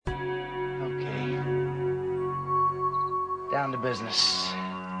down to business.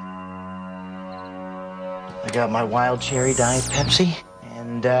 I got my wild cherry Diet Pepsi,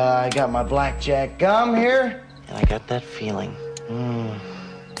 and I got my blackjack gum here, and I got that feeling.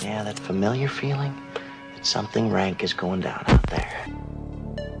 Yeah, that familiar feeling that something rank is going down out there.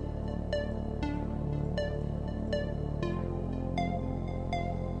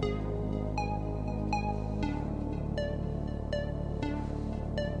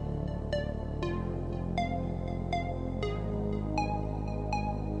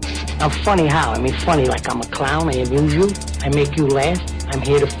 I'm funny how? I mean, funny like I'm a clown, I amuse you, I make you laugh, I'm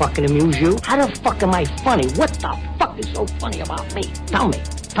here to fucking amuse you. How the fuck am I funny? What the fuck is so funny about me? Tell me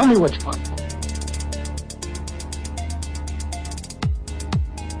what's funny.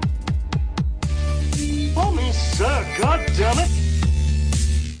 Oh, me, sir, God damn it!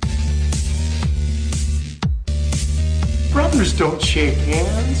 Brothers don't shake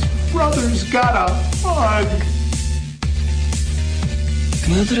hands. Brothers gotta hug.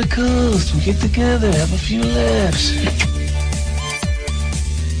 Come out to the coast, we'll get together, have a few laughs.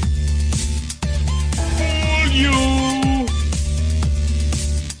 You!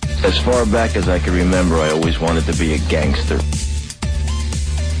 As far back as I can remember, I always wanted to be a gangster.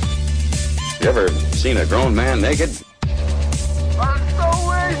 You ever seen a grown man naked? I'm so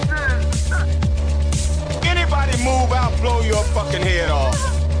racist! Anybody move, I'll blow your fucking head off.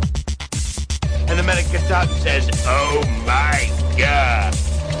 And the medic gets out and says, oh my God.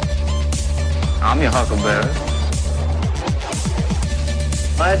 I'm your huckleberry.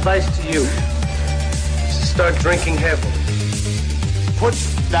 My advice to you is to start drinking heavily. Put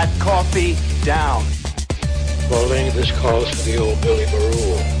that coffee down. Pauline, this calls for the old Billy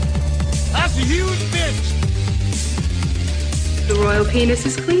Baroo. That's a huge bitch. The royal penis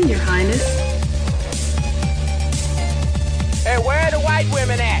is clean, Your Highness. Hey, where are the white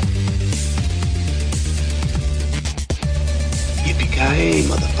women at? Yippee-ki-yay,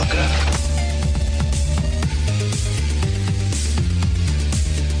 motherfucker.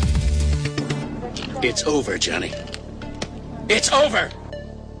 It's over, Johnny. It's over!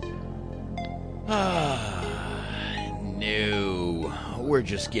 No, we're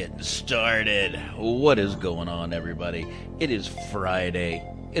just getting started. What is going on, everybody? It is Friday.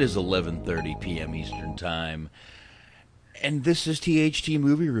 It is 11:30 p.m. Eastern Time. And this is THT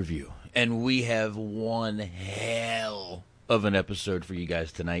Movie Review. And we have one hell of an episode for you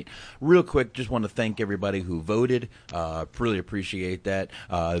guys tonight. Real quick, just want to thank everybody who voted. Really appreciate that.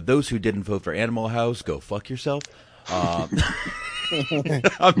 Those who didn't vote for Animal House, go fuck yourself. I'm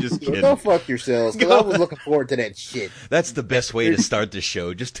just kidding. Go fuck yourselves, because I was looking forward to that shit. That's the best way to start the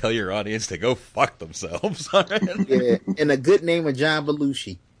show. Just tell your audience to go fuck themselves. All right? Yeah, in a good name of John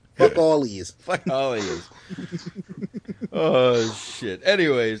Belushi. Fuck all he is. Fuck all he is. Oh, shit.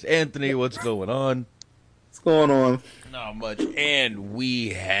 Anyways, Anthony, what's going on? What's going on? Not much. And we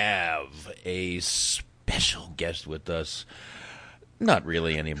have a special guest with us. Not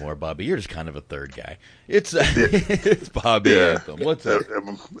really anymore, Bobby. You're just kind of a third guy. It's it's Bobby Anthem. What's up?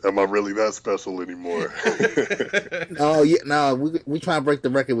 Am I really that special anymore? No, we try and break the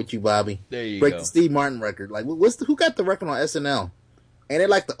record with you, Bobby. There you break go. the Steve Martin record. Like, who got the record on SNL? Ain't it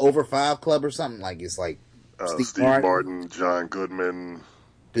like the Over 5 Club or something? Like, it's like Steve Martin, John Goodman,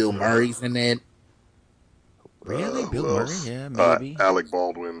 Bill Murray's in it. Really, Bill Murray? Yeah, maybe. Alec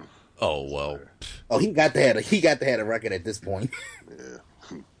Baldwin. Oh well. Oh, he got to have a record at this point.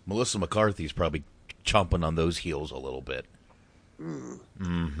 Yeah. Melissa McCarthy's probably chomping on those heels a little bit.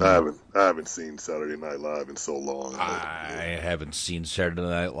 Mm-hmm. I haven't seen Saturday Night Live in so long. I haven't seen Saturday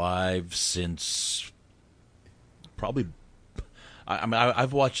Night Live since probably.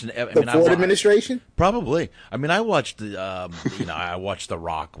 I've watched the Ford administration. Probably. I mean, I watched the. I watched The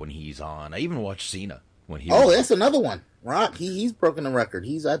Rock when he's on. I even watched Cena when he. Oh, that's another one. Rock. He's broken the record.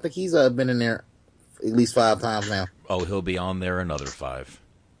 I think he's been in there at least 5 times now. Oh, he'll be on there another 5.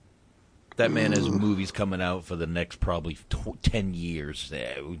 That man has movies coming out for the next probably 10 years.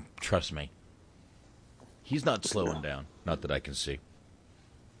 Trust me. He's not slowing down. Not that I can see.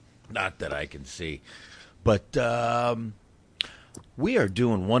 But we are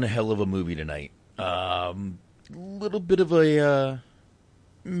doing one hell of a movie tonight. Little bit of a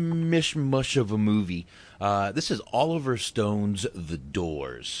mishmash of a movie. This is Oliver Stone's The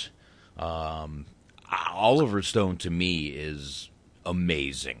Doors. Oliver Stone, to me, is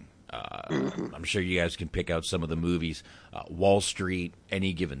amazing. I'm sure you guys can pick out some of the movies. Wall Street,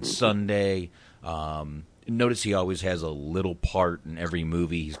 Any Given Sunday. Notice he always has a little part in every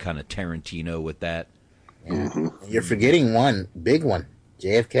movie. He's kind of Tarantino with that. Yeah. You're forgetting one, big one.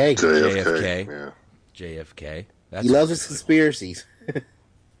 JFK. JFK. He loves his conspiracies.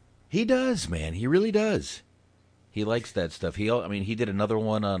 He does, man. He really does. He likes that stuff. He did another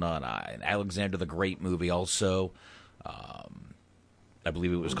one on an Alexander the Great movie also. I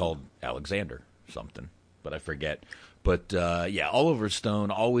believe it was called Alexander something, but I forget. But, Oliver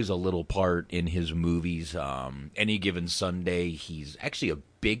Stone, always a little part in his movies. Any Given Sunday, he's actually a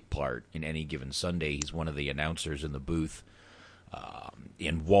big part in Any Given Sunday. He's one of the announcers in the booth.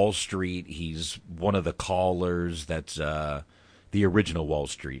 In Wall Street, he's one of the callers. That's the original Wall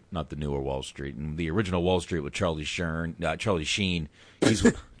Street, not the newer Wall Street. And the original Wall Street with Charlie Sheen. He's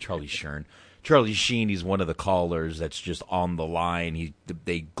Charlie Sheen. Charlie Sheen, he's one of the callers that's just on the line.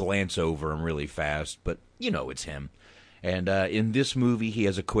 They glance over him really fast, but it's him. And in this movie, he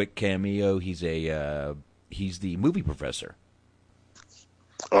has a quick cameo. He's the movie professor.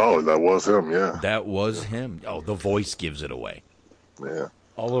 Oh, that was him, yeah. That was him. Oh, the voice gives it away. Yeah.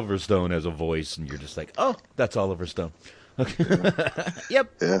 Oliver Stone has a voice, and you're just like, oh, that's Oliver Stone. Okay.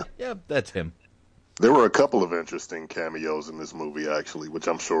 Yep. Yeah. Yep, that's him. There were a couple of interesting cameos in this movie, actually, which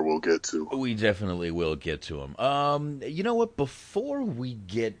I'm sure we'll get to. We definitely will get to them. You know what? Before we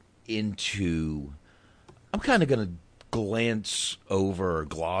get into... I'm kind of going to gloss over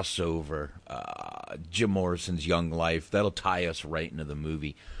Jim Morrison's young life. That'll tie us right into the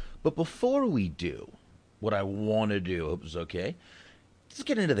movie. But before we do, what I want to do, I hope it's okay, let's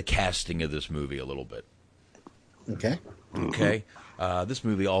get into the casting of this movie a little bit. Okay. Okay. This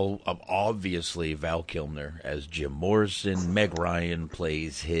movie, obviously, Val Kilmer as Jim Morrison. Meg Ryan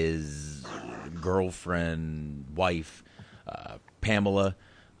plays his girlfriend, wife, Pamela.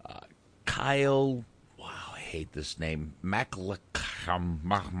 Kyle, wow, I hate this name.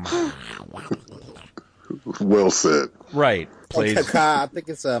 Well said. Right. Plays. I think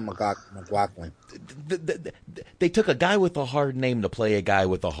it's McLaughlin. They took a guy with a hard name to play a guy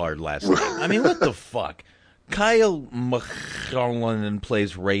with a hard last name. I mean, what the fuck? Kyle MacLachlan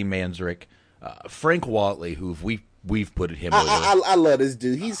plays Ray Manzarek. Frank Watley, who we've put him over. I love this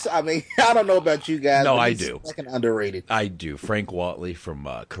dude. I don't know about you guys. No, but I he's do. Fucking underrated. I do. Frank Watley from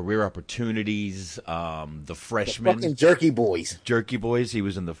Career Opportunities, The Freshman. The fucking Jerky Boys. Jerky Boys. He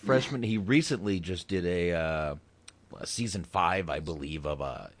was in The Freshman. He recently just did a season 5, I believe,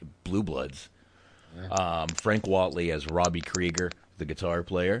 of Blue Bloods. Frank Watley as Robbie Krieger, the guitar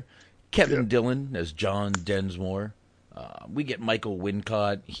player. Kevin Dillon as John Densmore. We get Michael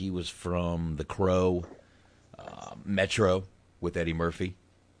Wincott. He was from The Crow, Metro with Eddie Murphy.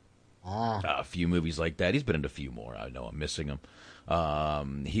 A few movies like that. He's been in a few more. I know I'm missing him.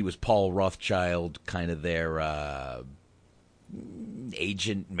 He was Paul Rothschild, kind of their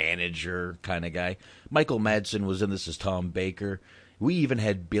agent, manager kind of guy. Michael Madsen was in this as Tom Baker. We even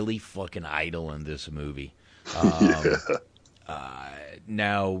had Billy fucking Idol in this movie.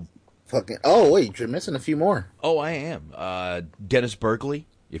 Now... wait, you're missing a few more. Oh, I am. Dennis Berkeley,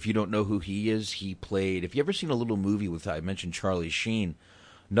 if you don't know who he is, he played... If you ever seen a little movie with, I mentioned Charlie Sheen,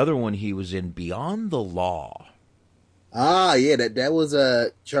 another one he was in, Beyond the Law. Yeah, that was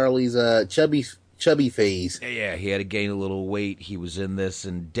Charlie's chubby phase. Yeah, he had to gain a little weight. He was in this,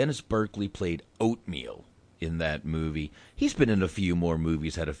 and Dennis Berkeley played Oatmeal in that movie. He's been in a few more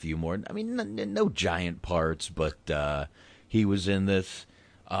movies, had a few more. I mean, no giant parts, but he was in this...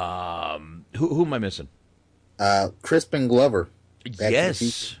 who am I missing? Crispin Glover.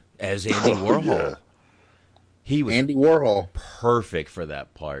 Yes, as Andy Warhol. Yeah. He was Andy Warhol. Perfect for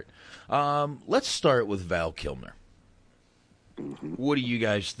that part. Let's start with Val Kilmer. What do you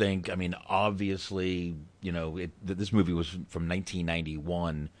guys think? I mean, obviously, this movie was from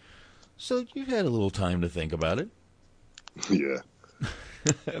 1991, so you've had a little time to think about it. Yeah.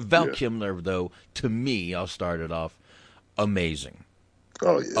 Val Kilmer, though, to me, I'll start it off, amazing.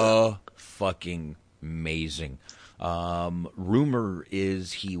 Oh, yeah. Fucking amazing. Rumor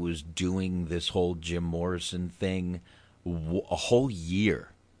is he was doing this whole Jim Morrison thing a whole year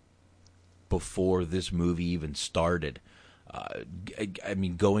before this movie even started. I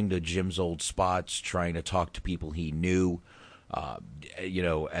mean, going to Jim's old spots, trying to talk to people he knew,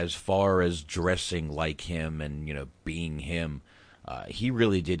 as far as dressing like him and, being him, he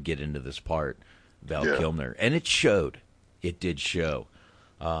really did get into this part, Val Kilmer. And it showed. It did show.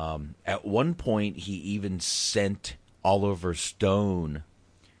 At one point, he even sent Oliver Stone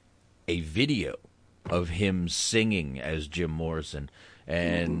a video of him singing as Jim Morrison,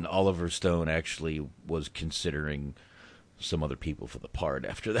 and Oliver Stone actually was considering some other people for the part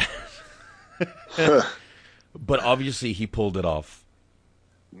after that. But obviously, he pulled it off.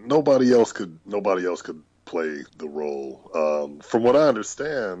 Nobody else could play the role. From what I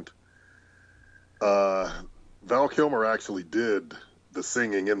understand, Val Kilmer actually did the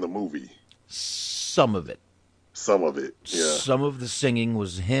singing in the movie. Some of it. Some of it, yeah. Some of the singing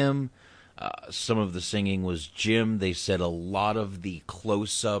was him. Some of the singing was Jim. They said a lot of the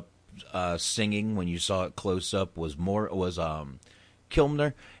close-up singing, when you saw it close-up, was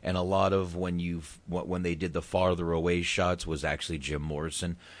Kilmer, and a lot of when they did the farther away shots was actually Jim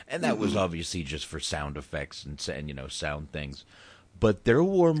Morrison, and that was obviously just for sound effects and sound things. But there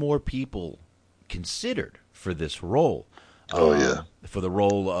were more people considered for this role. Oh yeah, for the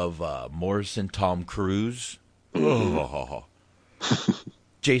role of Morrison, Tom Cruise,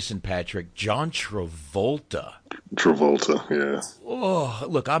 Jason Patric, John Travolta. Yeah. Oh,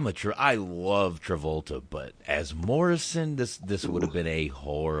 look, I love Travolta, but as Morrison, this would have been a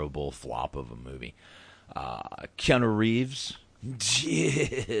horrible flop of a movie. Keanu Reeves,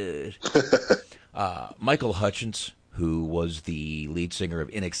 Michael Hutchence, who was the lead singer of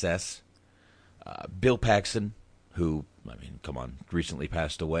INXS, Bill Paxton, who, I mean, come on, recently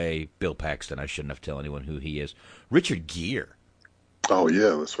passed away. Bill Paxton, I shouldn't have told anyone who he is. Richard Gere. Oh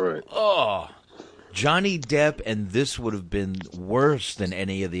yeah, that's right. Oh, Johnny Depp, and this would have been worse than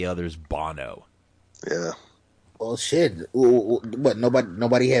any of the others. Bono. Yeah. Well, shit. What?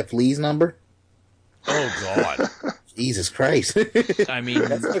 Nobody had Flea's number? Oh God. Jesus Christ. I mean,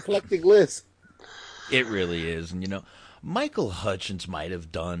 that's an eclectic list. It really is, and Michael Hutchence might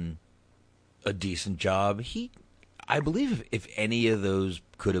have done a decent job. I believe if any of those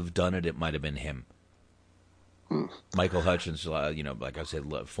could have done it, it might have been him. Michael Hutchence, like I said,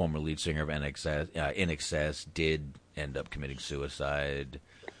 former lead singer of INXS, did end up committing suicide.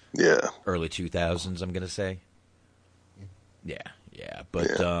 Yeah. Early 2000s, I'm going to say. Yeah.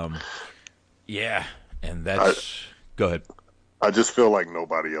 But, yeah. And that's... Go ahead. I just feel like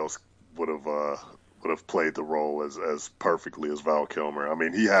nobody else would have played the role as perfectly as Val Kilmer. I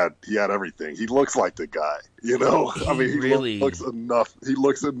mean, he had everything. He looks like the guy, He really looks enough. He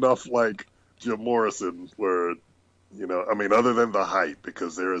looks enough like Jim Morrison, where, I mean, other than the height,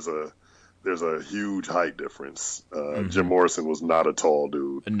 because there's a huge height difference. Jim Morrison was not a tall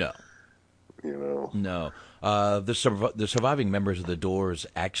dude. No. No. The surviving members of the Doors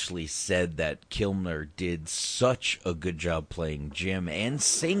actually said that Kilmer did such a good job playing Jim and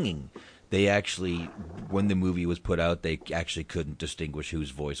singing. They actually, when the movie was put out, they actually couldn't distinguish whose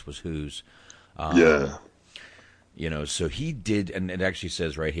voice was whose. So he did, and it actually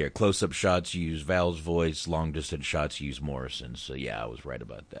says right here, close-up shots use Val's voice, long-distance shots use Morrison. So, yeah, I was right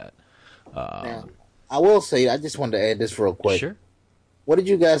about that. Now, I will say, I just wanted to add this real quick. Sure. What did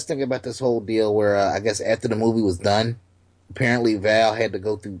you guys think about this whole deal where, I guess after the movie was done, apparently Val had to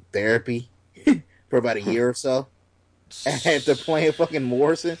go through therapy for about a year or so after playing fucking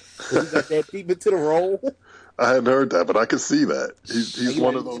Morrison? Because he got that deep into the role? I hadn't heard that, but I could see that. He's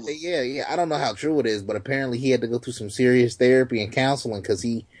one of those. Yeah. I don't know how true it is, but apparently he had to go through some serious therapy and counseling because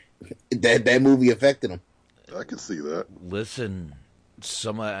that movie affected him. I can see that. Listen,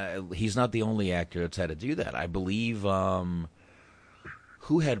 he's not the only actor that's had to do that. I believe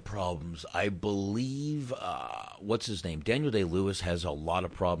who had problems? I believe what's his name? Daniel Day-Lewis has a lot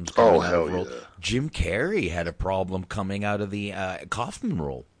of problems coming out of the role. Yeah. Jim Carrey had a problem coming out of the Kaufman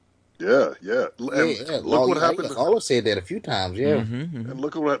role. Yeah. Look what happened. I always said that a few times. Yeah, and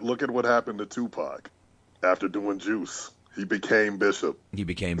look at what happened to Tupac after doing Juice. He became Bishop.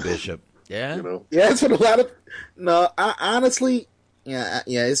 Yeah. Yeah, that's what a lot of. No, I honestly,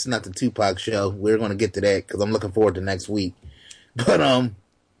 it's not the Tupac show. We're going to get to that because I'm looking forward to next week. But I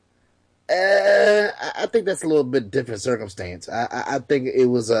think that's a little bit different circumstance. I think it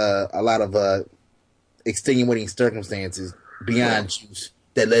was a lot of extenuating circumstances beyond Juice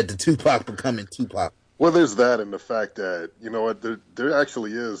that led to Tupac becoming Tupac. Well, there's that, and the fact that there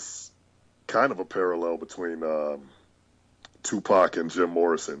actually is kind of a parallel between Tupac and Jim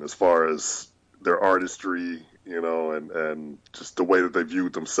Morrison as far as their artistry, and just the way that they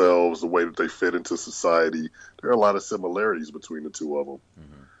viewed themselves, the way that they fit into society. There are a lot of similarities between the two of them.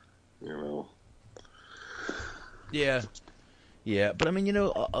 Yeah, but I mean,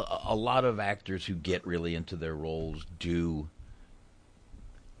 a lot of actors who get really into their roles do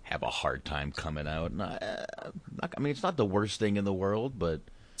have a hard time coming out. I mean, it's not the worst thing in the world, but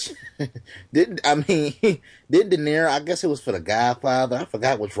did De Niro? I guess it was for The Godfather. I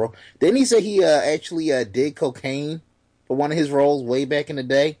forgot which role. Didn't he say he actually did cocaine for one of his roles way back in the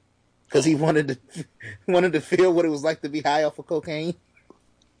day because he wanted to feel what it was like to be high off of cocaine?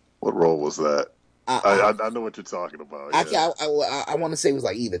 What role was that? I know what you're talking about. Yeah. I want to say it was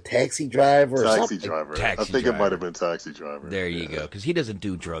like either Taxi Driver or Taxi something. Driver. I think it might have been Taxi Driver. There you go, because he doesn't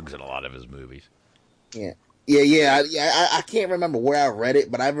do drugs in a lot of his movies. Yeah. I can't remember where I read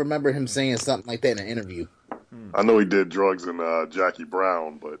it, but I remember him saying something like that in an interview. I know he did drugs in Jackie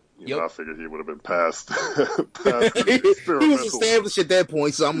Brown, but You know, I figured he would have been past the he was established at that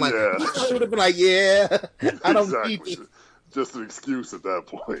point, so I'm like, he would have been like, yeah, I don't need you. Just an excuse at that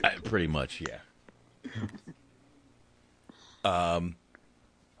point. Pretty much, yeah.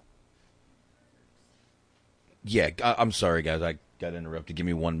 Yeah, I'm sorry, guys. I got interrupted. Give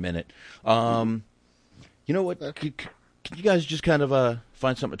me 1 minute. You know what? Can you guys just kind of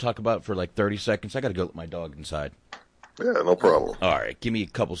find something to talk about for like 30 seconds? I got to go let my dog inside. Yeah, no problem. All right, give me a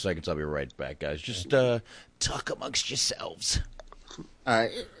couple seconds. I'll be right back, guys. Just talk amongst yourselves. All right,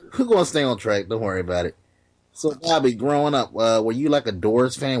 we're going to stay on track. Don't worry about it. So, Bobby, growing up, were you like a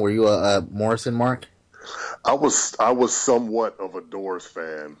Doors fan? Were you a Morrison Mark? I was somewhat of a Doors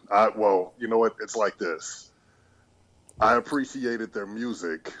fan. Well, you know what? It's like this. I appreciated their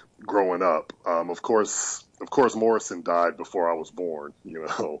music growing up. Of course, Morrison died before I was born, you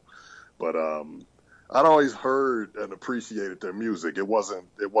know. But I'd always heard and appreciated their music. It wasn't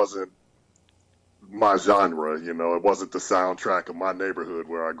my genre, you know. It wasn't the soundtrack of my neighborhood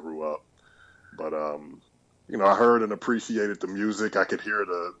where I grew up. But you know, I heard and appreciated the music. I could hear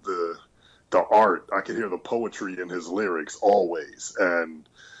the art. I could hear the poetry in his lyrics always. And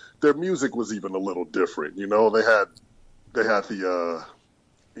their music was even a little different. You know, they had the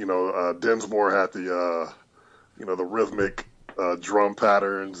Dinsmore had the the rhythmic drum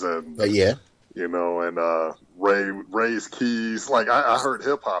patterns and you know, and Ray's keys. Like I heard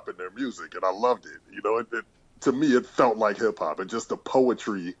hip hop in their music and I loved it. You know, it to me it felt like hip hop and just the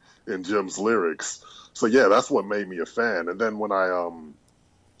poetry in Jim's lyrics. So yeah, that's what made me a fan. And then when I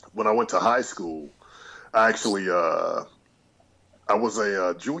went to high school, I actually I was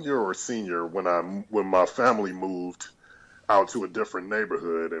a junior or senior when my family moved out to a different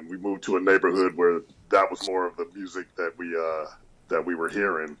neighborhood, and we moved to a neighborhood where that was more of the music that we were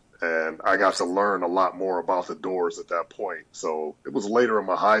hearing, and I got to learn a lot more about the Doors at that point. So it was later in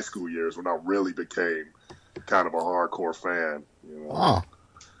my high school years when I really became kind of a hardcore fan. You know? Oh,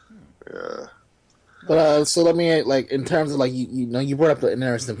 yeah. But so let me like in terms of like you know you brought up an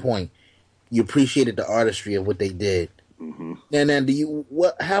interesting point. You appreciated the artistry of what they did. Mm-hmm. And then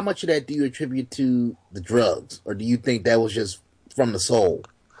how much of that do you attribute to the drugs, or do you think that was just from the soul?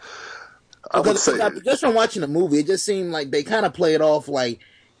 I would say just from watching the movie, it just seemed like they kind of play it off like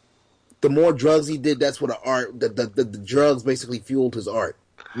the more drugs he did, that's what the drugs basically fueled his art,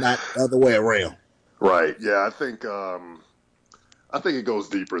 not the other way around. Right. Yeah, I think it goes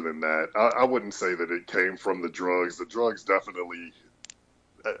deeper than that. I wouldn't say that it came from the drugs. The drugs definitely,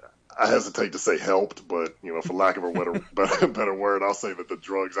 I hesitate to say helped, but you know, for lack of a better word, I'll say that the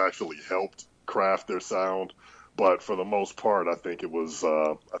drugs actually helped craft their sound. But for the most part, I think it was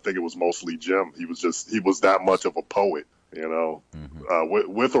mostly Jim. He was that much of a poet, you know.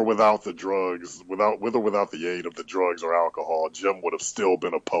 Mm-hmm. With or without the drugs, with or without the aid of the drugs or alcohol, Jim would have still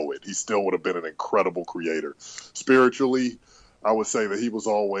been a poet. He still would have been an incredible creator. Spiritually, I would say that he was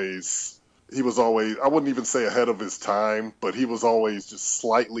always, I wouldn't even say ahead of his time, but he was always just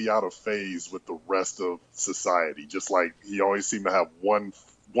slightly out of phase with the rest of society. Just like he always seemed to have one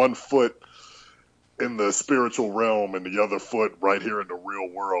foot in the spiritual realm and the other foot right here in the real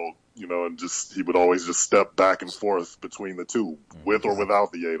world, you know, and he would always just step back and forth between the two, with or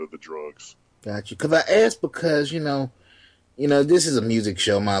without the aid of the drugs. Gotcha. Because I asked because, you know, this is a music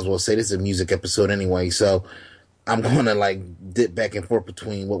show, might as well say this is a music episode anyway, so I'm going to, like, dip back and forth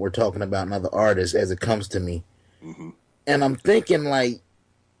between what we're talking about and other artists as it comes to me. Mm-hmm. And I'm thinking, like,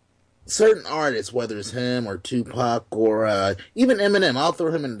 certain artists, whether it's him or Tupac or even Eminem, I'll throw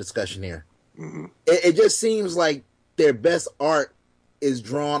him in the discussion here. Mm-hmm. It just seems like their best art is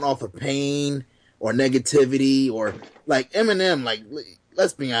drawn off of pain or negativity or, like, Eminem, like,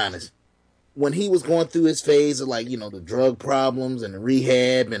 let's be honest. When he was going through his phase of, like, you know, the drug problems and the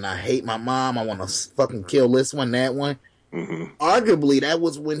rehab and I hate my mom, I want to fucking kill this one, that one. Mm-hmm. Arguably, that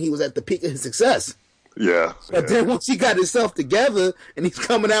was when he was at the peak of his success. Yeah. But then once he got himself together and he's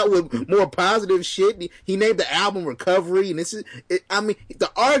coming out with more positive shit, he named the album Recovery. And this is,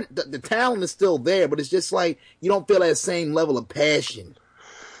 the art, the talent is still there, but it's just like you don't feel that same level of passion.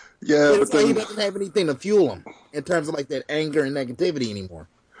 Yeah, but then, he doesn't have anything to fuel him in terms of like that anger and negativity anymore.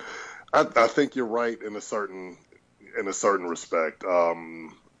 I think you're right in a certain respect.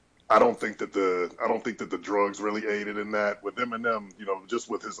 I don't think that the drugs really aided in that. With Eminem, you know, just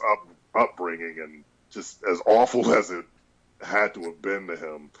with his upbringing and just as awful as it had to have been to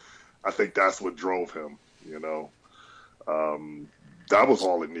him, I think that's what drove him. You know, that was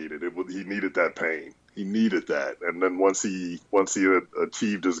all it needed. He needed that pain. He needed that, and then once he had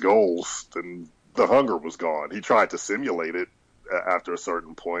achieved his goals, then the hunger was gone. He tried to simulate it after a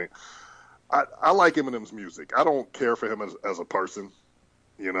certain point. I like Eminem's music. I don't care for him as a person.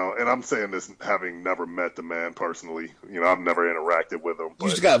 You know, and I'm saying this having never met the man personally. You know, I've never interacted with him. You But,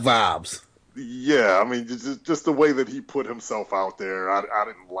 just got vibes. yeah, I mean, just the way that he put himself out there, I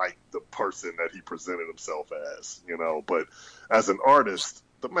didn't like the person that he presented himself as, you know. But as an artist,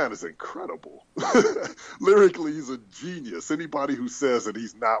 the man is incredible. Lyrically, he's a genius. Anybody who says that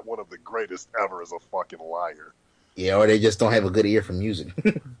he's not one of the greatest ever is a fucking liar. Yeah, or they just don't have a good ear for music.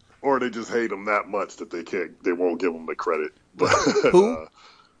 Or they just hate him that much that they won't give him the credit. But Who?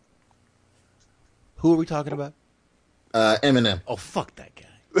 Who are we talking about? Eminem. Oh, fuck that guy.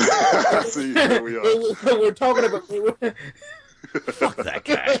 See, here we are. We're talking about. Fuck that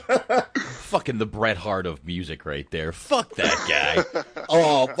guy. Fucking the Bret Hart of music right there. Fuck that guy.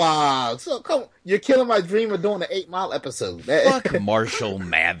 Oh, wow. So, come on. You're killing my dream of doing an 8 Mile episode. Fuck Marshall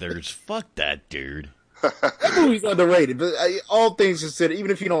Mathers. Fuck that dude. That movie's underrated, but all things considered, even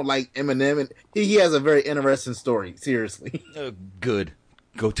if you don't like Eminem, and he has a very interesting story, seriously. Good.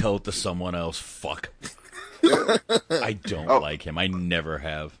 Go tell it to someone else. Fuck. I don't like him. I never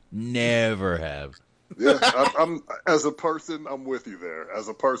have. Never have. Yeah, I'm as a person, I'm with you there. As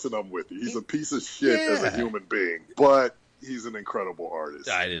a person, I'm with you. He's a piece of shit as a human being, but he's an incredible artist.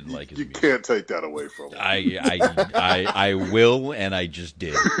 I didn't like his You music. can't take that away from him. I will, and I just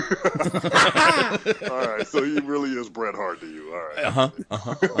did. All right, so he really is Bret Hart to you. All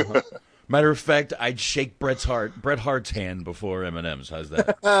right. Matter of fact, I'd shake Bret Hart's hand before Eminem's. How's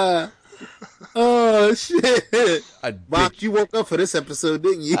that? Oh, shit. I'd Rock, you woke up for this episode,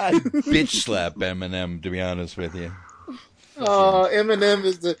 didn't you? I'd bitch slap Eminem, to be honest with you. Oh, Eminem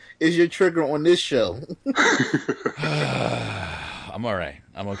is your trigger on this show. I'm all right.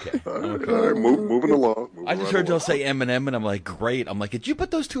 I'm okay. All right, moving along. I just heard y'all say Eminem, and I'm like, great. I'm like, did you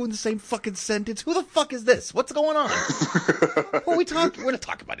put those two in the same fucking sentence? Who the fuck is this? What's going on? Who are we talking? We're not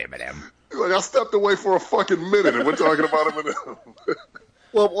talking about Eminem. Like, I stepped away for a fucking minute, and we're talking about Eminem.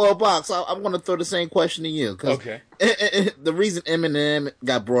 Well, Box, I want to throw the same question to you. Okay. The reason Eminem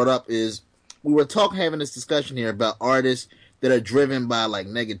got brought up is we were having this discussion here about artists that are driven by like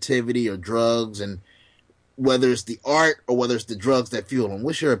negativity or drugs, and whether it's the art or whether it's the drugs that fuel them.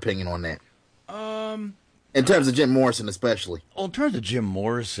 What's your opinion on that? In terms of Jim Morrison, especially. Well, in terms of Jim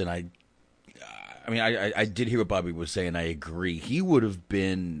Morrison, I did hear what Bobby was saying. I agree. He would have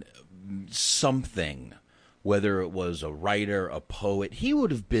been something. Whether it was a writer, a poet, he would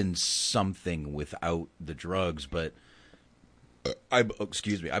have been something without the drugs. But I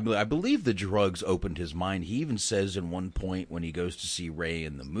believe the drugs opened his mind. He even says in one point when he goes to see Ray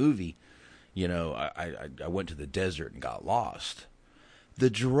in the movie, you know, I went to the desert and got lost.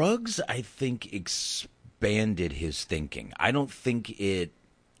 The drugs, I think, expanded his thinking. I don't think it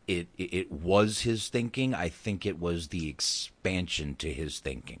was his thinking. I think it was the expansion to his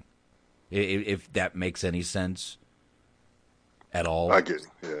thinking. If that makes any sense at all. I get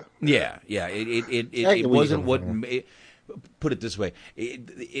it, yeah. It wasn't what... Put it this way.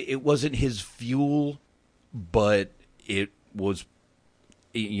 It wasn't his fuel, but it was...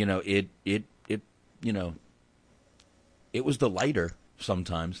 You know, it was the lighter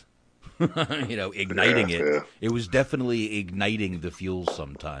sometimes. You know, igniting it. Yeah. It was definitely igniting the fuel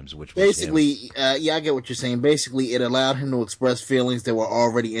sometimes, which was basically, I get what you're saying. Basically, it allowed him to express feelings that were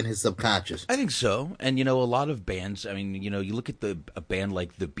already in his subconscious. I think so. And, you know, a lot of bands, I mean, you know, you look at a band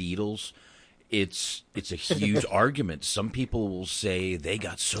like the Beatles, it's a huge argument. Some people will say they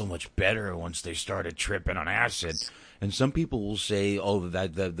got so much better once they started tripping on acid. And some people will say, oh,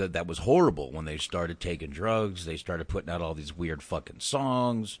 that was horrible when they started taking drugs. They started putting out all these weird fucking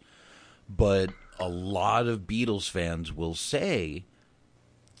songs. But a lot of Beatles fans will say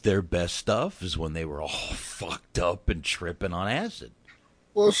their best stuff is when they were all fucked up and tripping on acid.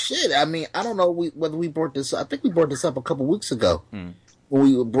 Well, shit. I mean, I don't know whether we brought this up. I think we brought this up a couple weeks ago when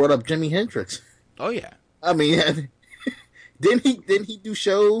we brought up Jimi Hendrix. Oh, yeah. I mean, didn't he do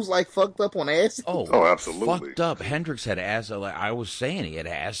shows like fucked up on acid? Oh, absolutely. Fucked up. Hendrix had acid. Like I was saying, he had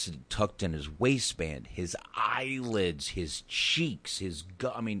acid tucked in his waistband, his eyelids, his cheeks, his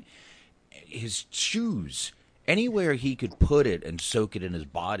shoes, anywhere he could put it and soak it in his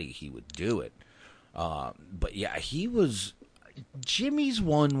body, he would do it. But yeah, Jimmy's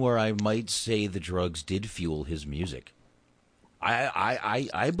one where I might say the drugs did fuel his music.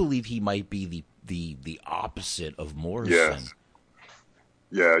 I believe he might be the opposite of Morrison. Yes.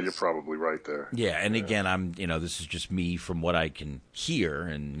 Yeah, you're probably right there. Yeah, and again, this is just me from what I can hear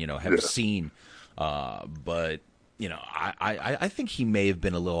and, have seen. But, I think he may have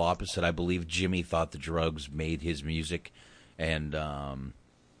been a little opposite. I believe Jimmy thought the drugs made his music. And, I'll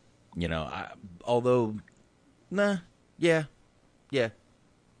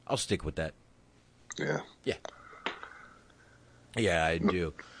stick with that. Yeah. Yeah. Yeah, I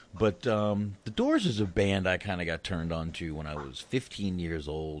do. But the Doors is a band I kind of got turned on to when I was 15 years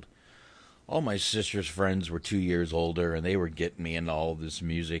old. All my sister's friends were 2 years older, and they were getting me into all this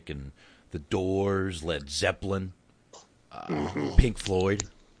music, and the Doors, Led Zeppelin, Pink Floyd.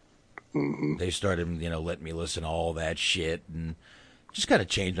 They started, letting me listen to all that shit, and just kind of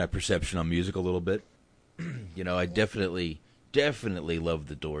changed my perception on music a little bit. I definitely love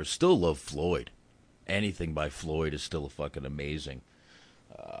the Doors. Still love Floyd. Anything by Floyd is still fucking amazing.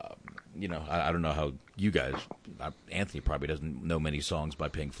 I don't know how you guys... Anthony probably doesn't know many songs by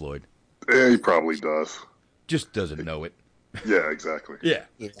Pink Floyd. Yeah, he probably does. Just doesn't know it. Yeah, exactly. Yeah.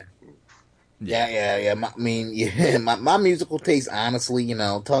 Yeah. My musical taste, honestly,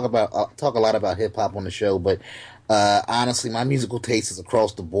 talk a lot about hip hop on the show, but honestly, my musical taste is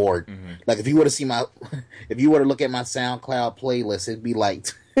across the board. Mm-hmm. Like if you were to look at my SoundCloud playlist, it'd be like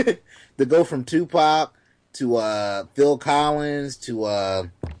to go from Tupac to Phil Collins to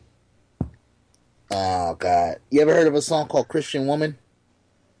oh god, you ever heard of a song called Christian Woman?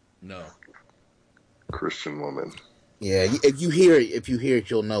 No. Christian Woman. Yeah, if you hear it,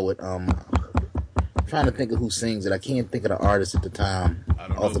 you'll know it. I'm trying to think of who sings it. I can't think of the artist at the time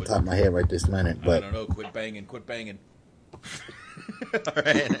off the top of my head right this minute. But I don't know. Quit banging. All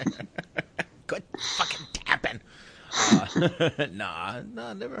right. Quit fucking tapping. Nah,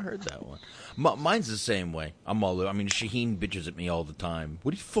 never heard that one. Mine's the same way. Shaheen bitches at me all the time.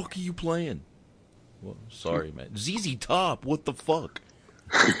 What the fuck are you playing? Well, sorry, man. ZZ Top, what the fuck?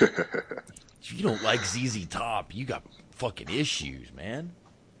 If you don't like ZZ Top, you got fucking issues, man.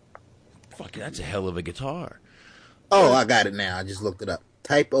 Fuck, that's a hell of a guitar. Oh, I got it now. I just looked it up.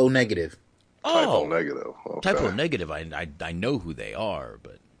 Type O Negative. Oh, Type O Negative. Okay. Type O Negative. I know who they are,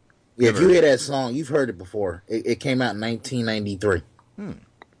 but yeah, if you hear that song, you've heard it before. It came out in 1993.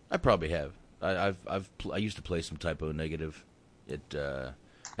 I probably have. I used to play some Type O Negative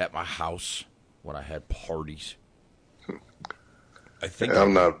at my house when I had parties. I think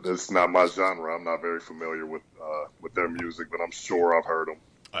it's not my genre. I'm not very familiar with their music, but I'm sure I've heard them.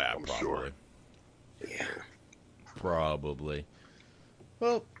 Oh, yeah, I'm probably. sure. Yeah, probably.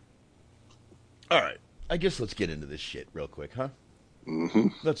 Well, all right. I guess let's get into this shit real quick, huh? Mm-hmm.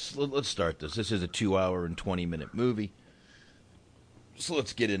 Let's start this. This is a 2-hour and 20-minute movie, so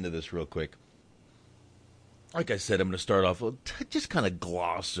let's get into this real quick. Like I said, I'm going to start off with just kind of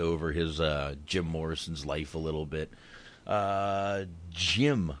gloss over his Jim Morrison's life a little bit.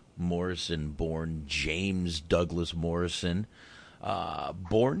 Jim Morrison, born James Douglas Morrison,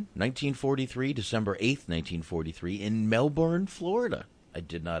 born 1943, December 8th, 1943, in Melbourne, Florida. I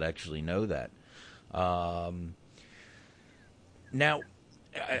did not actually know that. Now,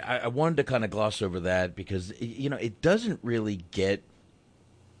 I wanted to kind of gloss over that because, it doesn't really get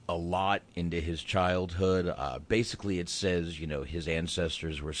a lot into his childhood. Basically, it says, his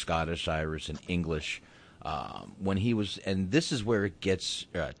ancestors were Scottish, Irish, and English. When he was, and this is where it gets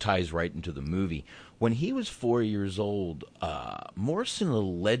ties right into the movie. When he was 4 years old, Morrison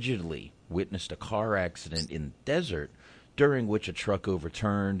allegedly witnessed a car accident in the desert during which a truck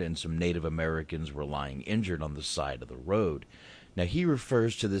overturned and some Native Americans were lying injured on the side of the road. Now, he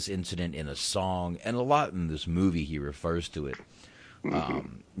refers to this incident in a song, and a lot in this movie he refers to it.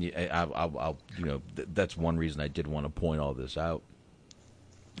 That's one reason I did want to point all this out.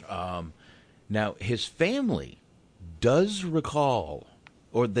 Now, his family does recall,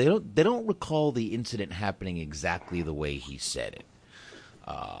 or they don't recall the incident happening exactly the way he said it.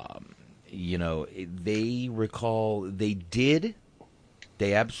 They recall they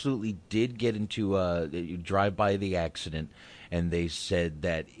absolutely did get into drive by the accident, and they said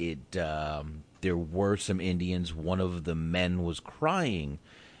that there were some Indians. One of the men was crying,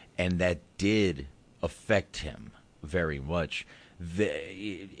 and that did affect him very much.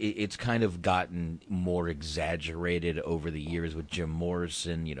 It's kind of gotten more exaggerated over the years with Jim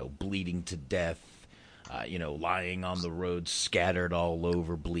Morrison, bleeding to death, lying on the road, scattered all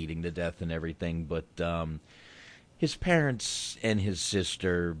over, bleeding to death and everything. But his parents and his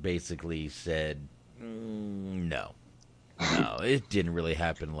sister basically said, no, it didn't really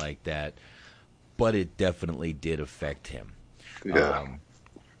happen like that. But it definitely did affect him. Yeah.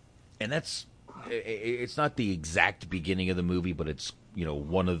 And it's not the exact beginning of the movie, but it's,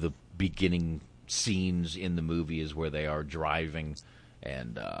 one of the beginning scenes in the movie is where they are driving,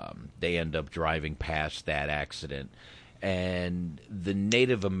 and they end up driving past that accident. And the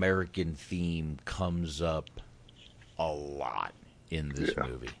Native American theme comes up a lot in this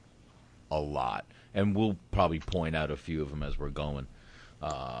movie. A lot. And we'll probably point out a few of them as we're going.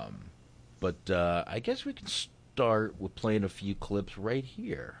 But I guess we can start with playing a few clips right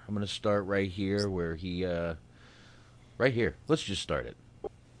here. I'm going to start right here where right here. Let's just start it.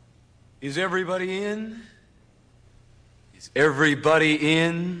 Is everybody in? Is everybody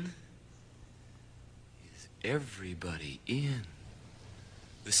in? Is everybody in?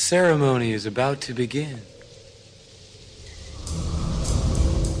 The ceremony is about to begin.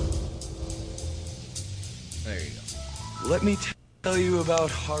 There you go. Let me tell you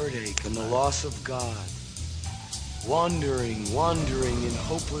about heartache and the loss of God. Wandering in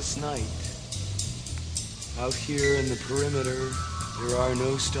hopeless night. Out here in the perimeter, there are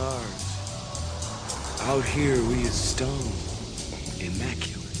no stars. Out here, we is stone,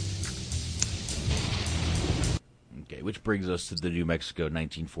 immaculate. Okay, which brings us to the New Mexico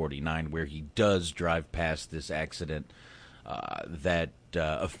 1949, where he does drive past this accident that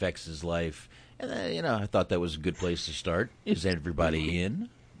affects his life. And, I thought that was a good place to start. Is everybody in?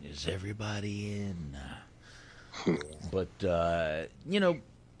 Is everybody in? But,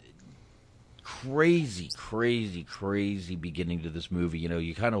 crazy beginning to this movie.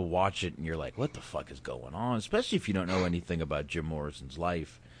 You kind of watch it and you're like, what the fuck is going on? Especially if you don't know anything about Jim Morrison's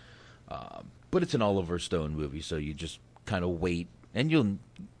life. But it's an Oliver Stone movie, so you just kind of wait, and you'll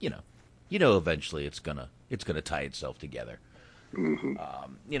eventually it's gonna tie itself together.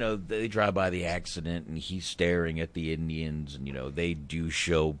 Mm-hmm. They drive by the accident, and he's staring at the Indians, and they do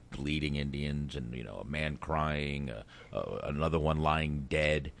show bleeding Indians, and a man crying, another one lying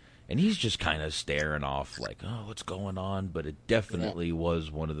dead, and he's just kind of staring off like, oh, what's going on? But it definitely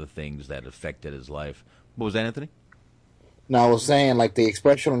was one of the things that affected his life. What was that, Anthony? No, I was saying, like, the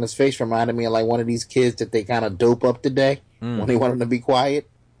expression on his face reminded me of, like, one of these kids that they kind of dope up today when they want him to be quiet.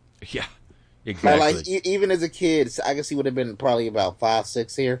 Yeah, exactly. Like, even as a kid, I guess he would have been probably about 5,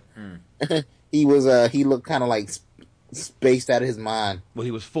 6 here. He looked kind of, like, spaced out of his mind. Well,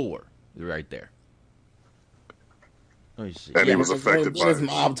 he was 4, right there. Let me see. And he was affected by it. His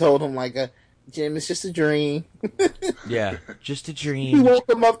mom told him, like, Jim, it's just a dream. Yeah, just a dream. He woke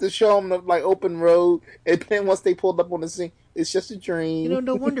him up to show him the, like, open road, and then once they pulled up on the scene, it's just a dream.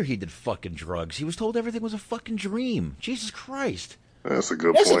 No wonder he did fucking drugs. He was told everything was a fucking dream. Jesus Christ. That's a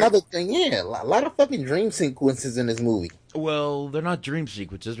good That's point. another thing, yeah. A lot of fucking dream sequences in this movie. Well, they're not dream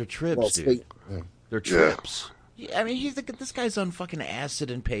sequences. They're trips, dude. They're trips. Yeah. I mean, this guy's on fucking acid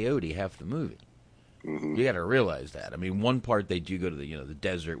and peyote half the movie. Mm-hmm. You got to realize that. I mean, one part they do go to the the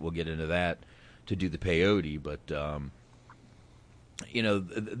desert. We'll get into that to do the peyote, but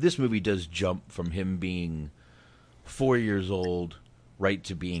this movie does jump from him being 4 years old right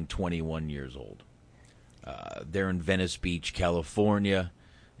to being 21 years old. They're in Venice Beach, California,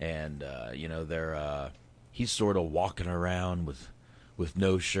 and he's sort of walking around with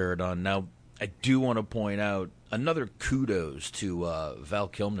no shirt on. Now, I do want to point out another kudos to Val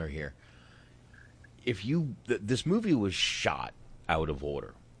Kilmer here. This movie was shot out of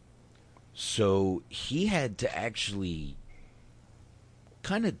order, so he had to actually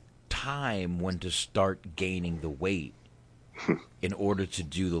kind of time when to start gaining the weight in order to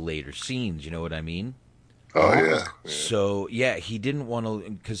do the later scenes. You know what I mean? Oh, yeah. So, yeah, he didn't want to,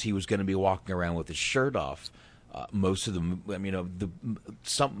 because he was going to be walking around with his shirt off. Most of the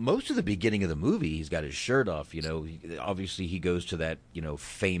beginning of the movie, he's got his shirt off. Obviously he goes to that,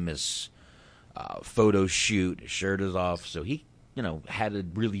 famous photo shoot. His shirt is off, so he, had to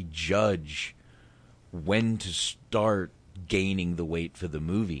really judge when to start gaining the weight for the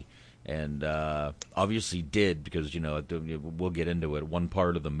movie. And obviously did, because, we'll get into it. One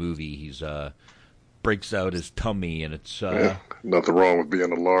part of the movie, he's breaks out his tummy, and it's nothing wrong with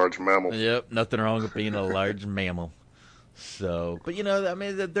being a large mammal. Yep, nothing wrong with being a large mammal. So, but I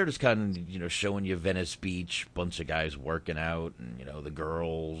mean, they're just kind of showing you Venice Beach, bunch of guys working out, and the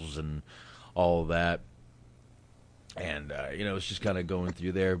girls and all that, and it's just kind of going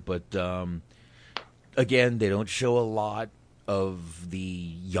through there. But again, they don't show a lot of the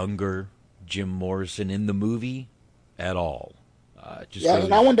younger Jim Morrison in the movie at all.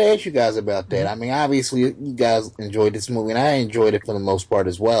 And I wanted to ask you guys about that. I mean, obviously, you guys enjoyed this movie, and I enjoyed it for the most part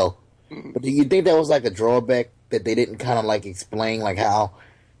as well. But do you think that was like a drawback that they didn't kind of like explain like how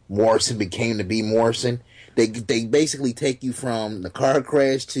Morrison became to be Morrison? They basically take you from the car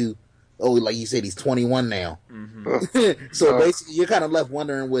crash to, like you said, he's 21 now. Mm-hmm. So basically, you're kind of left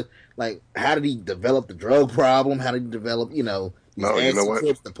wondering with like, how did he develop the drug problem? How did he develop, these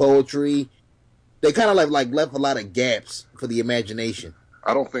tips, the poetry? They kind of like left a lot of gaps for the imagination.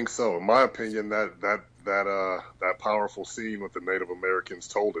 I don't think so. In my opinion, that powerful scene with the Native Americans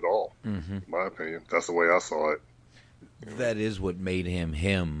told it all. Mm-hmm. In my opinion, that's the way I saw it. That is what made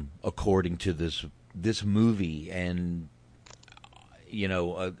him, according to this movie. And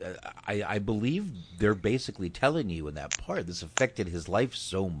I believe they're basically telling you in that part this affected his life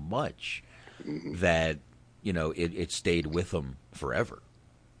so much that it stayed with him forever.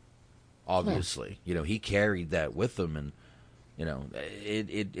 Obviously, he carried that with him, and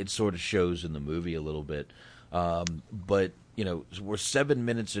it sort of shows in the movie a little bit. But we're 7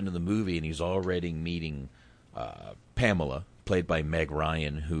 minutes into the movie, and he's already meeting Pamela, played by Meg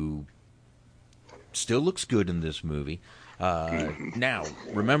Ryan, who still looks good in this movie. Now,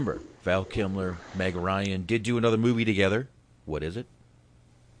 remember, Val Kilmer, Meg Ryan did do another movie together. What is it?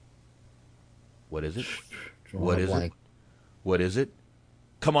 What is it? What is it? What is it?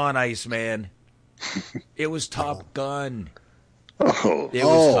 Come on, Iceman. It was Top Gun. It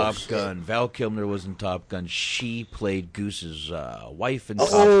was Top Gun. Val Kilmer was in Top Gun. She played Goose's wife in Top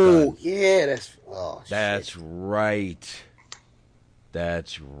Gun. Oh, yeah. That's right.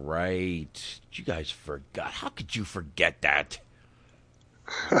 That's right. You guys forgot. How could you forget that?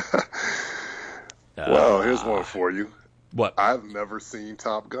 Well, here's one for you. What? I've never seen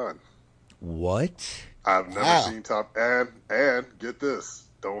Top Gun. What? I've never seen Top and get this.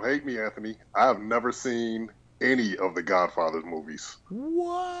 Don't hate me, Anthony. I've never seen any of the Godfather movies.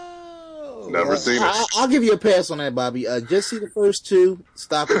 Whoa! Never seen it. I'll give you a pass on that, Bobby. Just see the first two.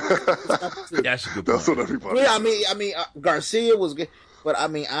 Stop it. That's a good point. That's what everybody. Yeah, I mean, Garcia was good, but I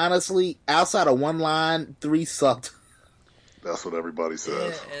mean, honestly, outside of one line, 3 sucked. That's what everybody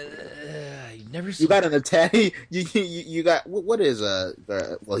says. You got an Italian. You got what is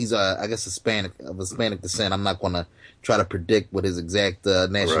well, he's I guess Hispanic of Hispanic descent. I'm not going to try to predict what his exact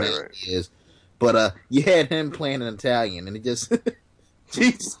nationality is, but you had him playing an Italian, and it just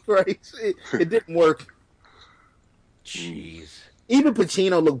Jesus Christ, it didn't work. Jeez. Even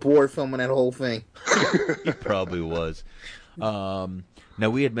Pacino looked bored filming that whole thing. He probably was. Now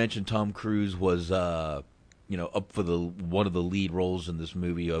we had mentioned Tom Cruise was up for one of the lead roles in this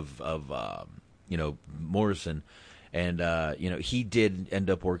movie of Morrison, and he did end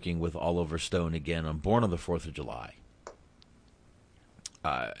up working with Oliver Stone again on Born on the 4th of July.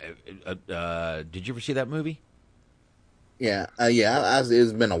 Did you ever see that movie? Yeah,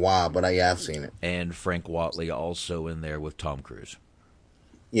 it's been a while, but I've seen it. And Frank Watley also in there with Tom Cruise.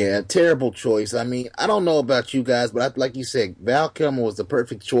 Yeah, terrible choice. I mean, I don't know about you guys, but like you said, Val Kilmer was the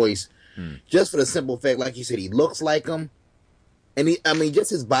perfect choice. Just for the simple fact, like you said, he looks like him, and just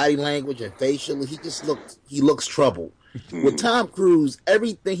his body language and facially, he looks troubled. With Tom Cruise,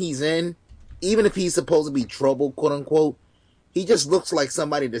 everything he's in, even if he's supposed to be trouble, quote unquote, he just looks like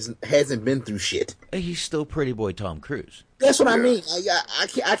somebody that hasn't been through shit. He's still pretty boy Tom Cruise. That's what I mean.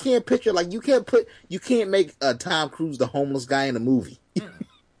 I can't picture, like, you can't make Tom Cruise the homeless guy in a movie.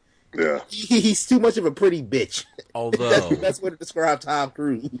 Yeah, he's too much of a pretty bitch. Although that's the best way to describe Tom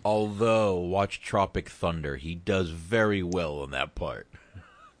Cruise. Although, watch Tropic Thunder. He does very well in that part.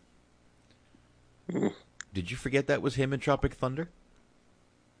 Did you forget that was him in Tropic Thunder?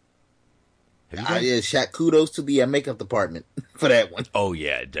 Yeah, Shaq, kudos to the makeup department for that one. Oh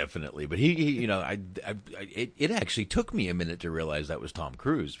yeah, definitely. But it actually took me a minute to realize that was Tom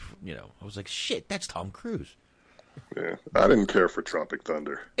Cruise. I was like, shit, that's Tom Cruise. Yeah, I didn't care for Tropic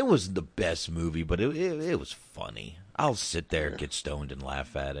Thunder. It wasn't the best movie, but it was funny. I'll sit there, get stoned, and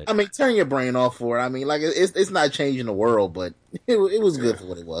laugh at it. I mean, turn your brain off for it. I mean, like, it's not changing the world, but it was good for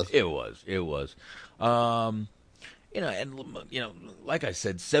what it was. It was. Like I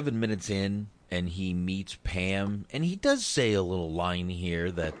said, 7 minutes in, and he meets Pam, and he does say a little line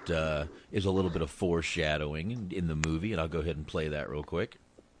here that is a little bit of foreshadowing in the movie, and I'll go ahead and play that real quick.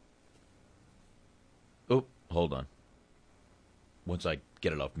 Oh, hold on. Once I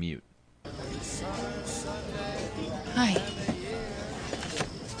get it off mute. Hi.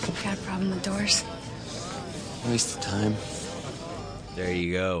 Got a problem with doors? Waste of time. There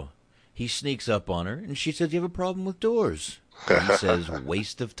you go. He sneaks up on her, and she says, "You have a problem with doors." He says,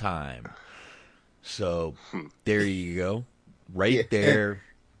 "Waste of time." So, there you go. Right there.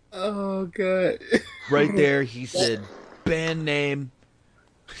 Oh, God. Right there, he said, band name.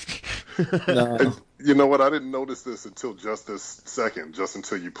 No. You know what? I didn't notice this until just this second, just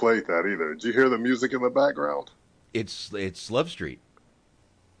until you played that either. Did you hear the music in the background? It's Love Street.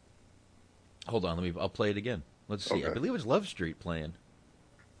 Hold on, I'll play it again. Let's see. Okay. I believe it's Love Street playing.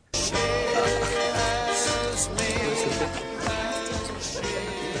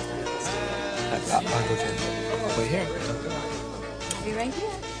 I'll go there. Wait here. I'll be right here.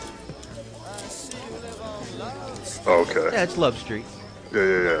 Okay. Yeah, it's Love Street.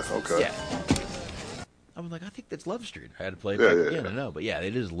 Yeah. Okay. Yeah. I was like, I think that's Love Street. I had to play it back again. I know, but yeah,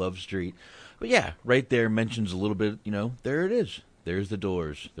 it is Love Street. But yeah, right there mentions a little bit, there it is. There's the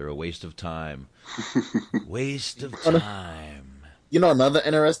doors. They're a waste of time. Waste of time. Another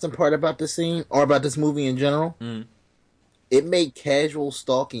interesting part about this scene, or about this movie in general? It made casual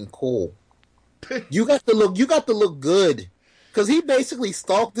stalking cool. You got to look good. Because he basically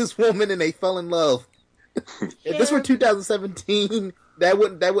stalked this woman and they fell in love. If this were 2017, that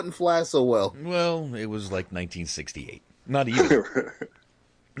wouldn't fly so well. Well, it was like 1968. Not even.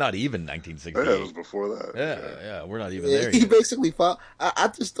 Not even 1968. Yeah, it was before that. Yeah, we're not even there He yet. basically followed.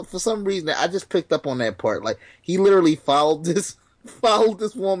 I just, for some reason, I just picked up on that part. Like, he literally followed this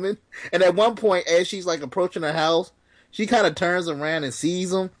woman, and at one point, as she's like approaching her house, she kind of turns around and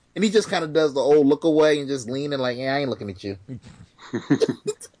sees him, and he just kind of does the old look away and just leaning like, yeah, I ain't looking at you.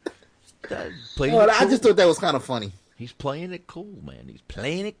 I just thought that was kind of funny. He's playing it cool, man. He's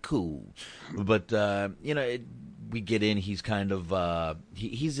playing it cool. But we get in. He's kind of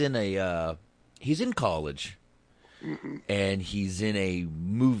he's in college, and he's in a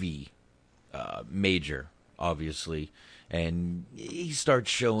movie major, obviously. And he starts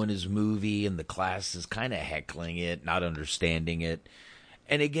showing his movie, and the class is kind of heckling it, not understanding it.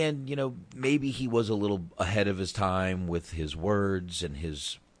 And again, maybe he was a little ahead of his time with his words and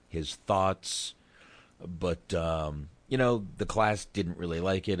his thoughts, but the class didn't really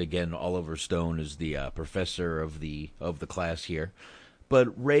like it. Again, Oliver Stone is the professor of the class here, but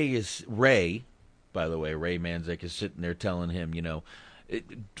Ray. By the way, Ray Manzek is sitting there telling him,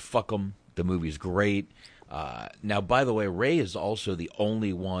 fuck him. The movie's great. Now, by the way, Ray is also the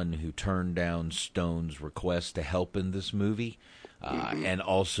only one who turned down Stone's request to help in this movie. And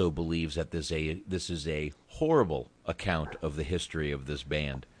also believes that this is a horrible account of the history of this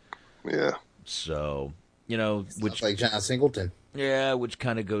band. Yeah. So, which like John Singleton. Yeah, which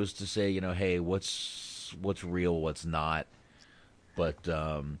kind of goes to say, hey, what's real, what's not. But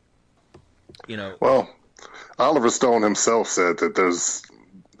Well, Oliver Stone himself said that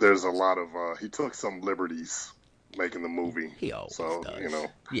there's a lot of he took some liberties making the movie. He always does.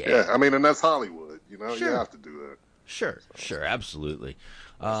 Yeah. I mean, and that's Hollywood. Sure. You have to do that. Sure, absolutely.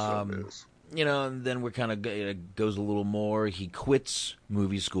 And then we're kind of goes a little more. He quits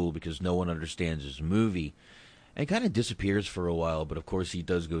movie school because no one understands his movie, and kind of disappears for a while. But of course, he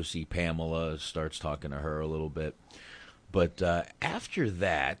does go see Pamela, starts talking to her a little bit. But after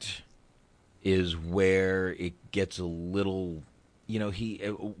that is where it gets a little,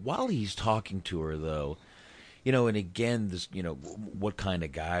 while he's talking to her though. And again, this, what kind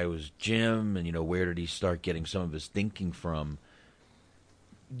of guy was Jim, and, where did he start getting some of his thinking from?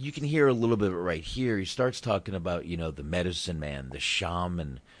 You can hear a little bit of it right here. He starts talking about, the medicine man, the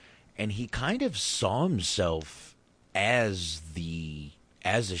shaman, and he kind of saw himself as a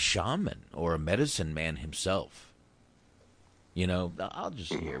shaman or a medicine man himself. I'll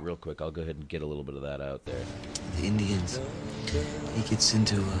just hear real quick. I'll go ahead and get a little bit of that out there. The Indians, he gets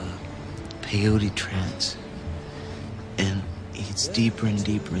into a peyote trance. And he gets deeper and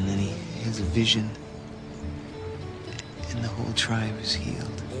deeper, and then he has a vision. And the whole tribe is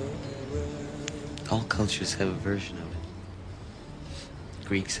healed. All cultures have a version of it.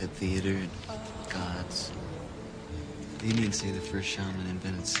 Greeks had theater and gods. The Indians say the first shaman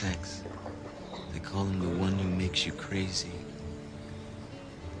invented sex. They call him the one who makes you crazy.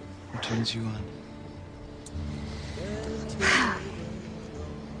 Who turns you on?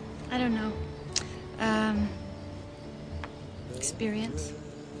 I don't know. Experience.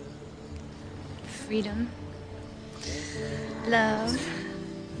 Freedom. Love.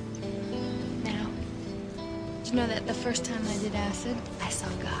 Now, did you know that the first time I did acid, I saw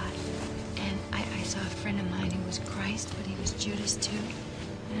God. And I saw a friend of mine who was Christ, but he was Judas too.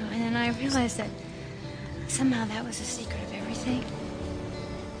 And then I realized that somehow that was the secret of everything.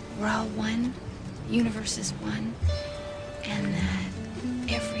 We're all one. The universe is one. And that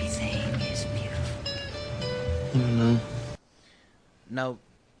everything is beautiful. I don't know. Now,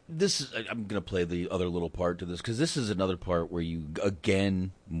 I'm going to play the other little part to this, because this is another part where you,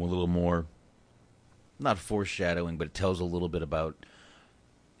 again, a little more, not foreshadowing, but it tells a little bit about,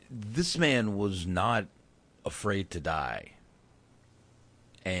 this man was not afraid to die.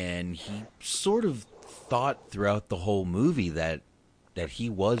 And he sort of thought throughout the whole movie that he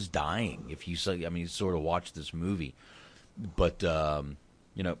was dying. If you saw, you sort of watched this movie. But,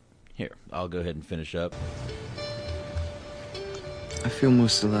 here, I'll go ahead and finish up. I feel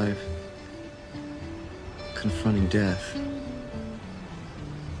most alive. Confronting death.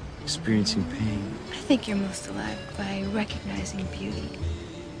 Experiencing pain. I think you're most alive by recognizing beauty.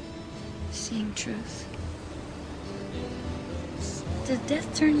 Seeing truth. Does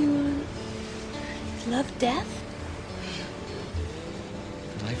death turn you on? You love death?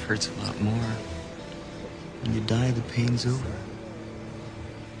 Life hurts a lot more. When you die, the pain's over.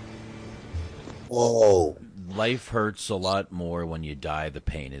 Whoa. Life hurts a lot more when you die, the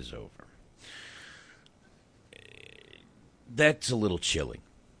pain is over. That's a little chilling.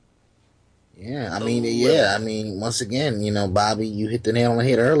 Yeah, I mean, once again, Bobby, you hit the nail on the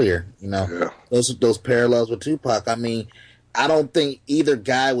head earlier. Those parallels with Tupac. I mean, I don't think either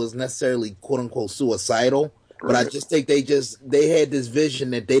guy was necessarily quote unquote suicidal, but I just think they had this vision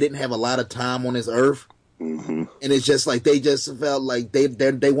that they didn't have a lot of time on this earth, and it's just like they just felt like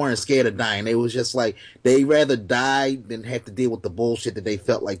they weren't scared of dying. They was just like they rather die than have to deal with the bullshit that they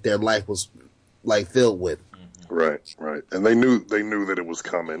felt like their life was like filled with. Right. And they knew that it was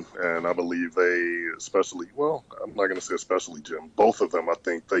coming, and I believe they especially, well, I'm not going to say especially Jim, both of them, I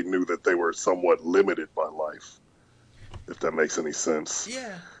think they knew that they were somewhat limited by life, if that makes any sense.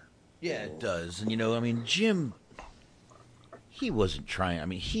 Yeah, it does. And, I mean, Jim, he wasn't trying, I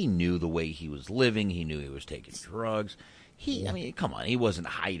mean, he knew the way he was living, he knew he was taking drugs. I mean, come on, he wasn't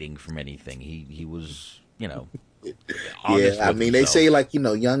hiding from anything. He was, Yeah, I mean, they say like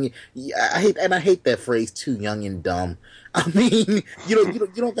young. I hate that phrase too, young and dumb. I mean, you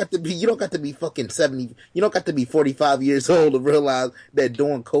don't got to be fucking 70. You don't got to be 45 years old to realize that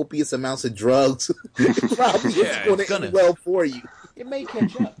doing copious amounts of drugs probably is going to end well for you. It may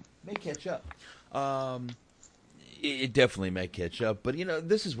catch up. It definitely may catch up. But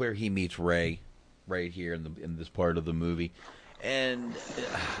this is where he meets Ray, right here in this part of the movie. And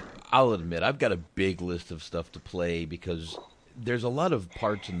I'll admit, I've got a big list of stuff to play because there's a lot of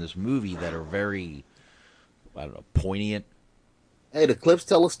parts in this movie that are very, I don't know, poignant. Hey, the clips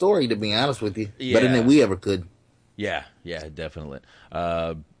tell a story, to be honest with you. Better than we ever could. Yeah, definitely.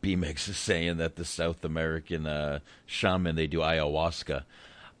 B-Mix is saying that the South American shaman, they do ayahuasca.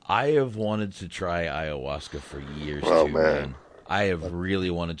 I have wanted to try ayahuasca for years, man. I have really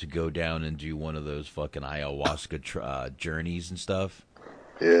wanted to go down and do one of those fucking ayahuasca journeys and stuff.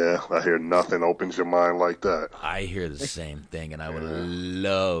 Yeah, I hear nothing opens your mind like that. I hear the same thing, and I would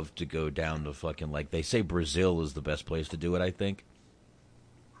love to go down to fucking, like, they say Brazil is the best place to do it, I think.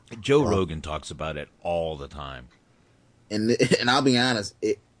 Joe Rogan talks about it all the time. And I'll be honest,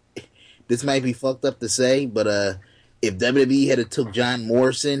 this might be fucked up to say, but if WWE had took John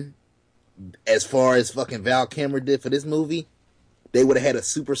Morrison as far as fucking Val Kilmer did for this movie, they would have had a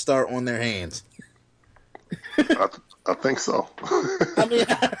superstar on their hands. I think so. I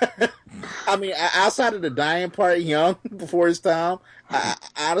mean, outside of the dying part, young before his time, I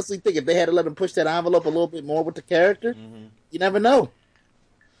honestly think if they had to let him push that envelope a little bit more with the character, you never know.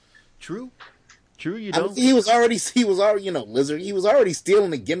 True. You don't. I mean, he was already, Lizard. He was already stealing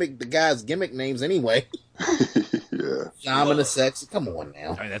the guy's gimmick names anyway. Yeah. Shaman the Sexy. Come on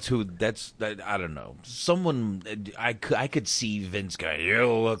now. I mean, I don't know. Someone, I could see Vince going,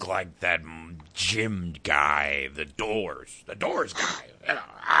 you look like that Jim guy, the Doors guy.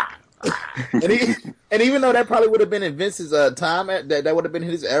 And even though that probably would have been in Vince's time, that would have been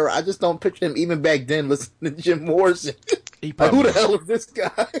his era, I just don't picture him even back then listening to Jim Morrison. Like, who the hell is this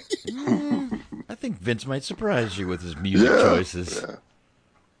guy? I think Vince might surprise you with his music choices. Yeah.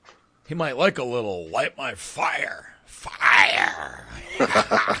 He might like a little Light My Fire. Fire!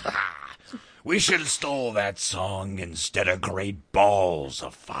 We should have stole that song instead of Great Balls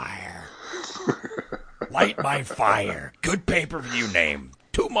of Fire. Light My Fire. Good pay-per-view name.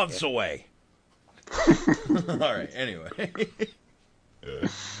 2 months away. All right, anyway.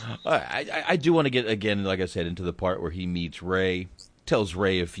 I do want to get, again, like I said, into the part where he meets Ray. Tells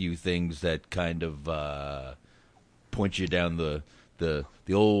Ray a few things that kind of point you down the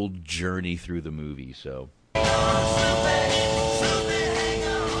old journey through the movie. So try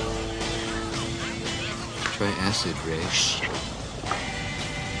acid, Ray.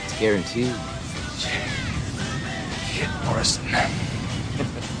 It's guaranteed. Shit, Morrison.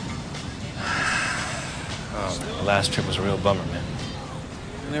 The last trip was a real bummer, man.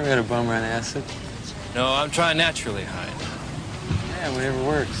 You never had a bummer on acid? No, I'm trying naturally high. Yeah, whatever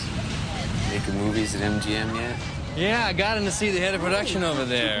works. Making movies at MGM yet? Yeah, I got him to see the head of production over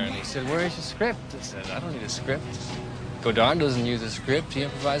there, and he said, "Where's your script?" I said, "I don't need a script." Godard doesn't use a script. He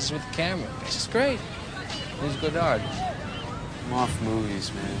improvises with the camera. It's just great. Who's Godard? I'm off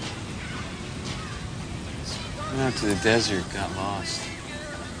movies, man. Went out to the desert, got lost.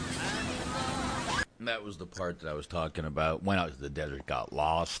 That was the part that I was talking about. Went out to the desert, got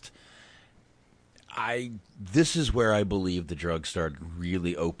lost. This is where I believe the drugs started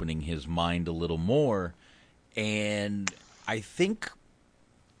really opening his mind a little more, and I think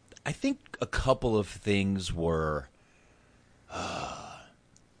a couple of things were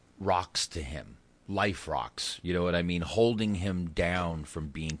rocks to him, life rocks. You know what I mean? Holding him down from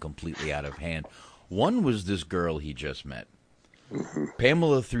being completely out of hand. One was this girl he just met.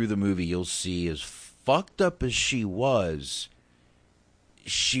 Pamela, through the movie, you'll see, as fucked up as she was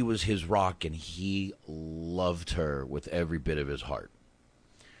his rock, and he loved her with every bit of his heart.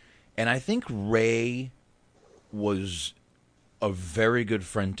 And I think Ray was a very good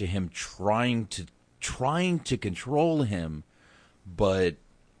friend to him, trying to control him, but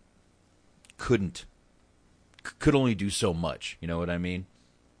couldn't. Could only do so much. You know what I mean?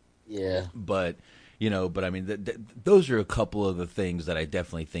 Yeah. But I mean, those are a couple of the things that I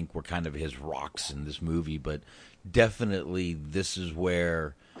definitely think were kind of his rocks in this movie. But definitely, this is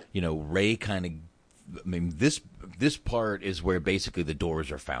where Ray kind of. I mean, this part is where basically the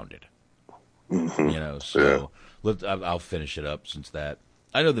Doors are founded. So I'll finish it up since that.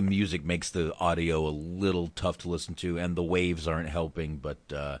 I know the music makes the audio a little tough to listen to, and the waves aren't helping, but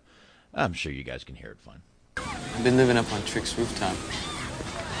I'm sure you guys can hear it fine. I've been living up on Trick's rooftop.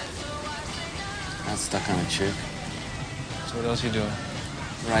 Got stuck on a chick. So what else are you doing?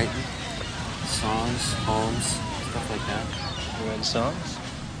 Writing. Songs, poems, stuff like that. You writing songs?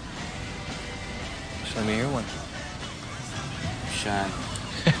 Let me hear one. Shy.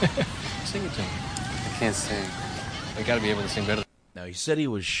 Sing it to me. I can't sing. I gotta be able to sing better. Now, he said he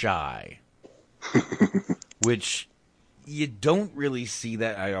was shy, which you don't really see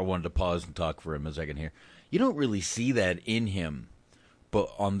that. I wanted to pause and talk for him a second here. You don't really see that in him, but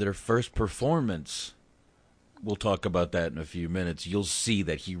on their first performance, we'll talk about that in a few minutes, you'll see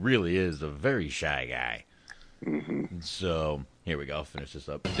that he really is a very shy guy. So, here we go. I'll finish this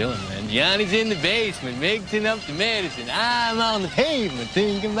up. Dylan, man. Johnny's in the basement, mixing up the medicine. I'm on the pavement,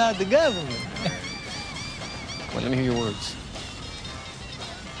 thinking about the government. Well, let me hear your words.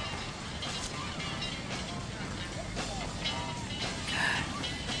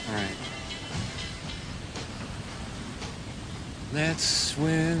 All right. Let's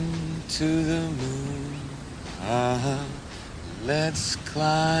swim to the moon. Let's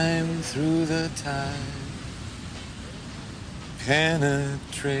climb through the tide.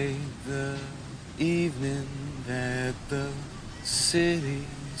 Penetrate the evening that the city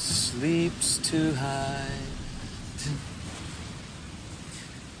sleeps too high.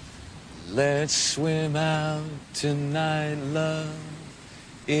 Let's swim out tonight, love.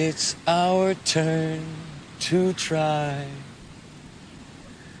 It's our turn to try.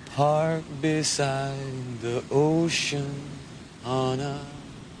 Park beside the ocean on a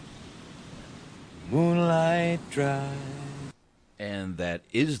moonlight drive. And that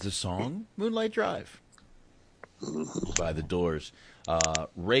is the song Moonlight Drive by the Doors.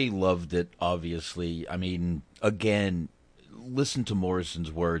 Ray loved it, obviously. I mean, again, listen to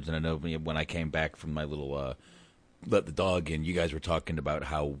Morrison's words, and I know when I came back from my little let the dog in, you guys were talking about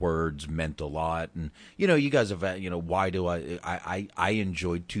how words meant a lot, and you guys have why do I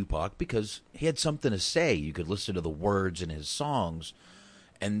enjoyed Tupac because he had something to say. You could listen to the words in his songs,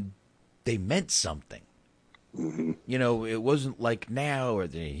 and they meant something. It wasn't like now or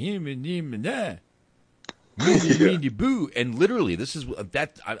the human boo, and literally this is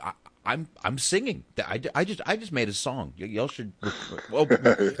that I'm singing. I just made a song. Y'all should. Well,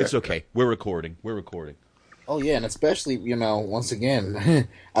 it's okay. We're recording. Oh yeah, and especially once again,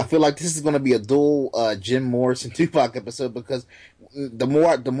 I feel like this is going to be a dual Jim Morrison Tupac episode because the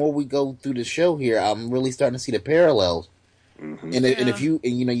more we go through the show here, I'm really starting to see the parallels. And if you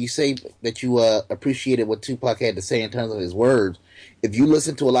say that you appreciated what Tupac had to say in terms of his words, if you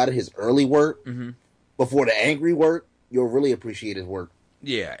listen to a lot of his early work before the angry work, you'll really appreciate his work.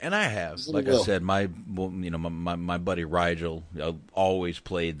 Yeah, and I have. Like I said, my buddy Rigel always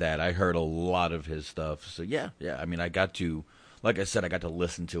played that. I heard a lot of his stuff. So yeah. I mean, I got to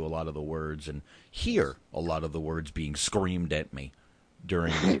listen to a lot of the words and hear a lot of the words being screamed at me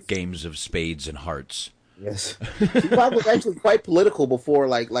during games of spades and hearts. Yes, Tupac was actually quite political before,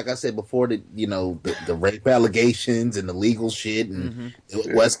 like I said, before the rape allegations and the legal shit and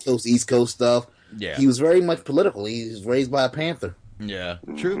the West Coast, East Coast stuff. Yeah, he was very much political. He was raised by a Panther. Yeah,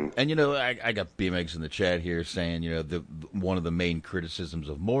 true. And I got BMX in the chat here saying one of the main criticisms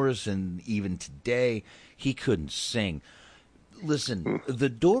of Morrison, even today, he couldn't sing. Listen, the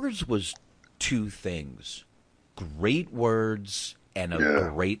Doors was two things: great words and a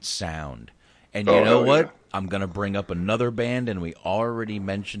great sound. And you know what? Yeah. I'm going to bring up another band, and we already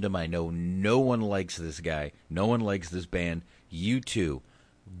mentioned him. I know no one likes this guy. No one likes this band. U2.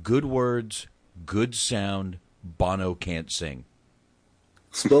 Good words, good sound. Bono can't sing.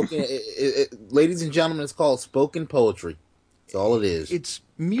 Spoken, ladies and gentlemen, it's called spoken poetry. That's all it is. It's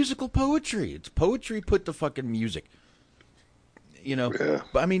musical poetry. It's poetry put to fucking music. But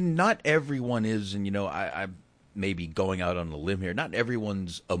I mean, not everyone is, and I maybe going out on a limb here, not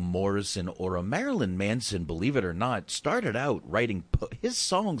everyone's a Morrison or a Marilyn Manson, believe it or not, started out writing, his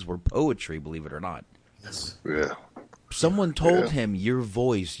songs were poetry, believe it or not. Yes. Yeah. Someone told him, your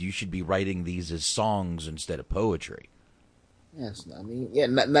voice, you should be writing these as songs instead of poetry. Yes, I mean, yeah,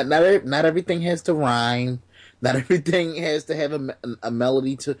 not everything has to rhyme. Not everything has to have a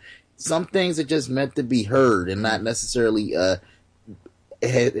melody. To some things are just meant to be heard and not necessarily not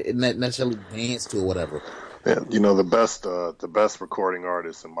necessarily dance to or whatever. Yeah, the best recording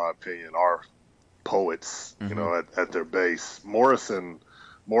artists, in my opinion, are poets. You know, at their base. Morrison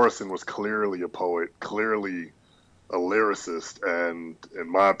was clearly a poet, clearly a lyricist, and in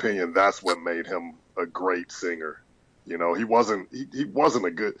my opinion, that's what made him a great singer. You know, he wasn't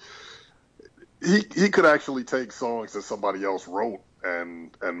a good. He could actually take songs that somebody else wrote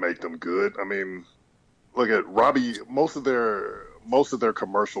and make them good. I mean, look at Robbie. Most of their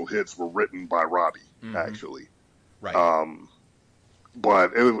commercial hits were written by Robbie, actually. Right.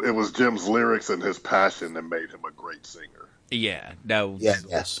 But it was Jim's lyrics and his passion that made him a great singer. Yeah. Now.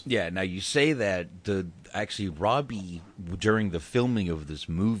 Yes. Yeah. Now you say that actually Robbie during the filming of this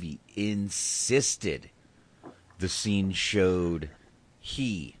movie insisted the scene showed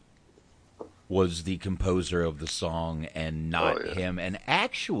he was the composer of the song and not him. And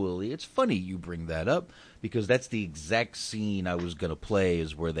actually, it's funny you bring that up because that's the exact scene I was going to play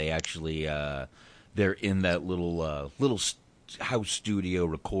is where they actually they're in that little house studio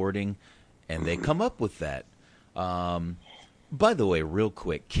recording and they come up with that. By the way, real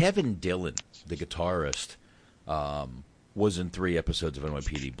quick, Kevin Dillon, the guitarist, was in 3 episodes of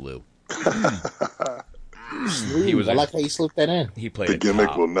NYPD Blue. I like how you slipped that in. He played the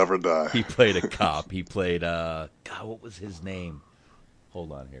gimmick will never die. He played a cop. He played God, what was his name?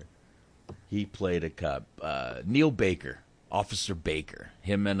 Hold on here. He played a cop. Neil Baker, Officer Baker.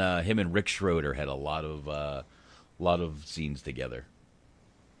 Him and Rick Schroeder had a lot of scenes together.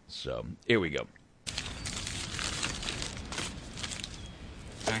 So here we go.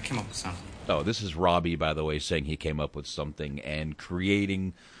 I came up with something. Oh, this is Robbie, by the way, saying he came up with something and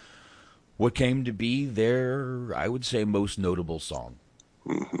creating what came to be their, I would say, most notable song.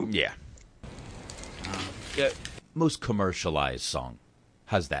 Yeah. Most commercialized song.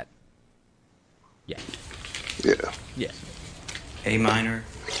 How's that? Yeah. Yeah. Yeah. A minor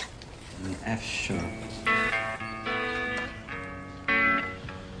and F sharp.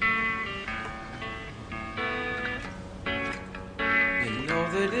 You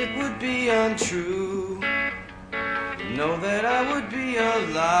know that it would be untrue. You know that I would be a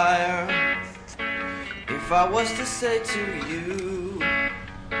liar if I was to say to you,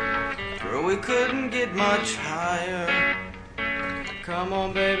 girl, we couldn't get much higher. Come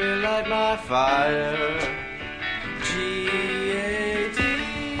on, baby, light my fire. G-A-D.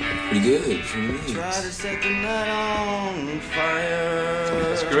 Pretty good for me. Try to set the night on fire.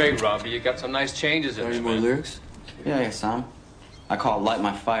 That's great, Robbie. You got some nice changes in there. Any more lyrics? Yeah, some. I call it Light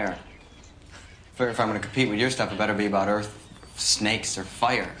My Fire. Figure if I'm going to compete with your stuff, it better be about earth, snakes, or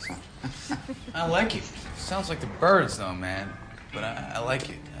fire. So. I like it. Sounds like the Birds, though, man. But I like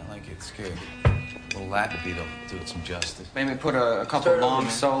it. I like it. It's good. A little Latin beat will do it some justice. Maybe put a couple long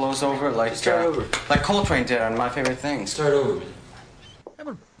solos over it, like like Coltrane did on My Favorite Things. Start over, man.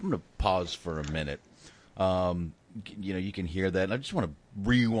 I'm going to pause for a minute. You can hear that. And I just want to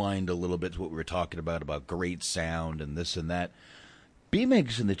rewind a little bit to what we were talking about great sound and this and that.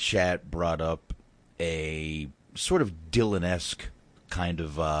 B-Megs in the chat brought up a sort of Dylan-esque kind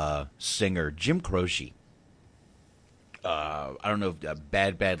of singer, Jim Croce. I don't know if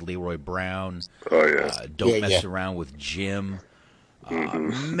Bad Leroy Brown. Oh, yeah. Don't Mess Around with Jim.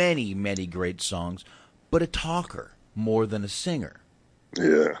 Many, many great songs. But a talker more than a singer.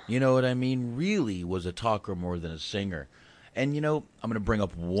 Yeah. You know what I mean? Really was a talker more than a singer. And, I'm going to bring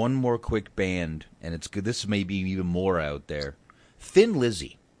up one more quick band, and it's good. This may be even more out there. Thin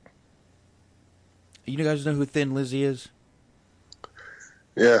Lizzy. You guys know who Thin Lizzy is?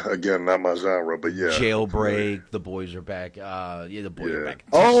 Yeah, again, not my genre, but yeah. Jailbreak, The Boys Are Back. The Boys Are Back.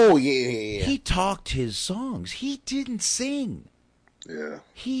 Oh, yeah. He talked his songs. He didn't sing. Yeah.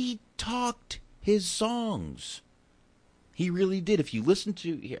 He talked his songs. He really did. If you listen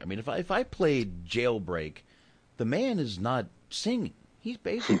to, if I played Jailbreak, the man is not singing. He's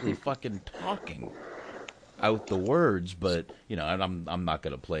basically fucking talking out the words, but I'm not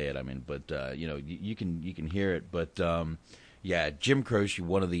gonna play it. You can hear it. But Jim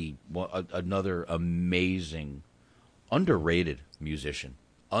Croce, another amazing, underrated musician,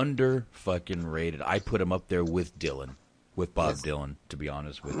 fucking rated. I put him up there with Dylan, with Bob Dylan. To be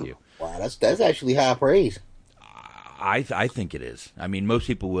honest with you, wow, that's actually high praise. I think it is. I mean, most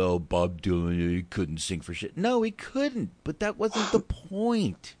people will. Bob Dylan, he couldn't sing for shit. No, he couldn't. But that wasn't the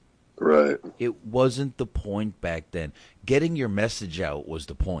point. Right. It wasn't the point back then. Getting your message out was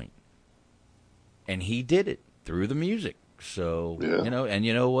the point. And he did it through the music. So, and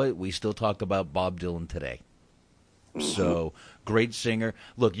you know what? We still talk about Bob Dylan today. So, great singer.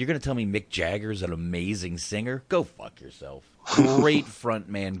 Look, you're going to tell me Mick Jagger's an amazing singer? Go fuck yourself. Great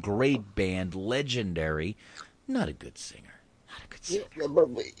frontman, great band, legendary. Not a good singer. Not a good singer.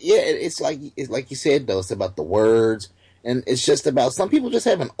 It's like you said, though. It's about the words, and it's just about, some people just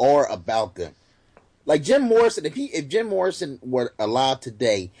have an aura about them. Like Jim Morrison, if Jim Morrison were alive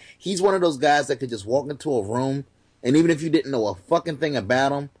today, he's one of those guys that could just walk into a room, and even if you didn't know a fucking thing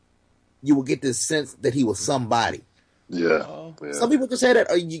about him, you would get this sense that he was somebody. Yeah. Some people just have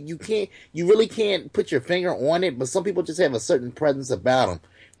that. Or you really can't put your finger on it, but some people just have a certain presence about them,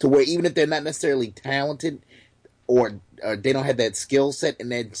 to where even if they're not necessarily talented, or they don't have that skill set in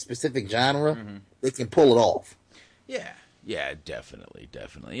that specific genre, they can pull it off. Yeah, definitely.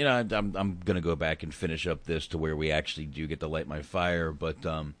 You know, I'm gonna go back and finish up this to where we actually do get to light my fire, but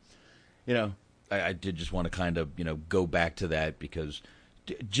you know, I did just want to kind of, you know, go back to that because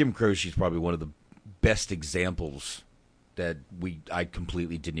Jim Croce's probably one of the best examples that I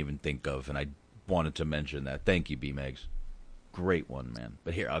completely didn't even think of, and I wanted to mention that. Thank you, B-Megs. Great one, man.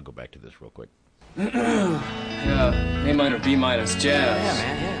 But here, I'll go back to this real quick. A minor, B minus, jazz. Yeah,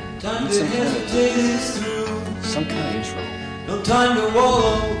 man, Time to hesitate is through. Some kind of intro. No time to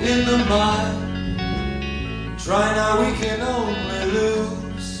wallow in the mud. Try now, we can only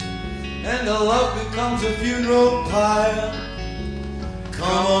lose. And the love becomes a funeral pyre.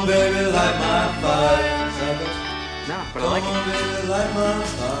 Come on, baby, light my fire. Nah, but I like it. Come on, baby, light my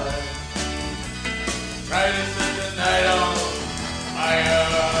fire. Try to set the night on fire.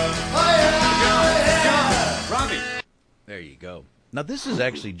 Fire! Robbie. There you go. Now, this is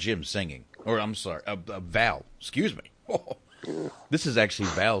actually Jim singing. Or, I'm sorry, Val. Excuse me. This is actually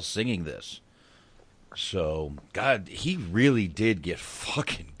Val singing this. So, God, he really did get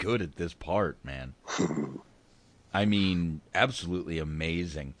fucking good at this part, man. I mean, absolutely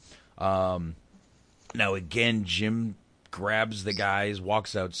amazing. Now, again, Jim grabs the guys,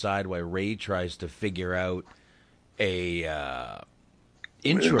 walks outside while Ray tries to figure out a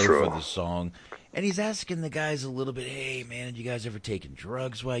intro for the song. And he's asking the guys a little bit, hey, man, have you guys ever taken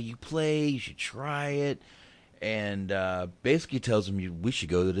drugs while you play? You should try it. And basically tells them we should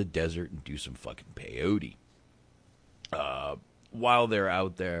go to the desert and do some fucking peyote. While they're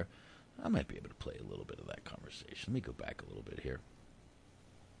out there, I might be able to play a little bit of that conversation. Let me go back a little bit here.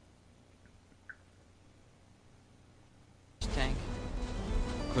 Tank.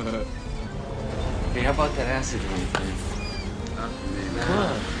 Hey, how about that acid one thing? Come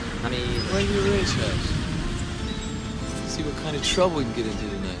on. I mean, Right to your Ray's house. See what kind of trouble we can get into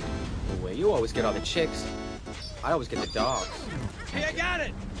tonight. No way, you always get all the chicks. I always get the dogs. Hey, I got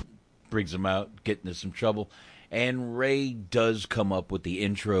it! Brings him out, getting into some trouble. And Ray does come up with the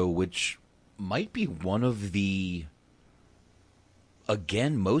intro, which might be one of the,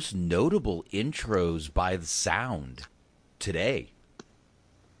 again, most notable intros by the Sound today.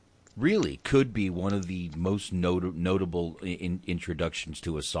 Really could be one of the most notable introductions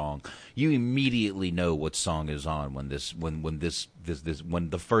to a song. You immediately know what song is on when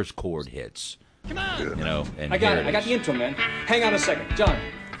the first chord hits. Come on! You know, and I got it. I got the intro, man. Hang on a second. John,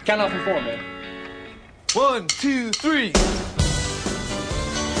 count off from 4, man. 1, 2, 3.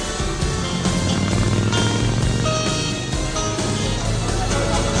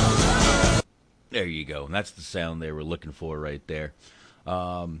 There you go. And that's the sound they were looking for right there.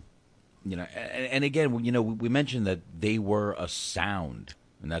 You know, and again, you know, we mentioned that they were a sound,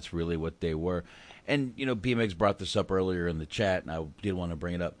 and that's really what they were. And you know, BMX brought this up earlier in the chat, and I did want to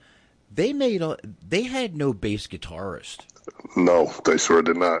bring it up. They had no bass guitarist. No, they sure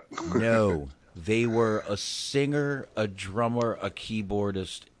did not. No, they were a singer, a drummer, a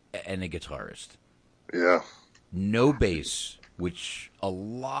keyboardist, and a guitarist. Yeah. No bass, which a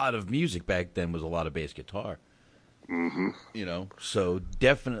lot of music back then was a lot of bass guitar. Mm-hmm. You know, so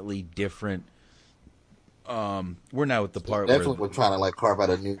definitely different. We're now at the part Definitely where we're trying to like carve out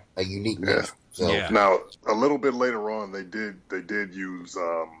a unique niche. So. Yeah. Now, a little bit later on, they did use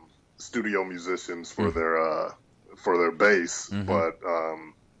studio musicians for their bass, but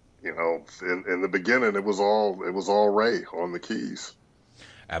you know, in the beginning, it was all Ray on the keys.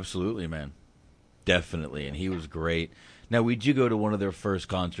 Absolutely, man, definitely, and he was great. Now, we do go to one of their first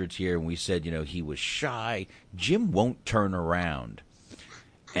concerts here, and we said, you know, he was shy. Jim won't turn around.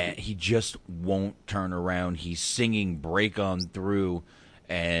 And he just won't turn around. He's singing Break On Through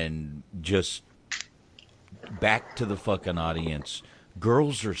and just back to the fucking audience.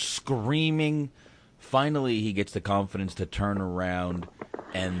 Girls are screaming. Finally, he gets the confidence to turn around,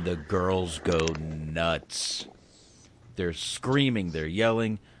 and the girls go nuts. They're screaming. They're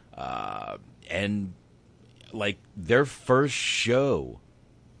yelling. And... like their first show,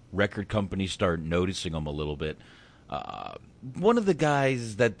 record companies start noticing them a little bit. One of the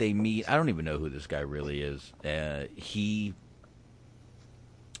guys that they meet, I don't even know who this guy really is. He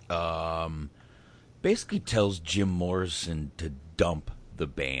basically tells Jim Morrison to dump the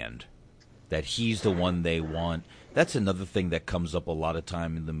band, that he's the one they want. That's another thing that comes up a lot of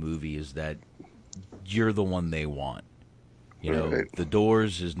time in the movie, is that you're the one they want. You know, Right. The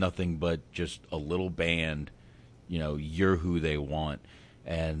Doors is nothing but just a little band. You know, you're who they want.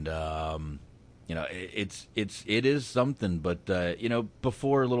 And, you know, it is something. But, you know,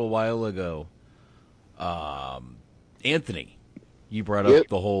 before a little while ago, Anthony, you brought up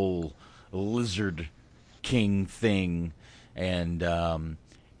the whole Lizard King thing. And,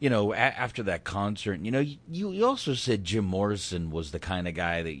 you know, after that concert, you know, you also said Jim Morrison was the kind of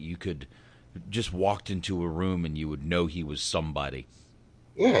guy that you could just walked into a room and you would know he was somebody.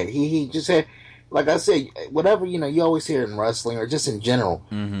 Yeah, he just had, like I said, whatever, you know, you always hear in wrestling or just in general,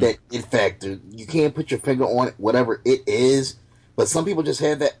 that it factor. You can't put your finger on it, whatever it is, but some people just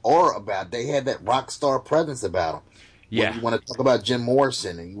had that aura about it. They had that rock star presence about them. Yeah. Whether you want to talk about Jim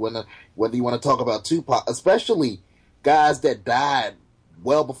Morrison, and whether you want to talk about Tupac, especially guys that died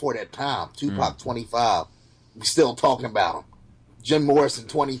well before that time. Tupac, 25, we still talking about him. Jim Morrison,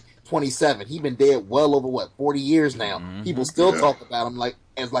 27. He's been dead well over 40 years now. People still talk about him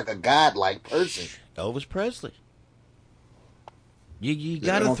as a godlike person. Elvis Presley. You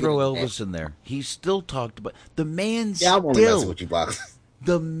got to throw Elvis in there. He's still talked about. The man I won't mess still. with you, Box.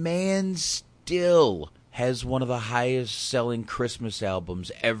 The man still has one of the highest selling Christmas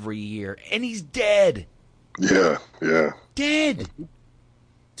albums every year, and he's dead. Yeah. Dead.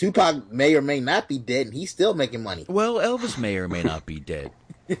 Tupac may or may not be dead, and he's still making money. Well, Elvis may or may not be dead.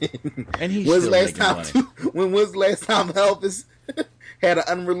 And he's When's still last making time? money. When was the last time Elvis had an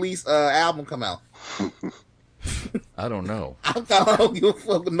unreleased album come out? I don't know. I don't give a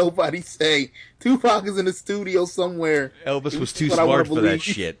fuck what nobody say. Tupac is in the studio somewhere. Elvis was too That's what I smart wanna for that believe.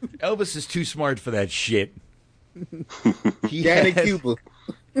 shit. Elvis is too smart for that shit. Down in Cuba.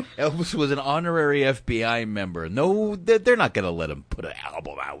 Elvis was an honorary FBI member. No, they're not going to let him put an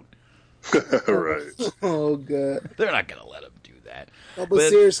album out. Right. Oh, God. They're not going to let him do that. No, but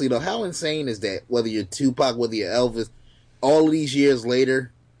seriously, though, how insane is that? Whether you're Tupac, whether you're Elvis, all of these years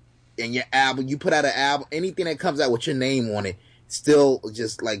later, and your album, you put out an album, anything that comes out with your name on it, still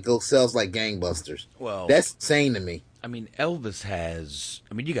just sells like gangbusters. Well, that's insane to me. I mean, Elvis has.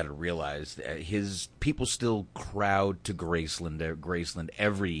 I mean, you got to realize that his people still crowd to Graceland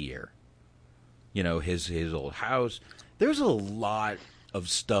every year. You know, his old house. There's a lot of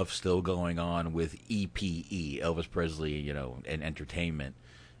stuff still going on with EPE, Elvis Presley, you know, and entertainment,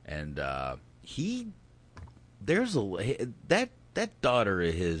 and that daughter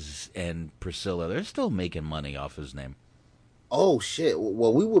of his and Priscilla, they're still making money off his name. Oh shit!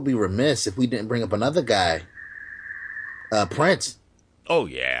 Well, we would be remiss if we didn't bring up another guy, Prince. Oh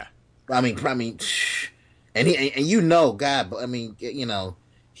yeah. I mean, and you know, God, but I mean,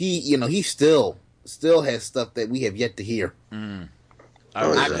 he still has stuff that we have yet to hear.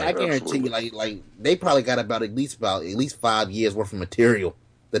 I guarantee you, like they probably got about at least 5 years worth of material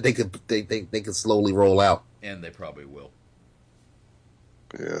that they could slowly roll out. And they probably will.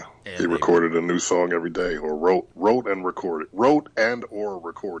 Yeah, he recorded a new song every day, or wrote and or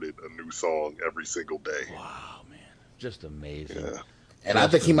recorded a new song every single day. Wow, man, just amazing. Yeah. And I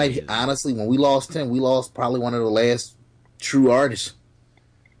think he might, honestly, when we lost him, we lost probably one of the last true artists.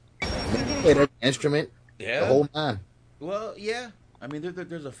 He played every instrument, the whole nine. Well, yeah. I mean,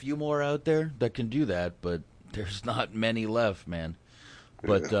 there's a few more out there that can do that, but there's not many left, man.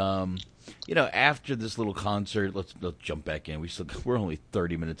 But you know, after this little concert, let's jump back in. We're only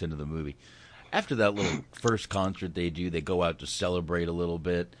 30 minutes into the movie. After that little first concert they do, they go out to celebrate a little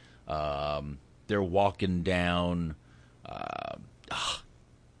bit. They're walking down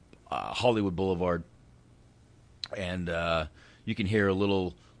Hollywood Boulevard, and you can hear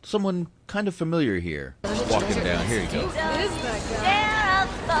someone kind of familiar here walking down. Here you go.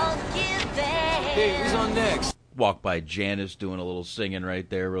 Hey, who's on next? Walk by Janice doing a little singing right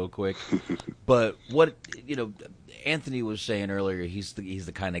there real quick. But what, you know, Anthony was saying earlier, he's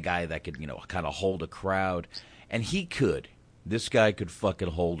the kind of guy that could, you know, kind of hold a crowd. And he could. This guy could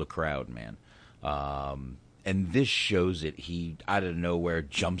fucking hold a crowd, man. And this shows it. He, out of nowhere,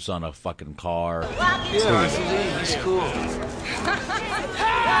 jumps on a fucking car. Yeah, he's cool.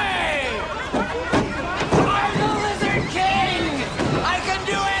 Hey! I'm the Lizard King! I can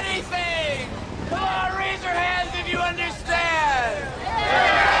do anything! Come on, raise your hands if you understand!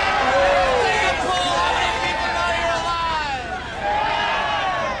 Take a poll, how many people know you're alive?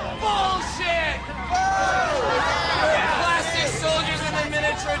 Bullshit! Plastic soldiers in the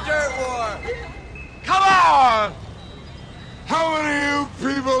miniature dirt war! Come on!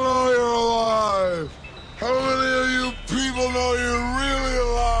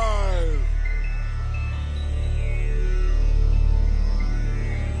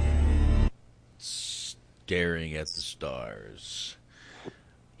 staring at the stars.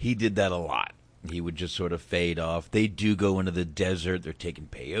 He did that a lot. He would just sort of fade off. They do go into the desert. They're taking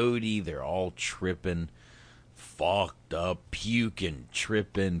peyote. They're all tripping, fucked up, puking,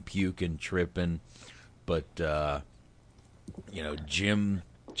 tripping. But, Jim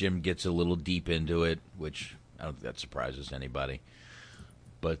gets a little deep into it, which I don't think that surprises anybody.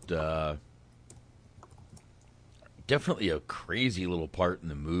 But definitely a crazy little part in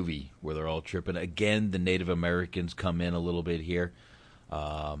the movie where they're all tripping. Again, the Native Americans come in a little bit here.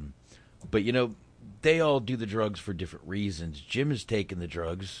 But, they all do the drugs for different reasons. Jim is taking the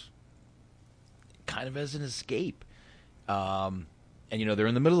drugs kind of as an escape. And, they're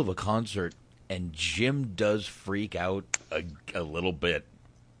in the middle of a concert, and Jim does freak out a little bit.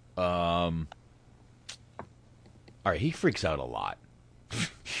 All right, he freaks out a lot.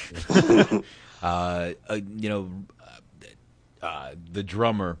 The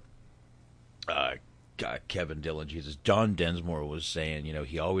drummer, Kevin Dillon, John Densmore was saying,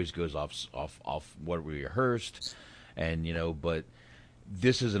 he always goes off what we rehearsed, and but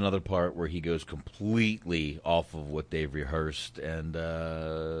this is another part where he goes completely off of what they've rehearsed, and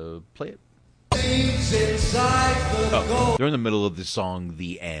play it. They're in the middle of the song,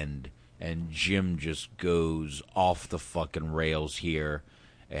 The End, and Jim just goes off the fucking rails here,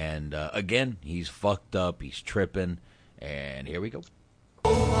 and again, he's fucked up, he's tripping, and here we go.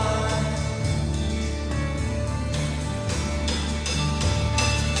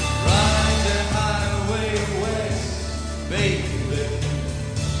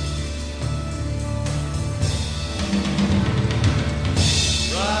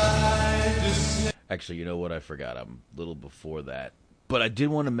 Actually, you know what? I forgot. I'm a little before that. But I did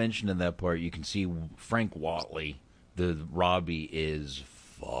want to mention in that part, you can see Frank Watley, the Robbie, is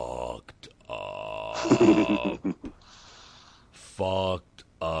fucked up. Fucked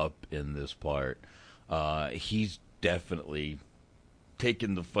up in this part. He's definitely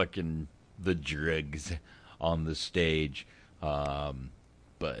taking the drugs on the stage.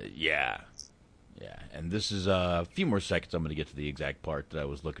 But yeah, and this is a few more seconds. I'm going to get to the exact part that I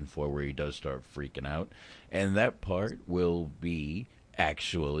was looking for where he does start freaking out. And that part will be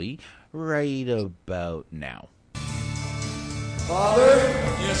actually right about now. Father?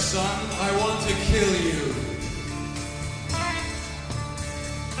 Yes, son, I want to kill you.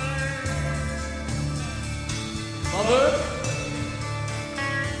 Mother?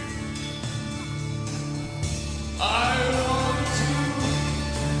 I want to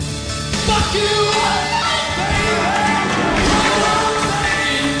fuck you up,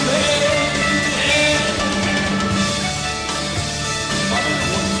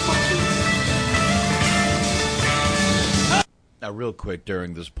 Now, real quick,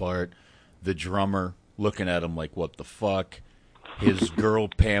 during this part, the drummer looking at him like, what the fuck? His girl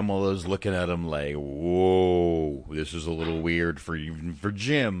Pamela's looking at him like, whoa, this is a little weird for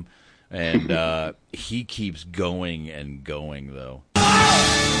Jim. And he keeps going and going, though.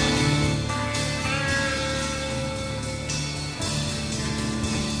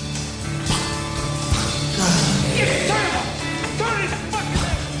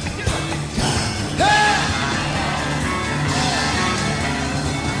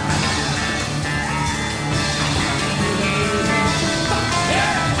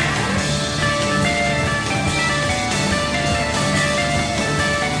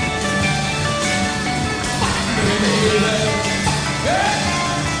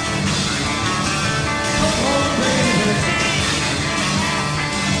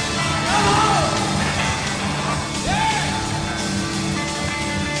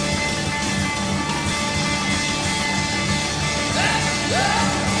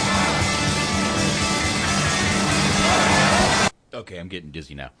 Okay, I'm getting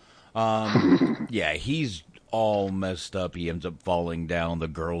dizzy now. Yeah, he's all messed up. He ends up falling down. The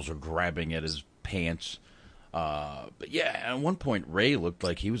girls are grabbing at his pants. But yeah, at one point, Ray looked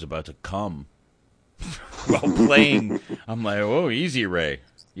like he was about to come while playing. I'm like, oh, easy, Ray.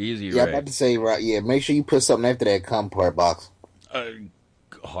 Easy, Ray. Yeah, I'm about to say, right, yeah, make sure you put something after that come part, Box.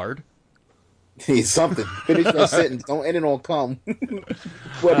 Hard? Something. Finish that sentence. Don't end it on come.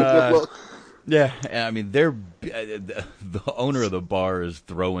 Yeah, I mean, the owner of the bar is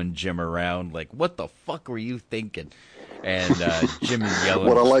throwing Jim around like, what the fuck were you thinking? And Jim is yelling.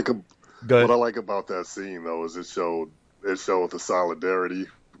 What I like about that scene, though, is it showed the solidarity,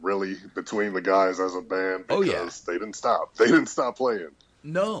 really, between the guys as a band, because they didn't stop. They didn't stop playing.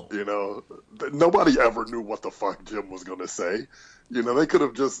 No. Nobody ever knew what the fuck Jim was going to say. They could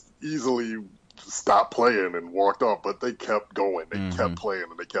have just easily stopped playing and walked off, but they kept going. They kept playing,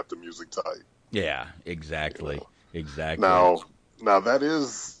 and they kept the music tight. Yeah, exactly. Exactly. Now that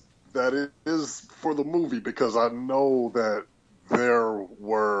is that it is for the movie, because I know that there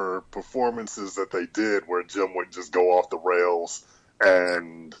were performances that they did where Jim would just go off the rails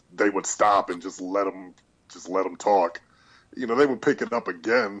and they would stop and just let him talk. You know, they would pick it up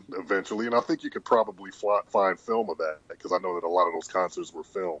again eventually, and I think you could probably find film of that, because I know that a lot of those concerts were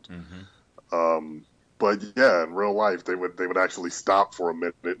filmed. But yeah, in real life, they would actually stop for a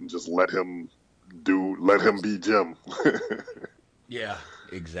minute and just let him be Jim. Yeah,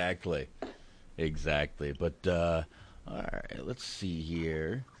 exactly. But all right, let's see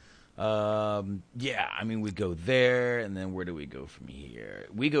here. Yeah, I mean, we go there, and then where do we go from here?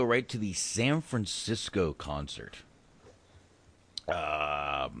 We go right to the San Francisco concert in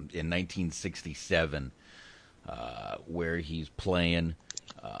 1967, where he's playing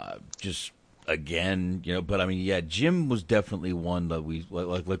just again, you know. But I mean, yeah, Jim was definitely one that we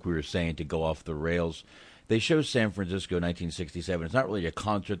like we were saying, to go off the rails. They show San Francisco 1967. It's not really a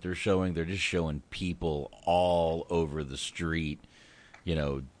concert they're showing. They're just showing people all over the street, you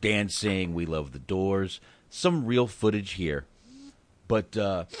know, dancing. We Love the Doors. Some real footage here. But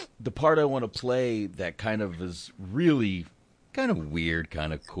the part I want to play that kind of is really kind of weird,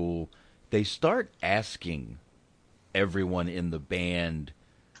 kind of cool, they start asking everyone in the band,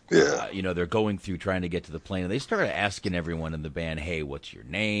 you know, they're going through trying to get to the plane, and they start asking everyone in the band, hey, what's your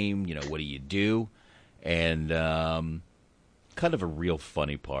name? You know, what do you do? And kind of a real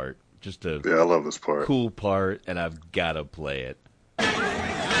funny part. Just a I love this part. Cool part, and I've got to play it.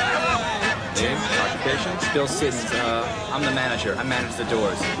 Name, occupation? Bill Siddons. I'm the manager. I manage the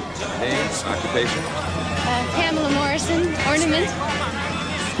Doors. Name, occupation? Pamela Morrison, ornament.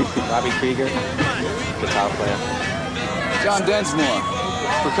 Robbie Krieger, guitar player. John Densmore,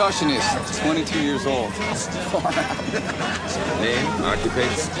 percussionist, 22 years old. Name,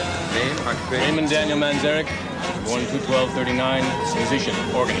 occupation? Name, occupation? Raymond Daniel Manzarek, born 2/12/39, musician,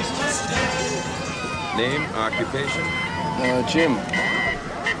 organist. Name, occupation? Jim.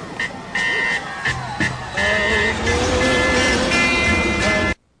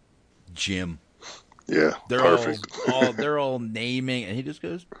 Jim. Yeah, they're perfect. they're all naming, and he just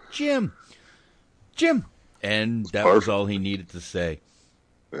goes, Jim, and that Perfect. was all he needed to say.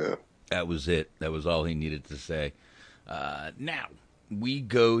 Yeah, that was it. That was all he needed to say. Now we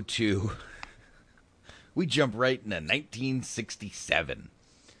go to, we jump right into 1967.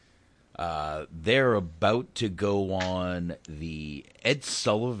 They're about to go on the Ed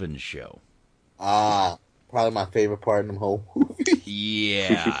Sullivan Show. Probably my favorite part in the whole movie.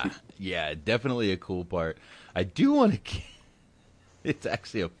 Yeah, definitely a cool part. I do want to. It's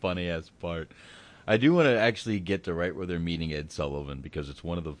actually a funny ass part. I do want to actually get to right where they're meeting Ed Sullivan, because it's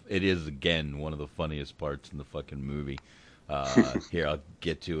it is again one of the funniest parts in the fucking movie. Here, I'll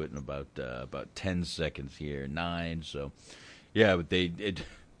get to it in about 10 seconds here, 9. So, yeah, but the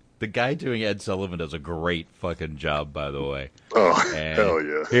guy doing Ed Sullivan does a great fucking job, by the way. Oh, and hell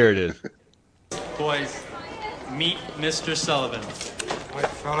yeah! Here it is. Boys, meet Mr. Sullivan. Wait,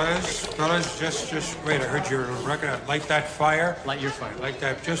 fellas, just wait. I heard your record. Light that fire. Light your fire. Light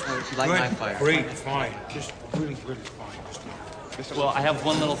that. Just light good, my fire. Great, fine. Just really fine. Well, I have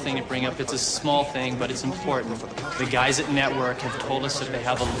one little thing to bring up. It's a small thing, but it's important. The guys at Network have told us that they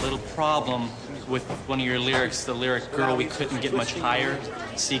have a little problem with one of your lyrics, the lyric, girl, we couldn't get much higher.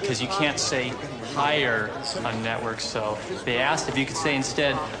 See, because you can't say higher on Network, so they asked if you could say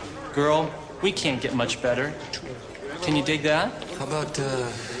instead, girl, we can't get much better. Can you dig that? How about,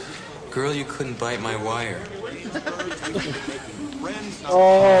 girl, you couldn't bite my wire?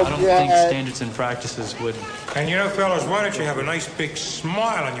 I don't think standards and practices would. And you know, fellas, why don't you have a nice big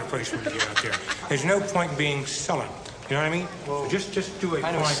smile on your face when you get out there? There's no point in being sullen. You know what I mean? Well, just do it.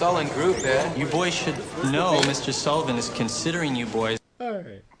 Kind of sullen group, Ed. You boys should know Mr. Sullivan is considering you boys. All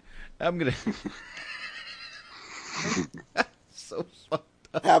right. I'm going to... So fucked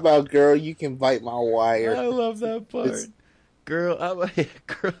up. How about, girl, you can bite my wire? I love that part. Girl,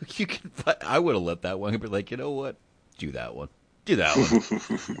 you can bite... I would have let that one be like, you know what? Do that one.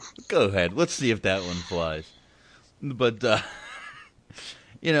 Go ahead. Let's see if that one flies. But,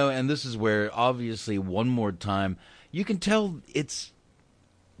 you know, and this is where, obviously, one more time, you can tell it's...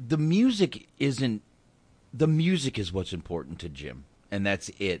 The music is what's important to Jim. And that's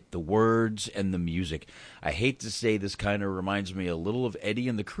it. The words and the music. I hate to say this kind of reminds me a little of Eddie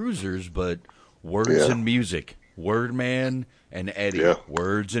and the Cruisers, but words and music. Wordman and Eddie. Yeah.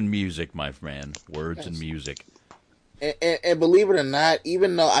 Words and music, my man. Words and music. And believe it or not,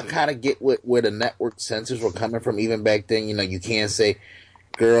 even though I kind of get where the Network censors were coming from, even back then, you know, you can't say,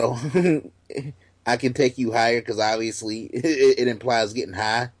 girl, I can take you higher, because obviously it implies getting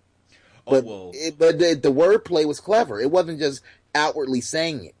high. But, the wordplay was clever. It wasn't just outwardly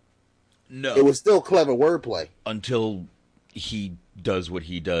saying it. No. It was still clever wordplay. Until he does what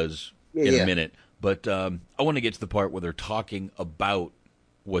he does in a minute. But I want to get to the part where they're talking about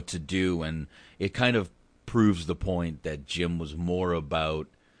what to do, and it kind of proves the point that Jim was more about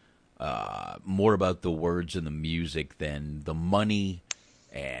the words and the music than the money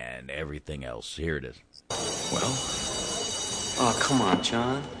and everything else. Here it is. Well? Oh, come on,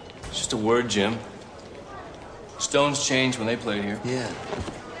 John. It's just a word, Jim. Stones changed when they played here. Yeah.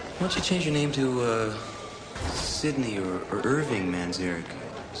 Why don't you change your name to Sidney or Irving, Manzarek?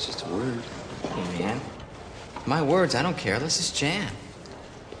 It's just a word. Hey, man. My words, I don't care. Let's just jam.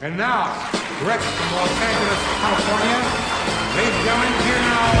 And now, direct from Los Angeles, California, ladies and gentlemen, here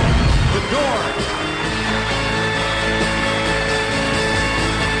now, The Doors.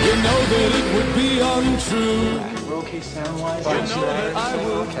 You know that it would be untrue. We're okay sound-wise? You know that I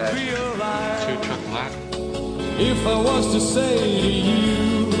would realize if I was to say to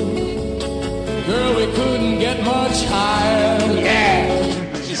you, girl, we couldn't get much higher. Yeah!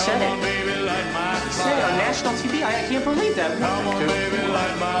 He said it. He said it on national TV. I can't believe that.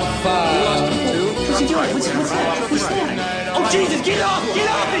 What's he doing? What's that? What's that? Oh, Jesus, get off! Get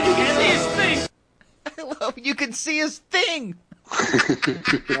off it! You can see his thing! I love you can see his thing!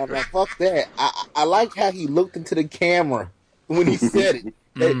 Now, fuck that. I like how he looked into the camera when he said it.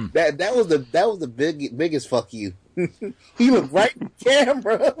 That was the biggest fuck you. He looked right in the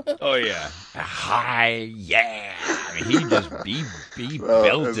camera. Oh yeah, hi, yeah. I mean, he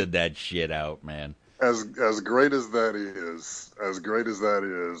belted that shit out, man. As great as that is,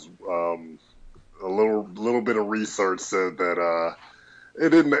 a little bit of research said that it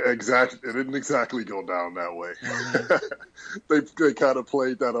didn't exactly go down that way. They kind of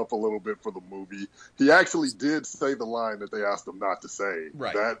played that up a little bit for the movie. He actually did say the line that they asked him not to say.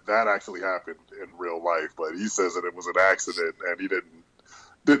 Right. That actually happened in real life, but he says that it was an accident and he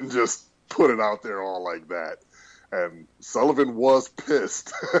didn't just put it out there all like that. And Sullivan was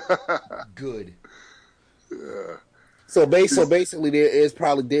pissed. Good. Yeah. So basically, there is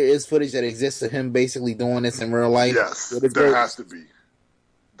footage that exists of him basically doing this in real life. Yes, there has to be.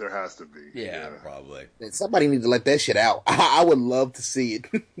 There has to be. Yeah, probably. Somebody need to let that shit out. I would love to see it.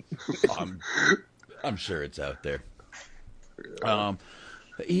 I'm sure it's out there.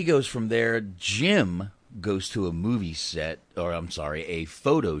 He goes from there. Jim goes to a movie set, a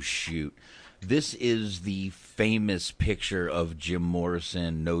photo shoot. This is the famous picture of Jim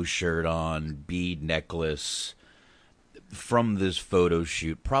Morrison, no shirt on, bead necklace. From this photo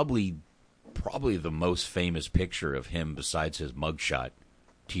shoot, probably the most famous picture of him besides his mugshot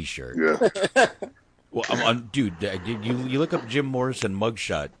T-shirt. Yeah. Well, dude, you look up Jim Morrison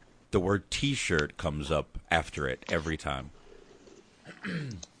mugshot, the word T-shirt comes up after it every time.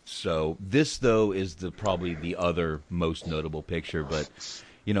 So this, though, is probably the other most notable picture. But,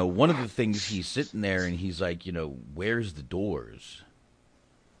 one of the things, he's sitting there and he's like, where's the Doors?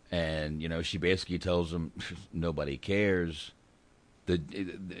 And, she basically tells him, nobody cares.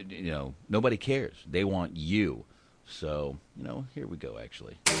 Nobody cares. They want you. So, here we go,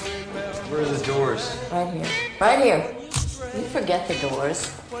 actually. Where are the Doors? Right here. Right here. You forget the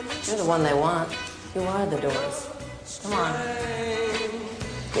Doors. You're the one they want. You are the Doors. Come on.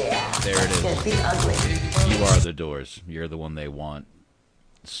 Yeah. There it is. Good. Be ugly. You are the Doors. You're the one they want.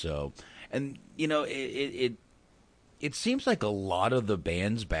 So, and, it seems like a lot of the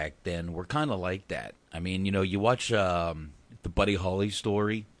bands back then were kind of like that. I mean, you watch the Buddy Holly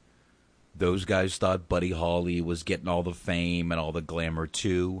story. Those guys thought Buddy Holly was getting all the fame and all the glamour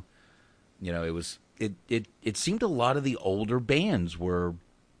too. It seemed a lot of the older bands were,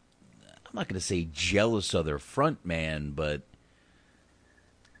 I'm not going to say jealous of their front man, but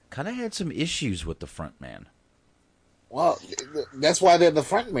kind of had some issues with the front man. Well, that's why they're the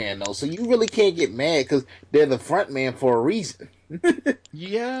front man, though. So you really can't get mad because they're the front man for a reason.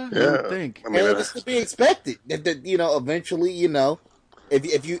 Yeah, I would think. I mean, it's to be expected. That eventually,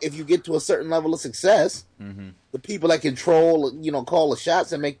 if you get to a certain level of success, the people that control, call the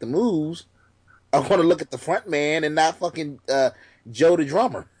shots and make the moves are going to look at the front man and not fucking Joe the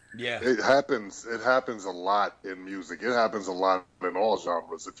drummer. Yeah, it happens a lot in music. It happens a lot in all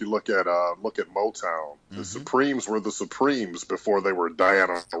genres. If you look at Motown, the Supremes were the Supremes before they were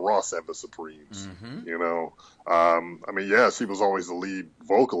Diana Ross and the Supremes. I mean, yeah, she was always the lead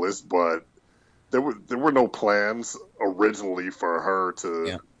vocalist, but there were no plans originally for her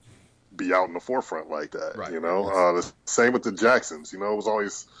to be out in the forefront like that. Right. The same with the Jacksons. It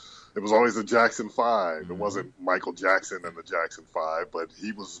was always the Jackson 5. It wasn't Michael Jackson and the Jackson 5, but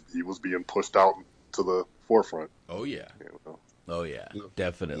he was being pushed out to the forefront. Oh yeah. Oh, yeah,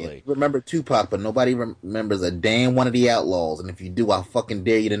 definitely. Yeah, remember Tupac, but nobody remembers a damn one of the Outlaws. And if you do, I'll fucking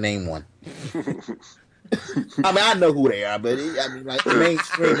dare you to name one. I mean, I know who they are, but like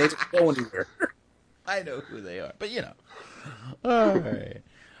mainstream, they don't go anywhere. I know who they are, but you know. All right.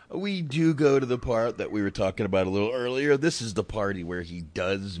 We do go to the part that we were talking about a little earlier. This is the party where he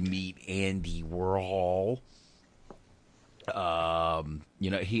does meet Andy Warhol.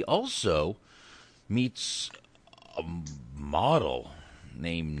 He also meets a model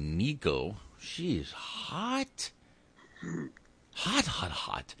named Nico. She is hot.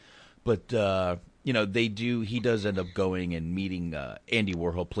 Hot. But, he does end up going and meeting Andy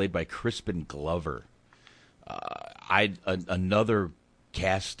Warhol, played by Crispin Glover. Another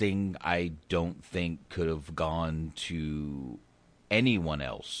casting I don't think could have gone to anyone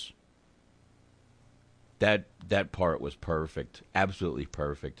else. That part was perfect, absolutely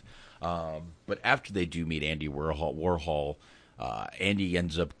perfect. But after they do meet Andy Warhol, Andy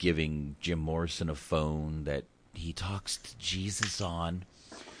ends up giving Jim Morrison a phone that he talks to Jesus on.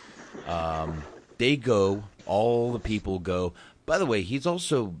 They go, all the people go. By the way, he's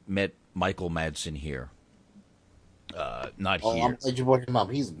also met Michael Madsen here. Not here. I'm glad you brought him up.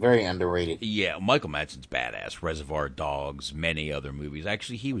 He's very underrated. Yeah, Michael Madsen's badass. Reservoir Dogs, many other movies.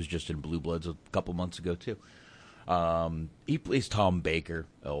 Actually, he was just in Blue Bloods a couple months ago, too. He plays Tom Baker,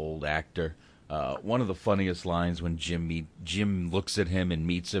 an old actor. One of the funniest lines when Jim looks at him and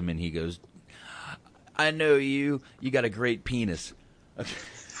meets him, and he goes, "I know you. You got a great penis."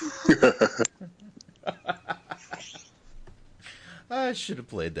 I should have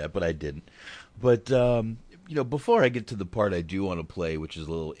played that, but I didn't. But, before I get to the part I do want to play, which is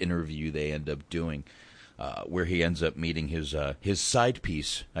a little interview they end up doing, where he ends up meeting his side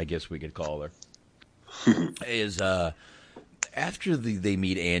piece, I guess we could call her, is after they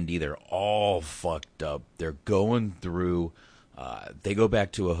meet Andy, they're all fucked up. They're going through, they go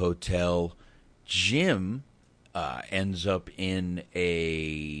back to a hotel. Jim ends up in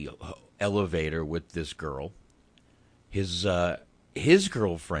a elevator with this girl. His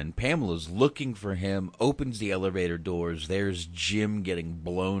girlfriend, Pamela's looking for him, opens the elevator doors. There's Jim getting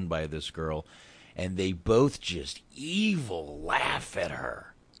blown by this girl, and they both just evil laugh at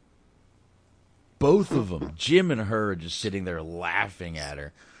her. Both of them, Jim and her, are just sitting there laughing at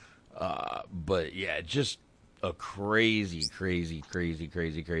her. But, yeah, just a crazy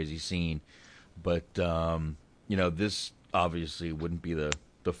scene. But, this obviously wouldn't be the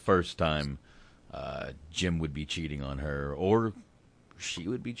first time Jim would be cheating on her, or she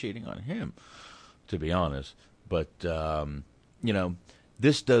would be cheating on him, to be honest. But,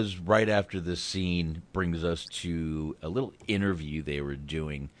 this does, right after this scene, brings us to a little interview they were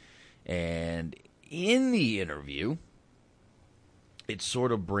doing. And in the interview, it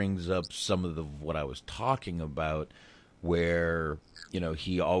sort of brings up some of what I was talking about, where,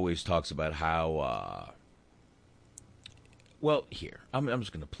 he always talks about how, here, I'm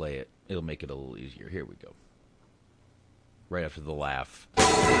just going to play it. It'll make it a little easier. Here we go. Right after the laugh.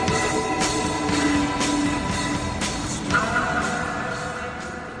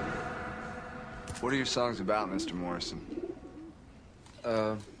 What are your songs about, Mr. Morrison?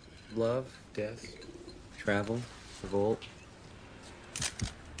 Love, death, travel, revolt.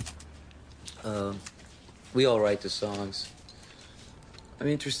 We all write the songs. I'm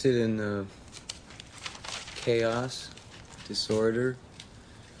interested in chaos, disorder,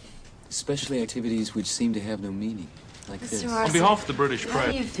 especially activities which seem to have no meaning, like this. Morrison, on behalf of the British how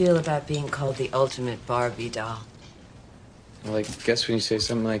press. do you feel about being called the ultimate Barbie doll? Well, I guess when you say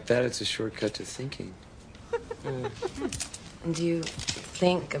something like that, it's a shortcut to thinking. And do you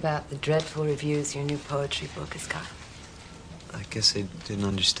think about the dreadful reviews your new poetry book has got? I guess I didn't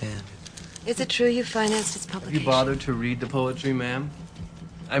understand. Is it true you financed its Have publication? you bothered to read the poetry, ma'am?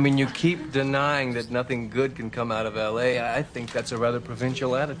 I mean, you keep denying that nothing good can come out of L.A. I think that's a rather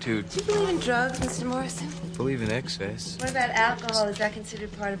provincial attitude. Do you believe in drugs, Mr. Morrison? I believe in excess. What about alcohol? Is that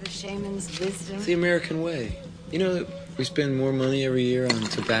considered part of a shaman's wisdom? It's the American way. You know that we spend more money every year on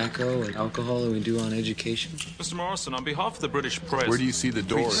tobacco and alcohol than we do on education? Mr. Morrison, on behalf of the British press... Where do you see the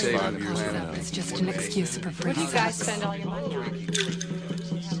Doors 5 years from now? It's just an excuse for What do you guys spend all your money on?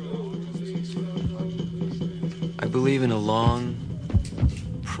 I believe in a long,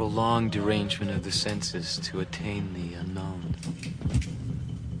 prolonged derangement of the senses to attain the unknown.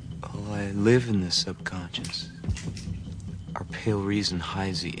 Oh, I live in the subconscious. Our pale reason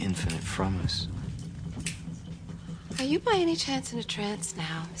hides the infinite from us. Are you by any chance in a trance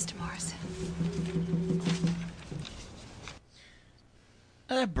now, Mr. Morrison?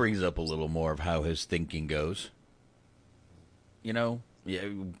 That brings up a little more of how his thinking goes.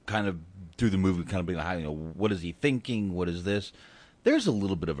 kind of through the movie, kind of being like, what is he thinking? What is this? There's a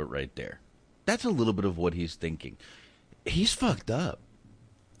little bit of it right there. That's a little bit of what he's thinking. He's fucked up.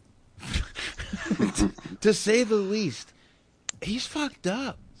 To say the least. He's fucked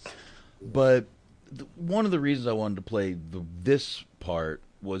up. But one of the reasons I wanted to play this part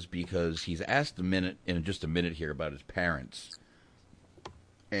was because he's asked in just a minute here about his parents.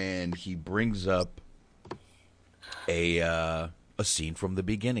 And he brings up a scene from the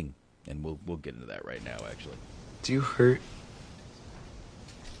beginning. And we'll get into that right now, actually. Do you hurt?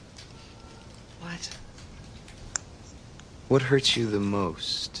 What? What hurts you the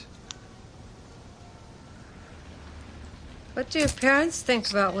most? What do your parents think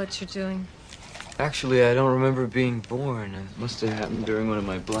about what you're doing? Actually, I don't remember being born. It must have happened during one of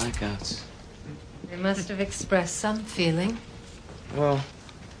my blackouts. They must have expressed some feeling. Well,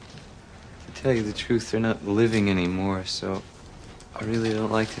 to tell you the truth, they're not living anymore, so I really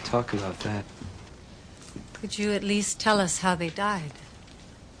don't like to talk about that. Could you at least tell us how they died?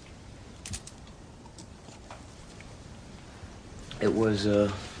 It was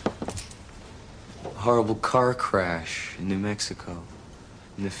a horrible car crash in New Mexico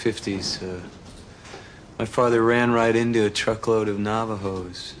in the 50s. My father ran right into a truckload of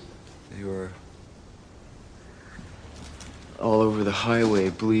Navajos. They were all over the highway,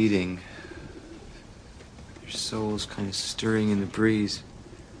 bleeding. Their souls kind of stirring in the breeze.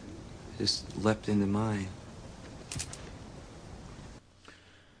 Just leapt into mine.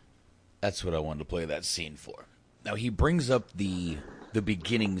 That's what I wanted to play that scene for. Now, he brings up the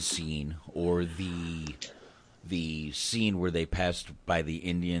beginning scene, or the scene where they passed by the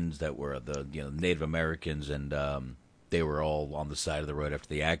Indians that were the Native Americans, and they were all on the side of the road after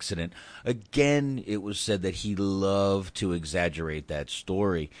the accident. Again, it was said that he loved to exaggerate that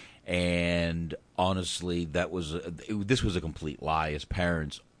story, and honestly, this was a complete lie. His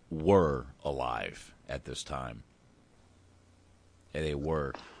parents were alive at this time. And they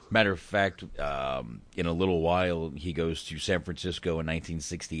were. Matter of fact, in a little while, he goes to San Francisco in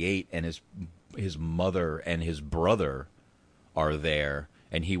 1968, and his mother and his brother are there,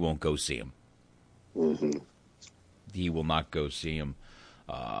 and he won't go see him. Mm-hmm. He will not go see him.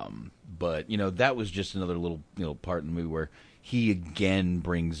 But, that was just another little part in the movie where he again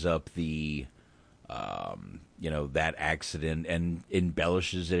brings up the, that accident and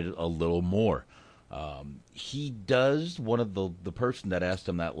embellishes it a little more. He does. One of the person that asked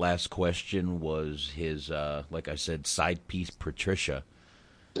him that last question was his, like I said, side piece, Patricia.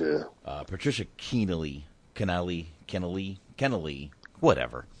 Yeah. Patricia Kennelly,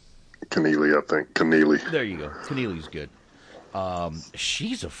 whatever. Keneally, I think. Keneally. There you go. Keneally's good.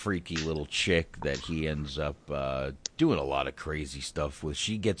 She's a freaky little chick that he ends up doing a lot of crazy stuff with.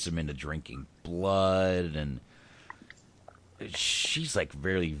 She gets him into drinking blood, and she's like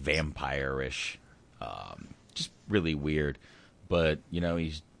very vampire-ish. Just really weird. But,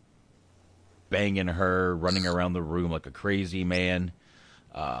 he's banging her, running around the room like a crazy man.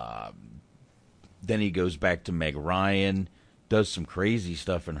 Then he goes back to Meg Ryan, does some crazy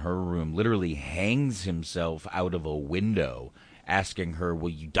stuff in her room, literally hangs himself out of a window, asking her, will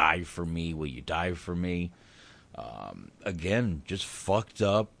you die for me? Will you die for me? Again, just fucked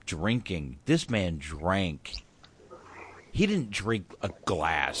up drinking. This man drank. He didn't drink a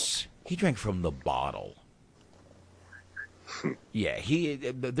glass. He drank from the bottle. Yeah,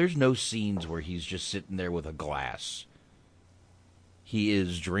 there's no scenes where he's just sitting there with a glass. He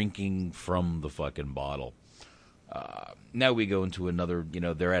is drinking from the fucking bottle. Now we go into another,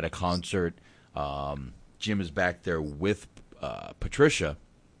 they're at a concert. Jim is back there with Patricia,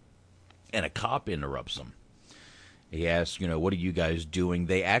 and a cop interrupts them. He asks, what are you guys doing?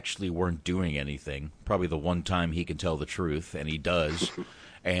 They actually weren't doing anything. Probably the one time he can tell the truth, and he does.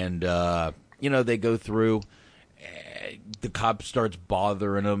 And, they go through. The cop starts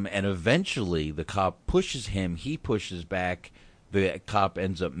bothering him, and eventually the cop pushes him. He pushes back. The cop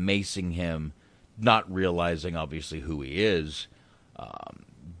ends up macing him, not realizing, obviously, who he is.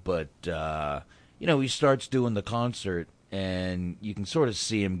 But he starts doing the concert, and you can sort of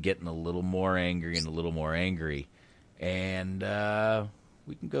see him getting a little more angry and a little more angry. And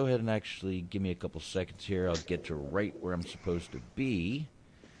we can go ahead and actually give me a couple seconds here. I'll get to right where I'm supposed to be.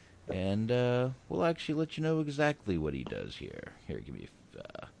 And we'll actually let you know exactly what he does here. Here, give me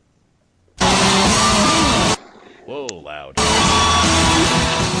whoa, loud.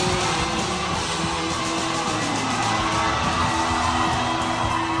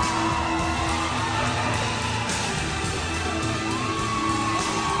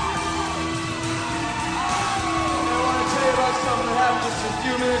 Just a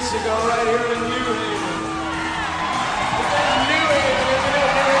few minutes ago, right here in New Haven. In New Haven,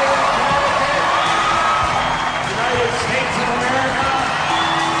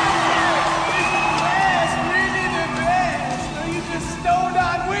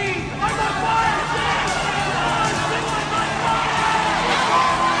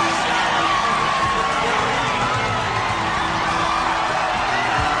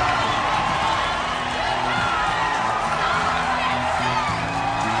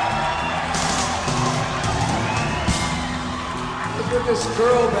 this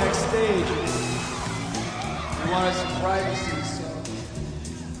girl backstage. We wanted some privacy, so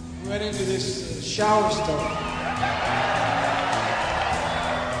we went into this shower stall.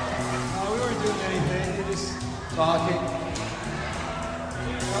 We weren't doing anything, we were just talking.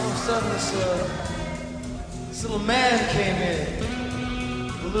 All of a sudden, this little man came in.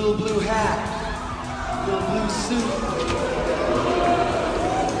 A little blue hat, a little blue suit.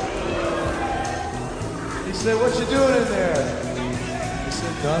 He said, "What you doing in there?" I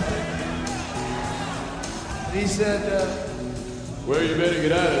said, "Nothing." And he said, "Well, you better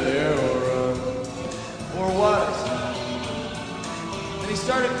get out of there, or what?" And he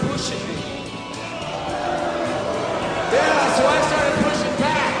started pushing me. Yeah, so I started pushing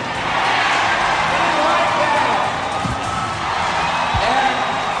back. I didn't like that.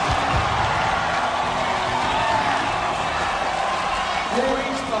 And he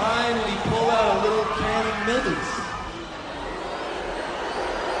reached behind and he pulled out a little can of Millie's.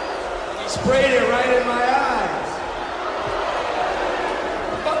 He sprayed it right in my eyes.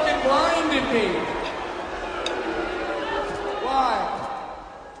 Fucking blinded me. Why?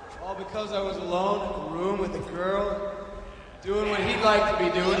 All because I was alone in the room with a girl, doing what he'd like to be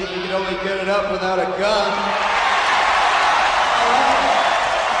doing if he could only get it up without a gun.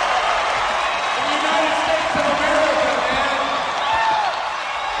 The United States of America, man.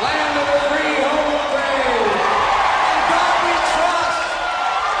 Land of the free, home of brave. In God we trust.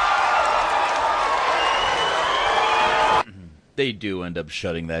 They do end up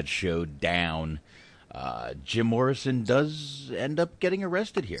shutting that show down. Jim Morrison does end up getting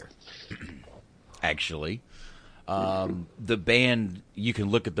arrested here. Actually. The band, you can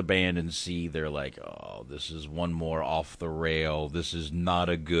look at the band and see they're like, oh, this is one more off the rail. This is not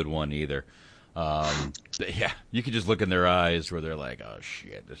a good one either. But yeah, you can just look in their eyes where they're like, oh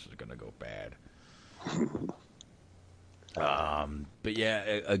shit, this is gonna go bad. But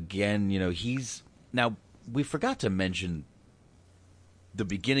yeah, again, now we forgot to mention the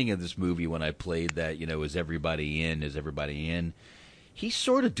beginning of this movie when I played that, is everybody in? Is everybody in? He's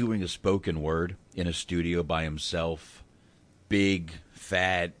sort of doing a spoken word in a studio by himself. Big,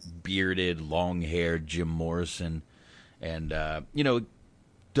 fat, bearded, long-haired Jim Morrison. And,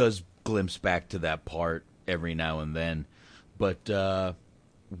 does glimpse back to that part every now and then. But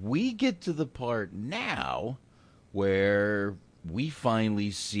we get to the part now where we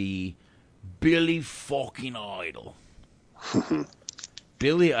finally see Billy fucking Idol.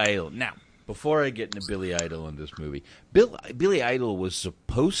 Billy Idol. Now, before I get into Billy Idol in this movie, Billy Idol was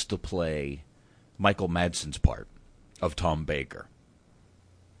supposed to play Michael Madsen's part of Tom Baker.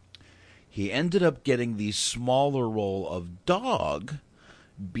 He ended up getting the smaller role of Dog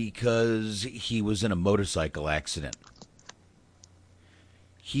because he was in a motorcycle accident.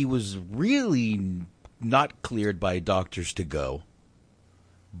 He was really not cleared by doctors to go,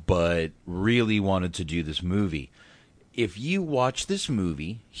 but really wanted to do this movie. If you watch this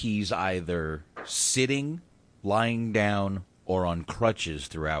movie, he's either sitting, lying down, or on crutches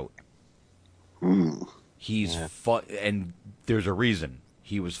throughout. He's and there's a reason.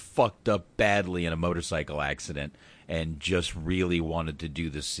 He was fucked up badly in a motorcycle accident and just really wanted to do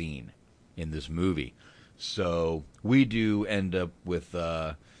the scene in this movie. So we do end up with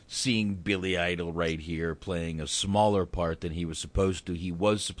seeing Billy Idol right here playing a smaller part than he was supposed to. He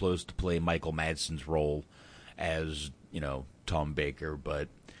was supposed to play Michael Madsen's role as, Tom Baker, but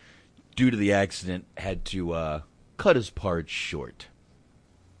due to the accident, had to cut his part short.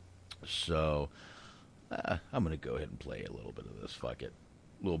 So, I'm going to go ahead and play a little bit of this. Fuck it.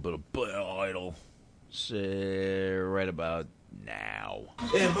 A little bit of Billy Idol. Right about now.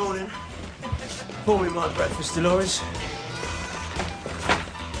 Yeah, morning. Pour me my breakfast, Dolores.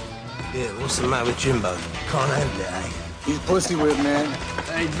 Yeah, what's the matter with Jimbo? Can't handle it, eh? He's pussy whipped, man.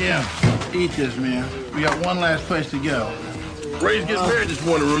 Hey, Jim, eat this, man. We got one last place to go. Ray's getting married this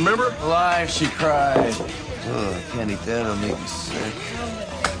morning, remember? Life, she cried. Oh, can't eat that, it'll make me sick.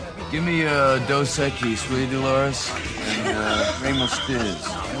 Give me a Dos Equis, will you, Dolores? And Rainbow Stiz.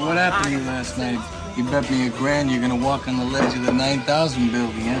 Hey, what happened to you last night? You bet me $1,000 you're gonna walk on the ledge of the 9,000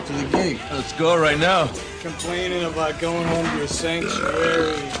 building after the gig. Let's go right now. Complaining about going home to your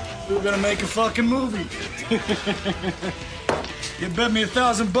sanctuary. We were gonna make a fucking movie. You bet me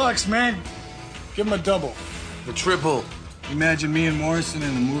 $1,000, man. Give him a double. The triple. Imagine me and Morrison in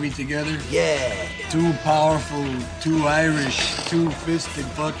a movie together. Yeah. Two powerful, two Irish, two-fisted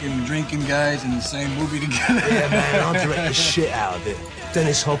fucking drinking guys in the same movie together. Yeah, man, I'll direct the shit out of it.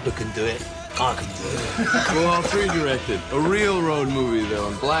 Dennis Hopper can do it. I can do it. We'll all three direct it. A real road movie, though,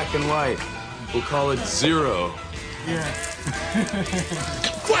 in black and white. We'll call it Zero. Yeah.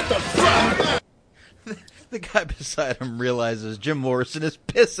 What the fuck? The guy beside him realizes Jim Morrison is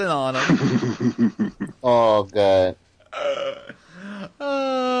pissing on him. Oh, God.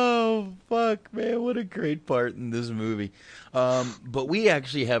 Oh, fuck, man. What a great part in this movie. But we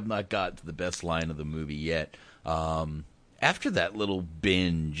actually have not got to the best line of the movie yet. After that little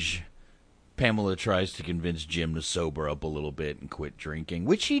binge, Pamela tries to convince Jim to sober up a little bit and quit drinking,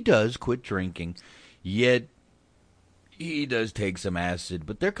 which he does quit drinking, yet he does take some acid,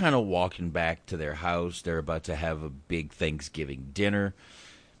 but they're kind of walking back to their house. They're about to have a big Thanksgiving dinner,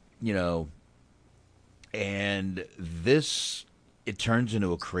 you know, and this, it turns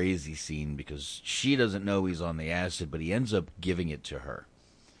into a crazy scene because she doesn't know he's on the acid, but he ends up giving it to her.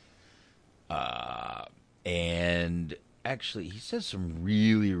 And actually, he says some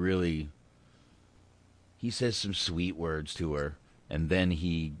he says some sweet words to her. And then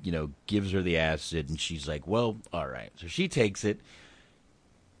he, you know, gives her the acid, and she's like, well, all right. So she takes it.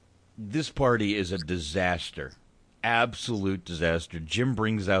 This party is a disaster. Absolute disaster. Jim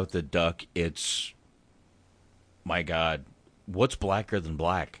brings out the duck. It's, my God, what's blacker than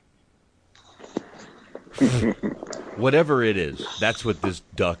black? Whatever it is, that's what this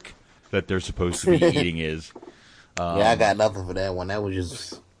duck that they're supposed to be eating is. Yeah, I got nothing for that one. That was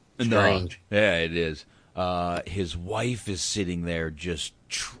just strange. No. Yeah, it is. His wife is sitting there just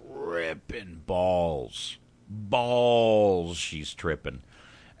tripping balls. She's tripping.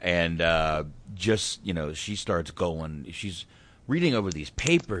 And just, you know, she starts going. She's reading over these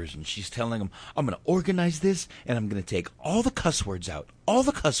papers, and she's telling him, I'm going to organize this, and I'm going to take all the cuss words out. All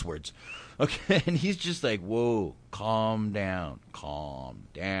the cuss words. Okay, and he's just like, whoa, calm down.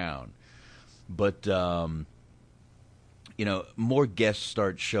 But, you know, more guests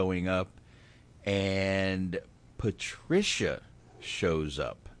start showing up. And Patricia shows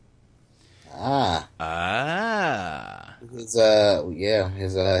up. His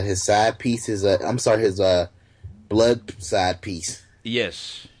side piece is his blood side piece.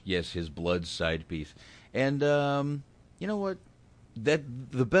 Yes, his blood side piece. And you know what?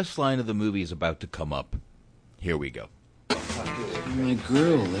 That the best line of the movie is about to come up. Here we go. My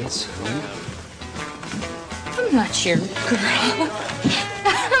girl, let's hope. I'm not your girl.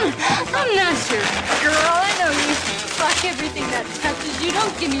 I'm not your girl. I know you fuck everything that touches you.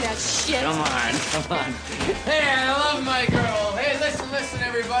 Don't give me that shit. Come on. Hey, I love my girl. Hey, listen,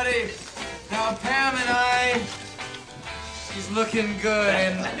 everybody. Now, Pam and I, she's looking good,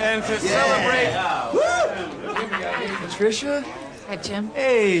 and to celebrate. Woo! Patricia? Hi, Jim.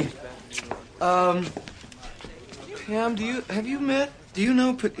 Hey, Pam, have you met? Do you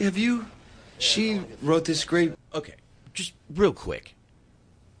know? She wrote this great. Okay, just real quick.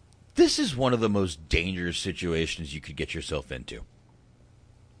 This is one of the most dangerous situations you could get yourself into.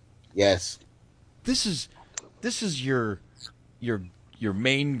 Yes. This is your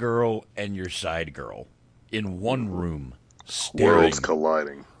main girl and your side girl in one room staring. Worlds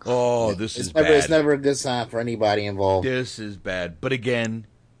colliding. Oh, this is bad. bad. It's never a good sign for anybody involved. This is bad. But again,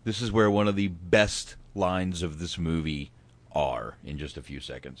 this is where one of the best lines of this movie are in just a few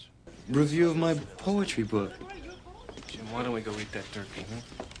seconds. Review of my poetry book. Jim, why don't we go eat that turkey, huh?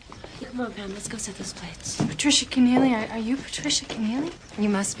 Come on, Pam, let's go set those plates. Patricia Keneally, are you Patricia Keneally? You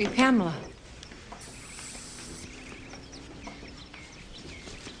must be Pamela.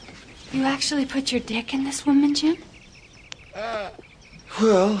 You actually put your dick in this woman, Jim?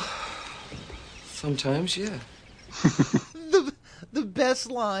 Well, sometimes, yeah. The best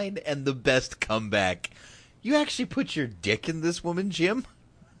line and the best comeback. You actually put your dick in this woman, Jim?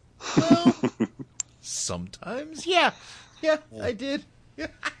 Well, sometimes, yeah. Yeah, I did.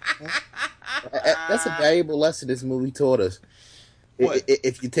 That's a valuable lesson this movie taught us.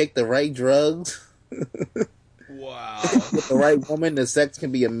 If you take the right drugs, wow, with the right woman, the sex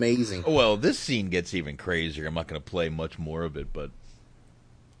can be amazing. Well, this scene gets even crazier. I'm not going to play much more of it, but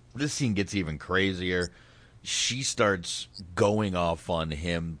this scene gets even crazier. She starts going off on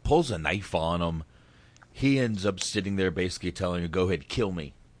him, pulls a knife on him. He ends up sitting there basically telling her, go ahead, kill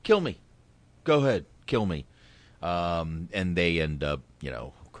me. Kill me. Go ahead, kill me. And they end up, you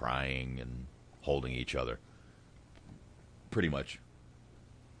know, crying and holding each other. Pretty much.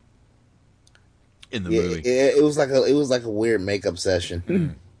 In the movie. It was like a weird makeup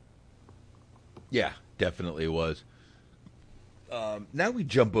session. Yeah, definitely was. Now we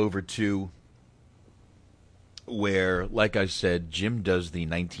jump over to where, like I said, Jim does the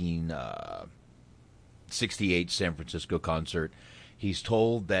 1968 San Francisco concert. He's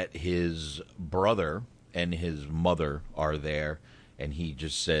told that his brother and his mother are there, and he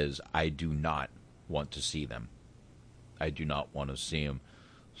just says, I do not want to see them. I do not want to see them.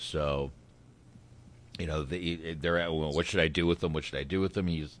 So, they're at, well, what should I do with them? What should I do with them?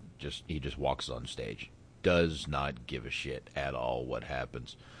 He just walks on stage. does not give a shit at all what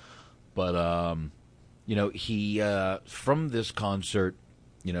happens. But, you know, he, from this concert,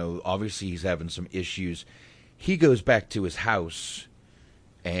 you know, obviously he's having some issues. He goes back to his house,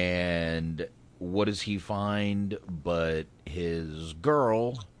 and what does he find but his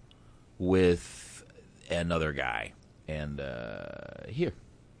girl with another guy? And, here.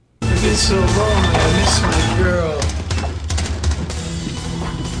 I've been so lonely, I miss my girl.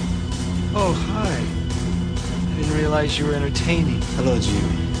 Oh, hi. I didn't realize you were entertaining. Hello,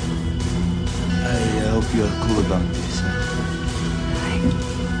 Jimmy. I hope you're cool about this.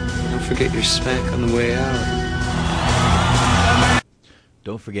 Don't forget your smack on the way out.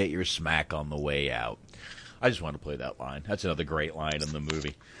 Don't forget your smack on the way out. I just want to play that line. That's another great line in the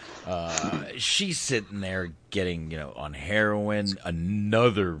movie. She's sitting there getting, you know, on heroin.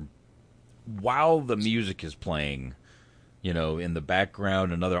 While the music is playing, you know, in the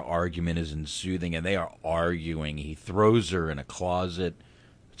background, another argument is ensuing, and they are arguing. He throws her in a closet,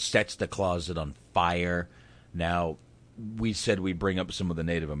 sets the closet on fire. Now, we said we bring up some of the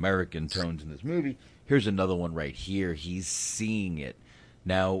Native American tones in this movie. Here's another one right here. He's seeing it.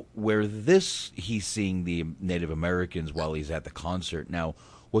 Now, he's seeing the Native Americans while he's at the concert. Now,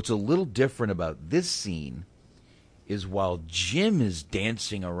 what's a little different about this scene is while Jim is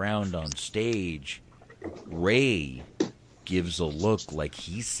dancing around on stage, Ray gives a look like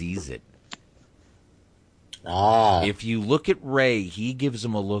he sees it. If you look at Ray, he gives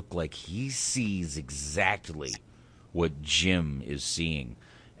him a look like he sees exactly what Jim is seeing.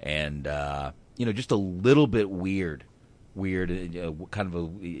 And, you know, just a little bit weird, kind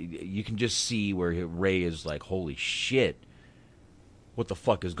of you can just see where Ray is like, holy shit, what the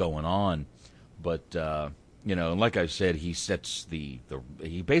fuck is going on? But, you know, and like I said, he sets he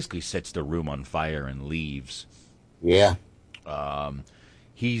basically sets the room on fire and leaves. Yeah.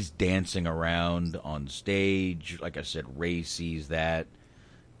 He's dancing around on stage. Like I said, Ray sees that.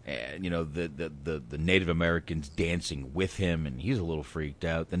 And, you know, the Native Americans dancing with him, and he's a little freaked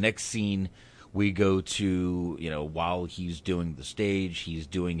out. The next scene, we go to, you know, while he's doing the stage, he's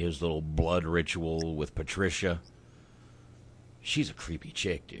doing his little blood ritual with Patricia. She's a creepy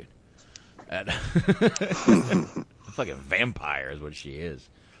chick, dude. Fucking vampire is what she is.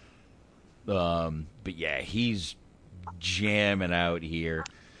 But yeah, he's jamming out here,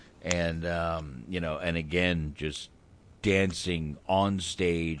 and you know, and again, just dancing on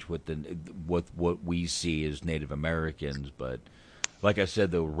stage with what we see as Native Americans. But like I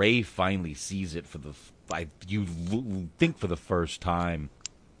said, though, Ray finally sees it for the first time.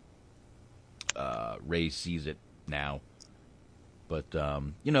 Ray sees it now, but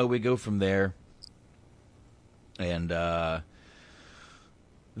you know, we go from there, and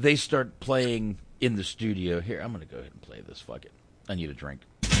they start playing in the studio. Here, I'm gonna go ahead and play this. Fuck it, I need a drink.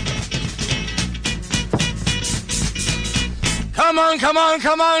 Come on, come on,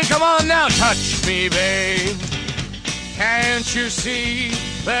 come on, come on now, touch me, babe. Can't you see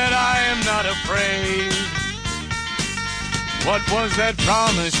that I am not afraid? What was that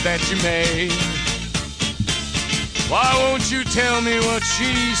promise that you made? Why won't you tell me what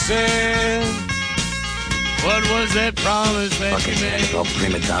she said? What was that promise that fucking you made? Annabelle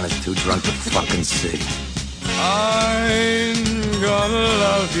prima donna's too drunk to fucking see. I'm gonna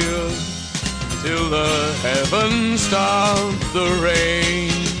love you till the heavens stop the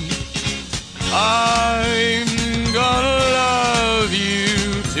rain. I'm gonna love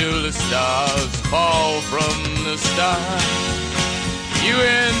you till the stars fall from the sky. You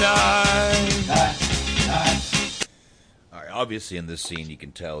and I. All right, obviously in this scene you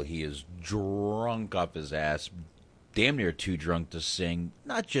can tell he is drunk off his ass, damn near too drunk to sing.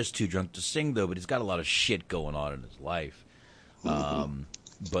 Not just too drunk to sing, though, but he's got a lot of shit going on in his life.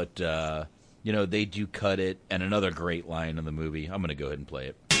 But you know, they do cut it, and another great line in the movie. I'm going to go ahead and play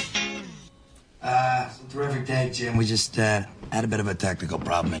it. It's a terrific day, Jim. We just had a bit of a technical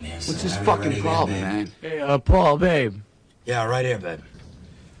problem in here. What's his fucking problem, man? Hey, Paul, babe. Yeah, right here, babe.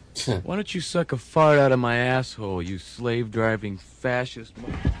 Why don't you suck a fart out of my asshole, you slave-driving fascist...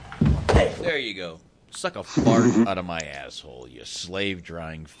 There you go. Suck a fart out of my asshole, you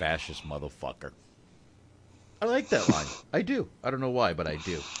slave-drying fascist motherfucker. I like that line. I do. I don't know why, but I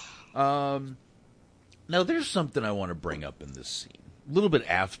do. Now, there's something I want to bring up in this scene. A little bit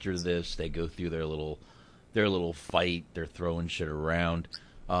after this, they go through their little fight. They're throwing shit around.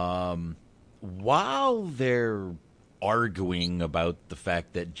 While they're arguing about the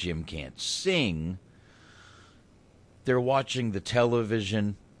fact that Jim can't sing, they're watching the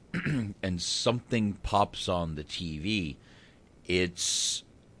television, and something pops on the TV. It's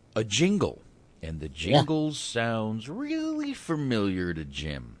a jingle, and the jingle sounds really familiar to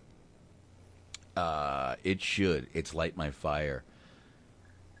Jim. It should. It's Light My Fire.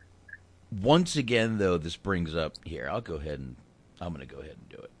 Once again, though, this brings up... Here, I'm going to go ahead and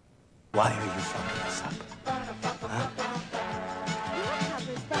do it. Why are you fucking us up? Huh?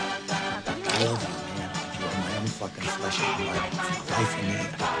 I love you, man. You are my own fucking flesh and blood. Life and me.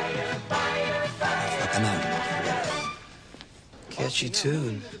 Fucking animal. Catchy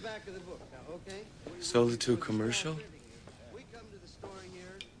tune. Sold it to a commercial?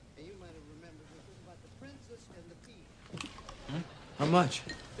 How much?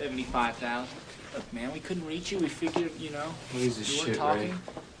 75,000. Look, man, we couldn't reach you. We figured, you know. Easy you were shit, talking. Ray.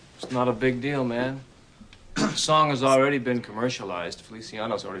 It's not a big deal, man. Song has already been commercialized.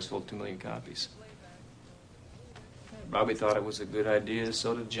 Feliciano's already sold 2 million copies. Robbie thought it was a good idea.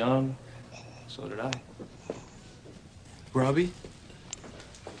 So did John. So did I. Robbie?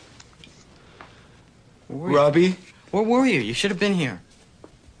 Robbie? Where were you? You should have been here.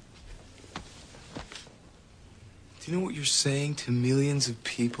 Do you know what you're saying to millions of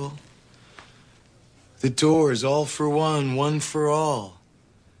people? The Doors, all for one, one for all.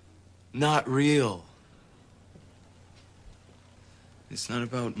 Not real. It's not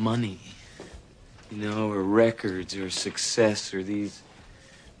about money, you know, or records, or success, or these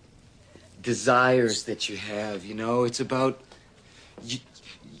desires that you have, you know? It's about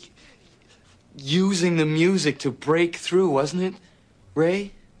using the music to break through, wasn't it,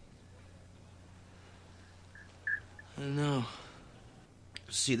 Ray? I don't know.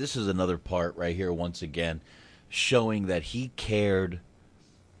 See, this is another part right here, once again, showing that he cared.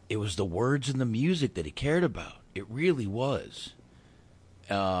 It was the words and the music that he cared about. It really was.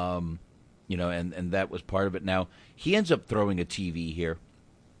 You know, and that was part of it. Now, he ends up throwing a TV here.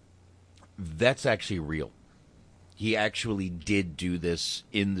 That's actually real. He actually did do this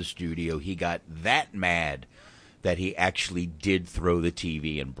in the studio. He got that mad that he actually did throw the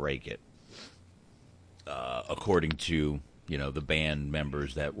TV and break it. According to, you know, the band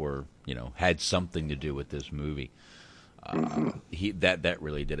members that were, you know, had something to do with this movie. That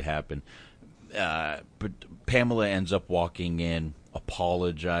really did happen. But Pamela ends up walking in,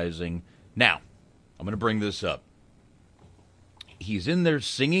 apologizing. Now, I'm going to bring this up. He's in there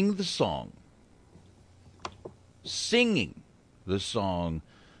singing the song.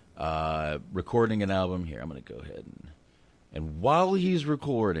 Recording an album. Here, I'm going to go ahead and while he's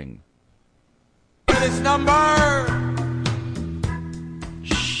recording... This number.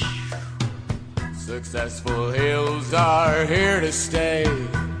 Successful hills are here to stay.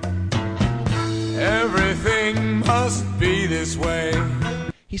 Everything must be this way.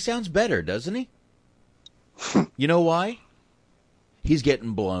 He sounds better, doesn't he? You know why? He's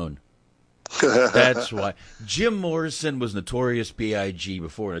getting blown. That's why. Jim Morrison was Notorious B.I.G.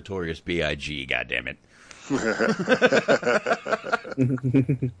 before Notorious B.I.G., goddammit.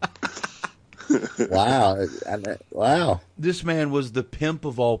 Wow. Wow. This man was the pimp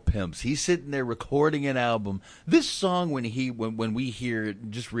of all pimps. He's sitting there recording an album. This song, when we hear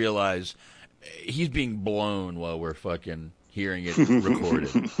it, just realize he's being blown while we're fucking hearing it recorded.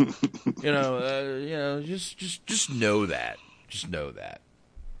 Just know that. Just know that.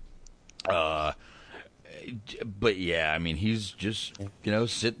 But yeah, I mean, he's just,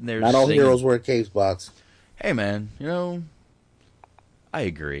 sitting there Not all singing. heroes wear capes, Box. Hey, man, I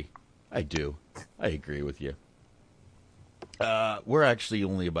agree. I do. I agree with you. We're actually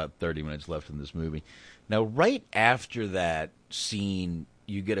only about 30 minutes left in this movie. Now, right after that scene,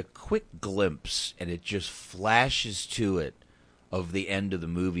 you get a quick glimpse, and it just flashes to it, of the end of the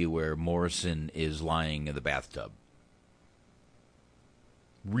movie where Morrison is lying in the bathtub.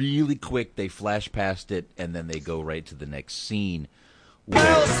 Really quick, they flash past it, and then they go right to the next scene.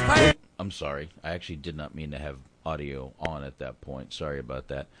 I'm sorry. I actually did not mean to have audio on at that point. Sorry about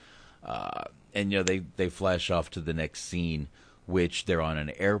that. And they flash off to the next scene, which they're on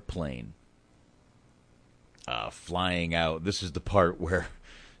an airplane, flying out. This is the part where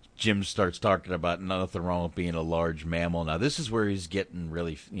Jim starts talking about nothing wrong with being a large mammal. Now, this is where he's getting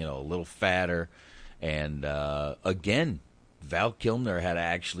really, a little fatter. And, again, Val Kilmer had to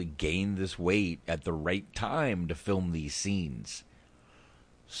actually gain this weight at the right time to film these scenes.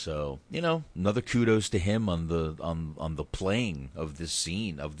 So, another kudos to him on the playing of this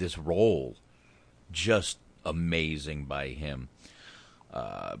scene, of this role. Just amazing by him.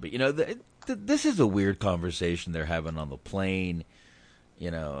 But, this is a weird conversation they're having on the plane. I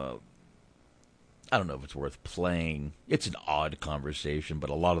don't know if it's worth playing. It's an odd conversation, but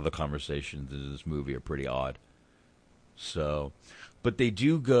a lot of the conversations in this movie are pretty odd. So, but they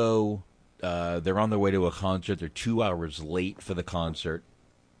do go, they're on their way to a concert. They're 2 hours late for the concert.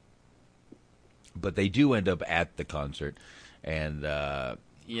 But they do end up at the concert. And,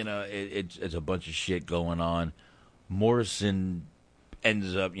 it's a bunch of shit going on. Morrison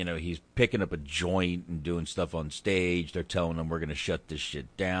ends up, he's picking up a joint and doing stuff on stage. They're telling him we're going to shut this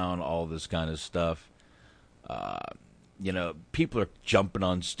shit down, all this kind of stuff. People are jumping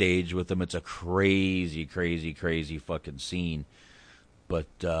on stage with him. It's a crazy, crazy, crazy fucking scene.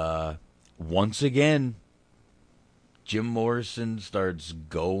 But once again, Jim Morrison starts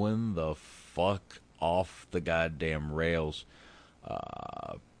going the fuck off the goddamn rails.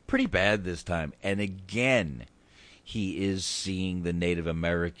 Pretty bad this time. And again, he is seeing the Native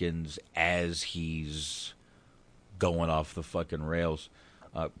Americans as he's going off the fucking rails.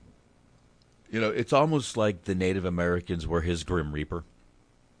 It's almost like the Native Americans were his Grim Reaper.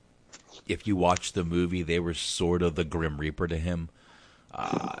 If you watch the movie, they were sort of the Grim Reaper to him.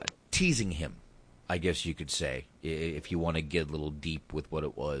 Teasing him, I guess you could say, if you want to get a little deep with what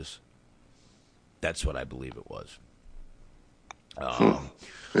it was. That's what I believe it was.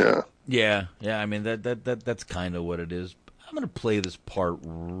 Yeah. I mean, that's kind of what it is. I'm going to play this part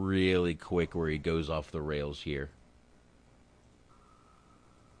really quick where he goes off the rails here.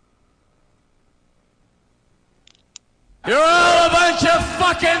 You're all a bunch of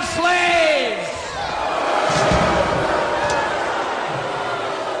fucking slaves!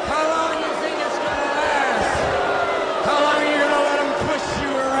 How long do you think it's gonna last? How long are you gonna let them push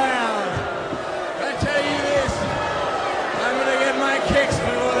you around? I tell you this, I'm gonna get my kicks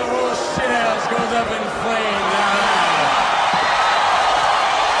before the whole shithouse goes up in flames.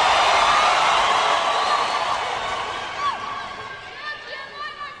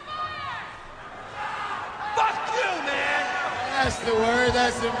 That's the word.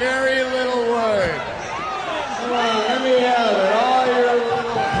 That's a very little word. Come on, let me have it. All your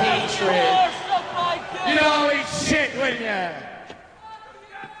little hatred. You don't eat shit, wouldn't ya?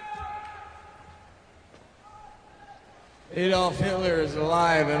 Adolf Hitler is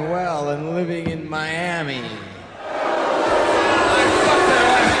alive and well and living in Miami.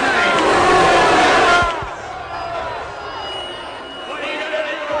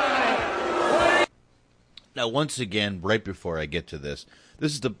 Now, once again, right before I get to this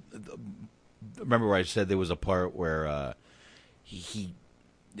is remember where I said there was a part where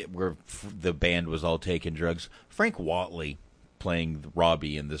where the band was all taking drugs. Frank Watley, playing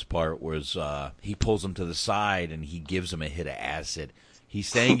Robbie in this part, was he pulls him to the side and he gives him a hit of acid. He's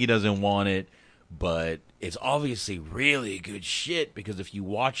saying he doesn't want it, but it's obviously really good shit, because if you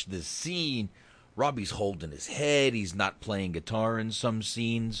watch this scene, Robbie's holding his head. He's not playing guitar in some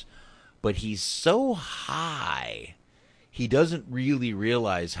scenes. But he's so high, he doesn't really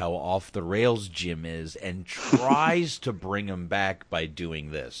realize how off the rails Jim is, and tries to bring him back by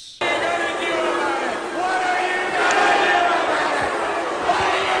doing this.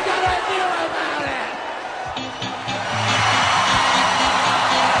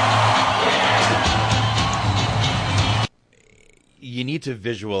 You need to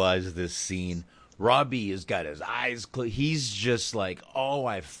visualize this scene. Robbie has got his eyes closed. He's just like, oh,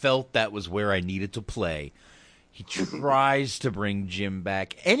 I felt that was where I needed to play. He tries to bring Jim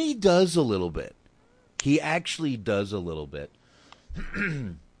back, and he does a little bit. He actually does a little bit.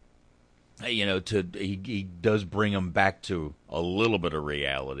 He does bring him back to a little bit of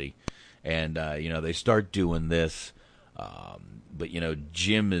reality. And, they start doing this. But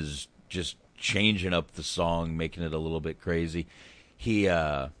Jim is just changing up the song, making it a little bit crazy. He,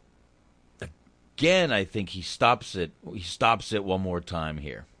 again, I think he stops it. He stops it one more time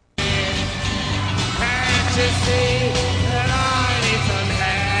here. Can't you see that I need some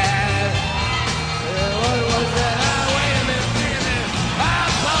help? What was that? Wait a minute.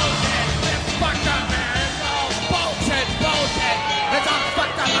 Bullshit. It's fucked up, man. It's all bullshit. It's all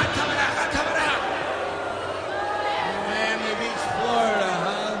fucked up. I'm coming out. Miami Beach, Florida,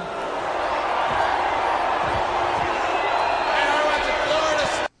 huh? Hey, I went to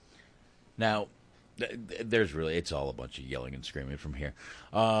Florida. Now, there's really, it's all a bunch of yelling and screaming from here.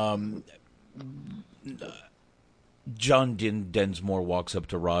 John Densmore walks up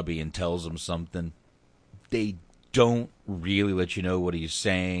to Robbie and tells him something. They don't really let you know what he's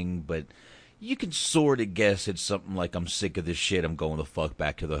saying, but you can sort of guess it's something like, I'm sick of this shit, I'm going the fuck